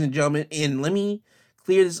rarity, ladies and gentlemen, and let me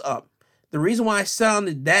clear this up. The reason why I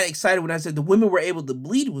sounded that excited when I said the women were able to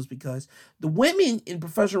bleed was because the women in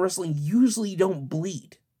professional wrestling usually don't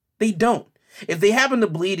bleed. They don't. If they happen to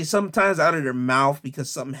bleed, it's sometimes out of their mouth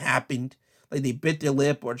because something happened, like they bit their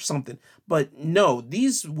lip or something. But no,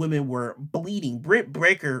 these women were bleeding. Britt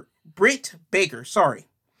Baker,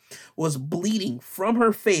 was bleeding from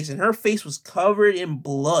her face, and her face was covered in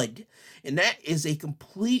blood. And that is a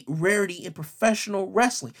complete rarity in professional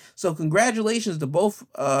wrestling. So congratulations to both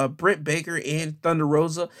Britt Baker and Thunder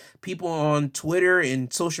Rosa. People on Twitter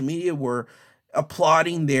and social media were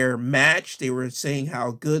applauding their match. They were saying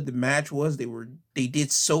how good the match was. They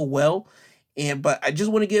did so well. But I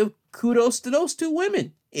just want to give kudos to those two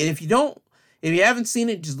women. And if you haven't seen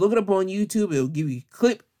it, just look it up on YouTube. It'll give you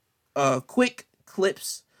quick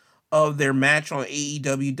clips of their match on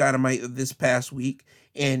AEW Dynamite of this past week.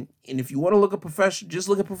 And if you want to look at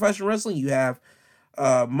professional wrestling, you have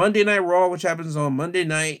Monday Night Raw, which happens on Monday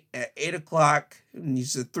night at 8 o'clock. And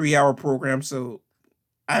it's a 3-hour program, so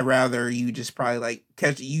I'd rather you just probably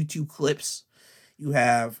catch the YouTube clips. You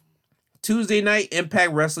have Tuesday night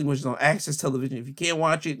Impact Wrestling, which is on Access Television. If you can't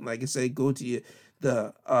watch it, like I said, go to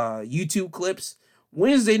the YouTube clips.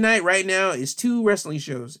 Wednesday night right now is 2 wrestling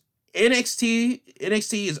shows. NXT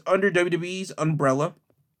is under WWE's umbrella.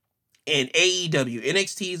 And AEW.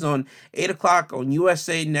 NXT is on 8 o'clock on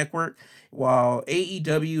USA Network, while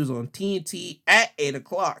AEW is on TNT at 8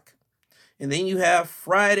 o'clock. And then you have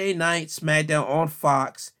Friday night SmackDown on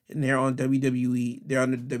Fox, and they're on WWE. They're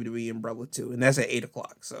under the WWE umbrella too, and that's at 8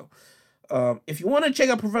 o'clock. So if you want to check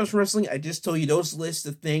out professional wrestling, I just told you those lists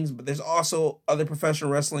of things, but there's also other professional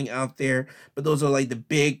wrestling out there, but those are the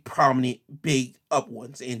big, prominent, big up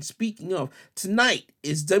ones. And speaking of, tonight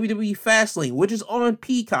is WWE Fastlane, which is on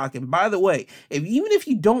Peacock. And by the way, even if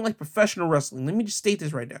you don't like professional wrestling, let me just state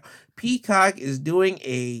this right now. Peacock is doing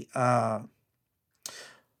I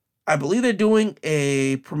believe they're doing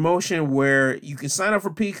a promotion where you can sign up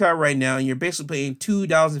for Peacock right now, and you're basically paying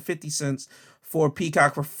 $2.50 for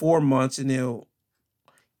Peacock for 4 months, and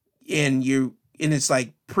and it's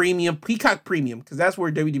like premium, Peacock Premium, because that's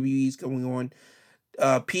where WWE is going on.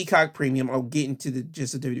 Peacock Premium. I'll get into the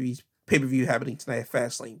just the WWE's pay-per-view happening tonight at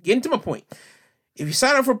Fastlane. Getting to my point. If you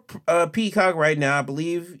sign up for Peacock right now, I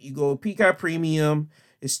believe you go Peacock Premium.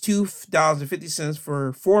 It's $2.50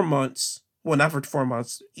 for 4 months. Well, not for 4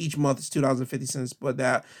 months. Each month is $2.50, but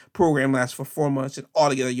that program lasts for 4 months, and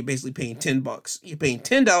altogether you're basically paying $10. You're paying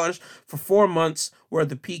 $10 for 4 months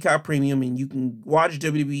worth of Peacock Premium, and you can watch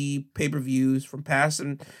WWE pay-per-views from past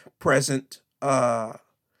and present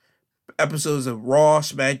episodes of Raw,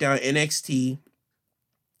 SmackDown, NXT,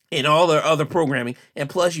 and all their other programming. And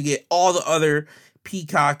plus, you get all the other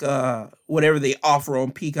Peacock, whatever they offer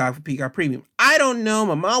on Peacock for Peacock Premium. I don't know.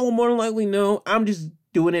 My mom will more than likely know. I'm just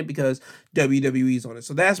doing it because WWE's on it.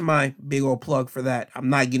 So that's my big old plug for that. I'm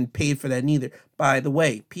not getting paid for that neither. By the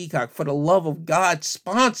way, Peacock, for the love of God,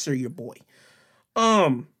 sponsor your boy.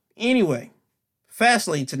 Anyway,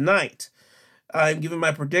 Fastlane tonight. I'm giving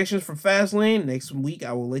my predictions for Fastlane. Next week,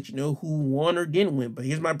 I will let you know who won or didn't win. But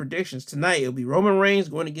here's my predictions. Tonight, it'll be Roman Reigns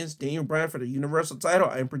going against Daniel Bryan for the Universal title.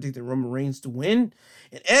 I'm predicting Roman Reigns to win.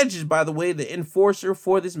 And Edge is, by the way, the enforcer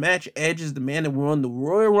for this match. Edge is the man that won the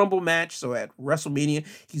Royal Rumble match. So at WrestleMania,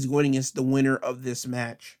 he's going against the winner of this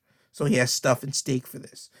match. So he has stuff in stake for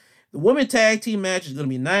this. The women tag team match is going to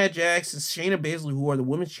be Nia Jax and Shayna Baszler, who are the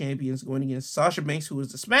women's champions, going against Sasha Banks, who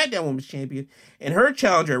is the SmackDown women's champion, and her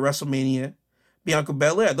challenger at WrestleMania, Bianca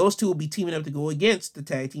Belair. Those two will be teaming up to go against the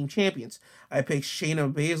tag team champions. I picked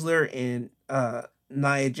Shayna Baszler and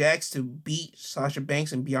Nia Jax to beat Sasha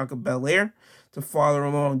Banks and Bianca Belair to follow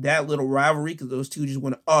along that little rivalry, because those two just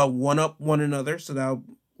want to one-up one another. So that'll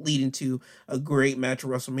lead into a great match at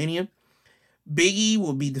WrestleMania. Big E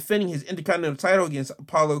will be defending his Intercontinental title against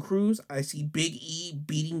Apollo Crews. I see Big E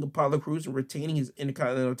beating Apollo Crews and retaining his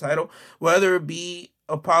Intercontinental title. Whether it be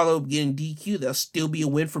Apollo getting DQ, that'll still be a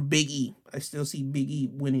win for Big E. I still see Big E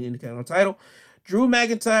winning the Intercontinental title. Drew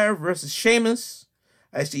McIntyre versus Sheamus.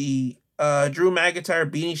 I see Drew McIntyre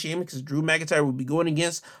beating Sheamus because Drew McIntyre will be going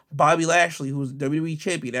against Bobby Lashley, who was the WWE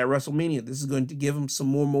champion at WrestleMania. This is going to give him some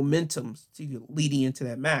more momentum leading into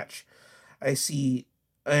that match. I see,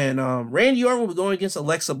 and Randy Orton will be going against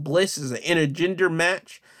Alexa Bliss as an intergender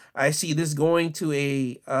match. I see this going to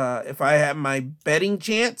if I have my betting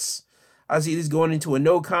chance, I see this going into a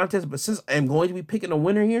no contest, but since I'm going to be picking a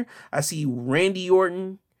winner here, I see Randy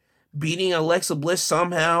Orton beating Alexa Bliss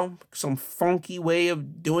somehow, some funky way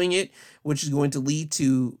of doing it, which is going to lead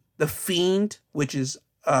to The Fiend, which is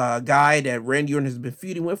a guy that Randy Orton has been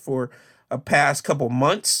feuding with for a past couple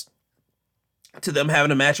months, to them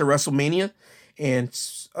having a match at WrestleMania. And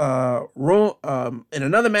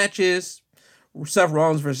another match is Seth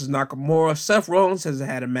Rollins versus Nakamura. Seth Rollins has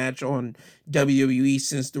had a match on WWE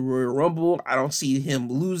since the Royal Rumble. I don't see him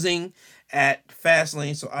losing at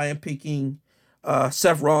Fastlane, so I am picking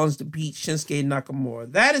Seth Rollins to beat Shinsuke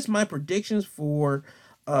Nakamura. That is my predictions for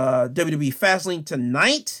WWE Fastlane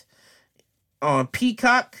tonight on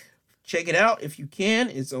Peacock. Check it out if you can.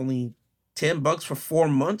 It's only $10 for 4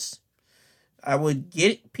 months. I would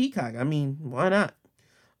get Peacock. I mean, why not?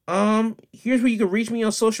 Here's where you can reach me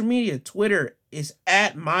on social media. Twitter is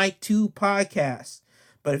at My2Podcast.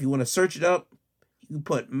 But if you want to search it up, you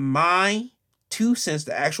put My 2 Cents,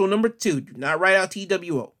 the actual number 2. Do not write out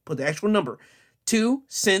TWO. Put the actual number. 2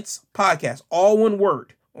 Cents Podcast. All one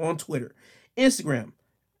word on Twitter. Instagram.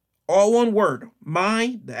 All one word.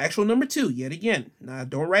 The actual number 2. Yet again. Now,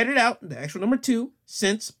 don't write it out. The actual number 2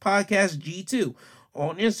 Cents Podcast G2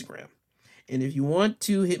 on Instagram. And if you want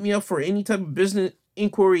to hit me up for any type of business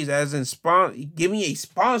inquiries, as in give me a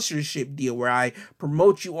sponsorship deal where I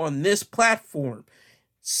promote you on this platform,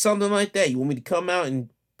 something like that, you want me to come out and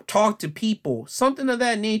talk to people, something of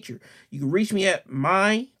that nature, you can reach me at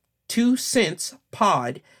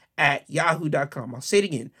my2centspod@yahoo.com. I'll say it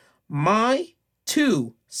again,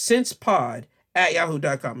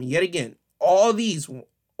 my2centspod@yahoo.com. And yet again, all these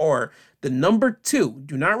are the number 2.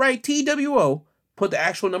 Do not write TWO, put the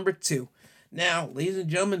actual number 2. Now, ladies and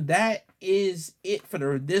gentlemen, that is it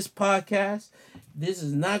for this podcast. This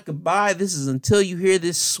is not goodbye. This is until you hear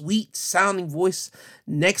this sweet sounding voice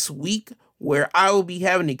next week, where I will be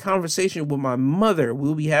having a conversation with my mother.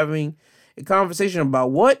 We'll be having a conversation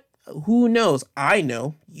about what? Who knows? I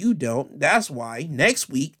know. You don't. That's why next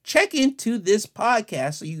week, check into this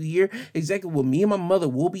podcast so you hear exactly what me and my mother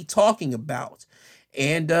will be talking about.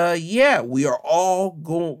 And we are all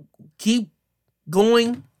going to keep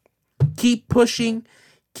going. Keep pushing,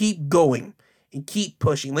 keep going, and keep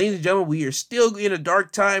pushing. Ladies and gentlemen, we are still in a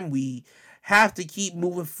dark time. We have to keep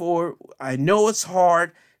moving forward. I know it's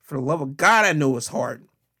hard. For the love of God, I know it's hard.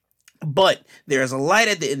 But there's a light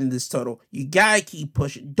at the end of this tunnel. You gotta keep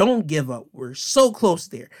pushing. Don't give up. We're so close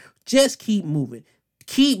there. Just keep moving.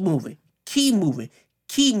 Keep moving. Keep moving.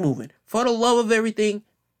 Keep moving. For the love of everything,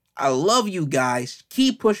 I love you guys.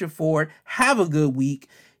 Keep pushing forward. Have a good week.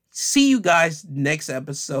 See you guys next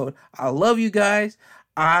episode. I love you guys.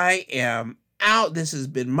 I am out. This has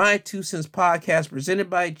been my 2 Cents podcast presented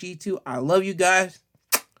by G2. I love you guys.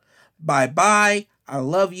 Bye-bye. I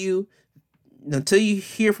love you. Until you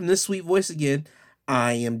hear from this sweet voice again,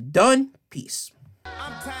 I am done. Peace.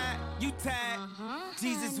 I'm tired, you tired.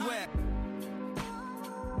 Jesus wept.